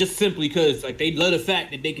just simply because, like, they love the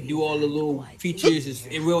fact that they can do all the little features. It's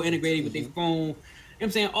real integrated with their phone. You know what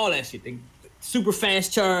I'm saying? All that shit. They super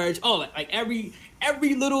fast charge. All that. Like, every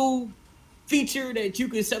little feature that you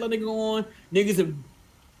can sell a nigga on, niggas have.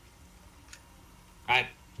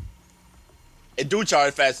 It do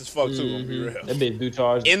charge fast as fuck too. I'm gonna be real. That bitch do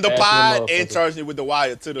charge In the fast pod as a and motherfucker. charging it with the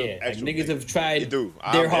wire to the Yeah, like actual niggas thing. have tried It do.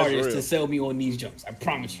 their That's hardest real. to sell me on these jumps. I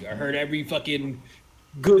promise you. I heard every fucking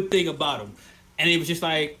good thing about them, and it was just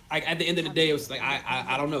like at the end of the day, it was like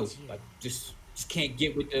I don't know, like just can't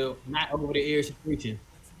get with the not over the ear situation.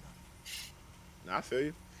 Nah, I feel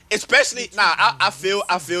you. Especially I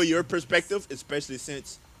feel your perspective, especially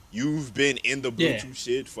since you've been in the Bluetooth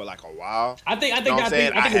shit for like a while. I think know what I'm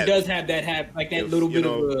saying? it does have that little bit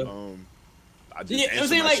of a. I just Yeah, I'm answer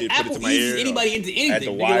saying my like shit, put it Apple to my eases ear, anybody into add anything.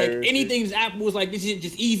 the Nigga, wire, like anything's Apple was like this shit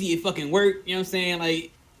just easy. It fucking work. You know what I'm saying?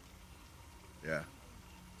 Like yeah.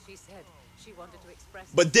 She said she wanted to express.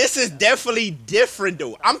 But this is definitely different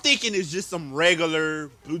though. I'm thinking it's just some regular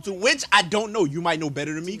Bluetooth, which I don't know. You might know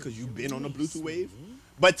better than me because you've been on the Bluetooth wave.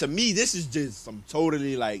 But to me, this is just some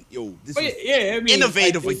totally like, yo, this is I mean,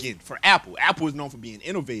 innovative like, again for Apple. Apple is known for being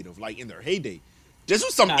innovative, like in their heyday. This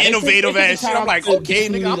was some Nah, they innovative took ass the shit. I'm time like, to okay,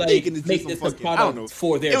 nigga, I'm like, thinking it's make just this some a fucking, I product don't know.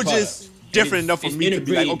 for their It was product. just different enough for It's me to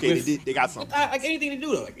be like, okay, integrated they got something. Like anything to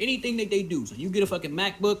do though, like anything that they do. So you get a fucking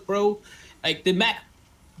MacBook, bro. Like the Mac,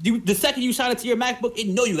 the second you sign it to your MacBook, it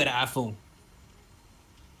know you got an iPhone.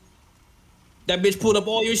 That bitch pulled up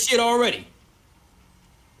all your shit already.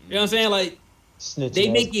 You know what I'm saying? Like they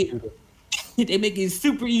make it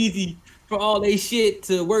super easy for all they shit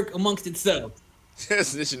to work amongst itself.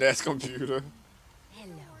 Snitching ass computer.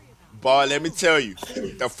 Boy, let me tell you,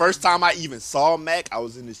 the first time I even saw Mac, I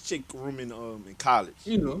was in this chick room in college.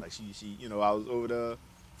 You know, like she, I was over there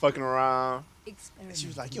fucking around, and she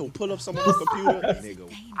was like, "Yo, pull up some on the computer."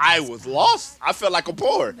 Nigga, I was lost. I felt like a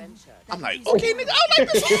poor. I'm like, okay, nigga, I'm like,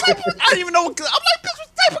 bitch, what type of, I don't even know. I'm like, bitch, what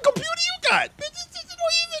type of computer you got? Bitch, this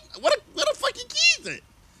don't even what the fucking keys in?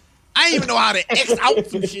 I didn't even know how to X out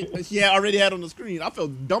some shit that she already had on the screen. I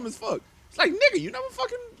felt dumb as fuck. It's like, nigga, you never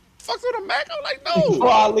fucking fucked with a Mac? I'm like, no. Before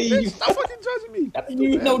I leave. Bitch, stop fucking judging me.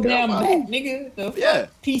 you no damn Mac, nigga. The Yeah.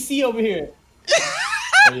 PC over here.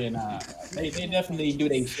 Yeah, nah, they definitely do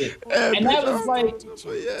their shit, Yeah, and that bitch, was like,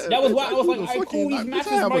 that was why I was like, alright, cool, these Macs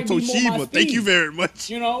I have a might be more my Toshiba. Thank speed. you very much.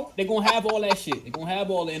 You know, they're gonna have all that shit. They're gonna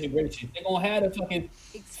have all the integration. They're gonna have the fucking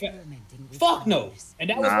fuck no.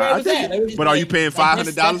 And that was Nah, where I it was think- at. They were just but are you like, paying like,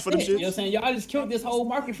 $500 for them that's shits? it. You know what I'm saying? Y'all just killed this whole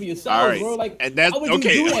market for yourselves, All right. bro. Like, And that's- how would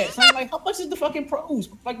okay. you do that? So I'm like, how much is the fucking Pros?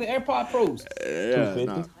 Like the AirPod Pros? Yeah,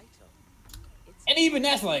 nah. And even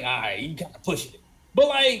that's like, all right, you kind of pushing it. But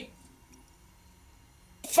like,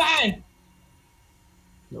 fine.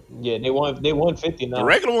 Yeah, they won 50 now. The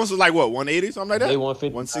regular ones was like what, 180, something like that? They won 50.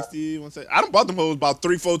 160, 170. I done bought them hoes about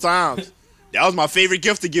 3-4 times. That was my favorite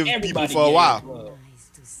gift to give people for a while. Nice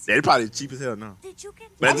to see. They're probably cheap as hell now. Did you get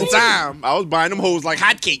But at the time, I was buying them hoes like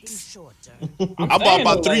hotcakes. shorter? I bought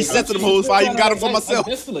about 3 sets of them hoes before I even got them for myself.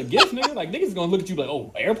 That's still a gift, nigga. Like niggas gonna look at you like,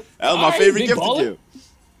 oh, air. That was my favorite gift to give.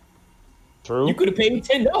 True. You could have paid me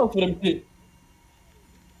 $10 for them shit.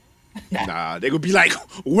 Nah, they would be like,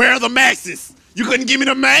 where are the maxes? You couldn't give me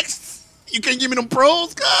the max? You couldn't give me them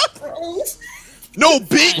pros, God? No,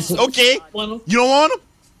 bitch. Okay. You don't want them?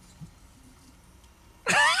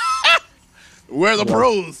 Where are the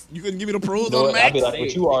pros? You couldn't give me the pros on the max? I'd be like,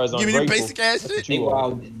 what you are is Give me the ungrateful. basic ass shit. They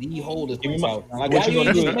wild. The holders. Give me my, out. what you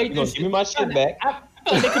gonna do? You gonna give me my shit back? I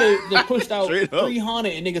feel like they could have pushed out Straight up.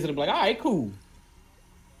 300 and niggas would have been like, all right, cool.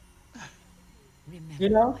 Remember, You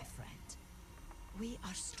know? my friend, we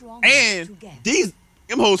are stronger And together.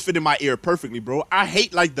 them hoes fit in my ear perfectly, bro. I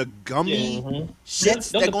hate like the gummy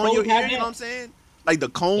shits Don't that the go in your pros have ear, you know that? what I'm saying? Like the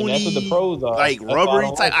coney, And that's what the pros are. like That's why I rubbery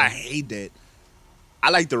don't type. like I them. hate that. I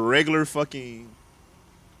like the regular fucking.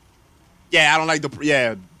 Yeah, I don't like the.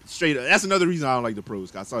 Yeah, straight up. That's another reason I don't like the pros.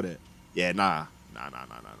 'Cause I saw that. Yeah, nah.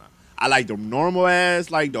 I like the normal ass,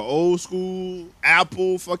 like the old school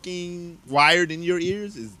Apple fucking wired in your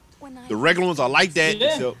ears. Is When I the regular ones are like that,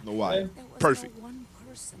 Yeah. except no wire. Yeah. there was Perfect. no one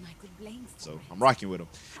person I could blame for So it. I'm rocking with them.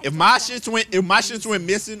 If my shits went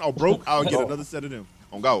missing or broke, I'll get another set of them.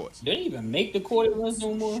 On God with. They don't even make the quarter ones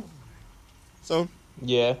no more. So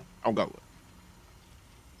Yeah. on God with.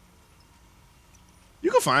 You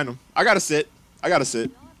can find them. I got a set. I got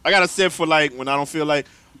a set for like when I don't feel like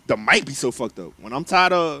the mic be so fucked up. When I'm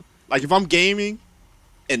tired of like if I'm gaming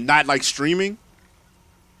and not like streaming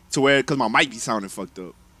to where because my mic be sounding fucked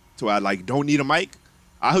up to where I like don't need a mic,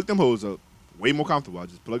 I hook them hoes up. Way more comfortable. I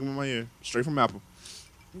just plug them in my ear straight from Apple.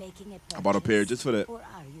 Making a I bought a pair just for that. Or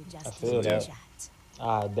are you just I feel here to that. chat?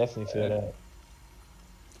 I definitely feel that.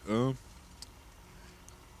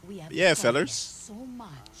 We have Yeah, progressed fellas. So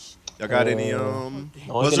much. Y'all got any The only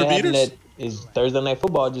buzzer thing that happened beaters? that is Thursday Night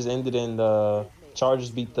Football just ended and the Chargers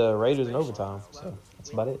beat the Raiders in overtime. So that's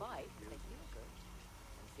about it.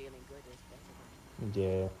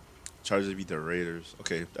 Yeah. Chargers beat the Raiders.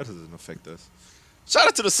 Okay, that doesn't affect us. Shout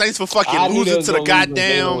out to the Saints for fucking I knew they losing was to the gonna lose when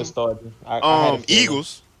Jalen was goddamn starting. I had a feeling.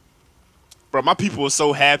 Eagles. Bro, my people were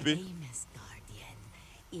so happy. Famous guardian.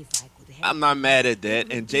 If I could help I'm not mad at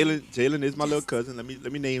that. And Jalen is my little cousin. Let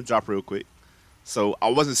me name drop real quick. So I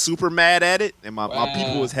wasn't super mad at it, and my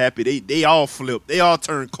people was happy. They all flipped. They all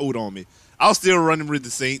turned cold on me. I was still running with the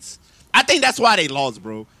Saints. I think that's why they lost,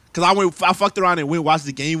 bro. Cause I fucked around and went watch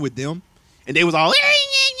the game with them, and they was all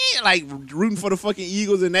like rooting for the fucking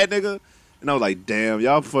Eagles and that nigga. And I was like, damn,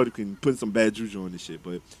 y'all fucking putting some bad juju on this shit.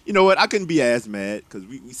 But you know what? I couldn't be as mad because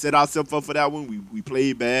we set ourselves up for that one. We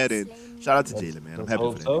played bad, and shout out to Jalen, man. I'm happy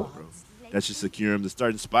for that, so. nigga, bro. That should secure him the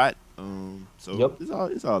starting spot. So Yep.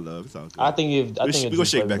 it's all love. It's all good. I think if We Detroit gonna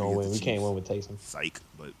shake was back gonna against win, the we can't Chiefs. win with Taysom. Psych,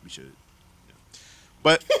 but we should.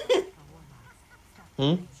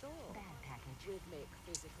 Yeah.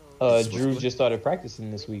 But Drew just started practicing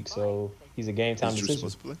this week, so he's a game time is Drew decision.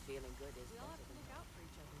 supposed to play?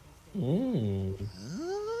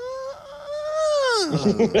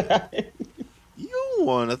 You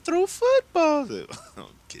want to throw footballs? I'm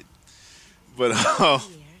kidding. But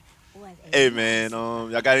hey man, y'all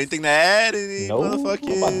got anything to add? Any No, I'm about to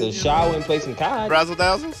motherfucking shower and play some COD. razzle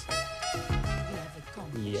dazzles?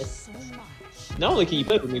 Yes. Not only can you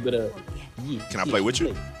play with me, but yeah. Can I play with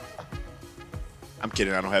you? I'm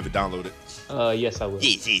kidding. I don't have it downloaded. Yes, I will.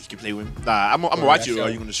 Yes, you can play with me. Nah, I'm gonna watch you. Are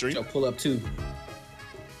you gonna stream? I'll pull up too.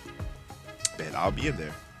 Bet I'll be in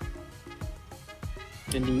there.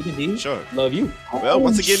 Indeed. Sure. Love you. Well,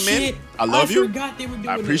 once again, man, I love you. Forgot they were doing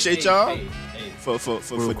I this. appreciate Hey, y'all hey. for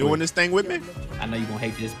Real doing quick. this thing with me. I know you're gonna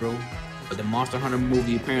hate this, bro, but the Monster Hunter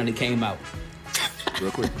movie apparently came out.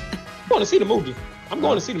 Real quick. I'm going to see the movie. I'm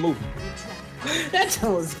going to see the movie. That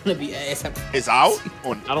was gonna be ass. It's out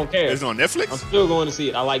on. I don't care. It's on I'm Netflix. still going to see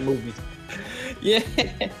it. I like movies. Yeah.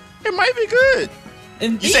 It might be good.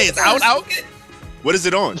 And You say it's out? What is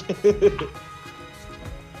it on?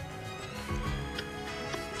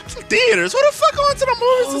 Theaters. Who the fuck going to the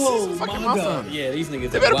movies to see Oh some my fucking god. Monster? Yeah, these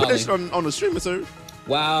niggas They are better wild. put this on the streaming service.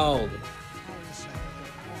 Wild.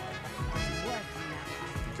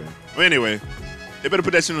 Okay. Well, anyway, they better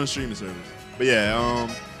put that shit on the streaming service. But yeah,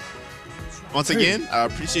 once again, I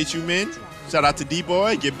appreciate you, man. Shout out to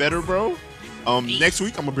D-Boy. Get better, bro. Next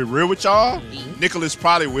week, I'm going to be real with y'all. Nicholas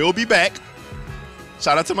probably will be back.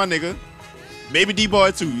 Shout out to my nigga. Maybe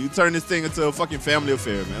D-Boy too. You turn this thing into a fucking family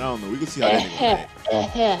affair, man. I don't know. We can see how that nigga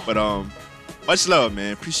play. But much love,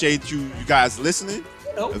 man. Appreciate you guys listening.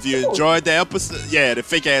 If you enjoyed the episode, yeah, the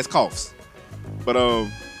fake ass coughs. But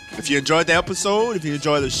if you enjoyed the episode, if you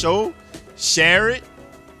enjoyed the show, share it.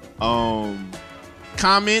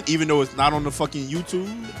 Comment, even though it's not on the fucking YouTube.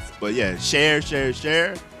 But yeah, share.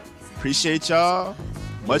 Appreciate y'all.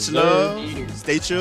 Much love. Stay chill.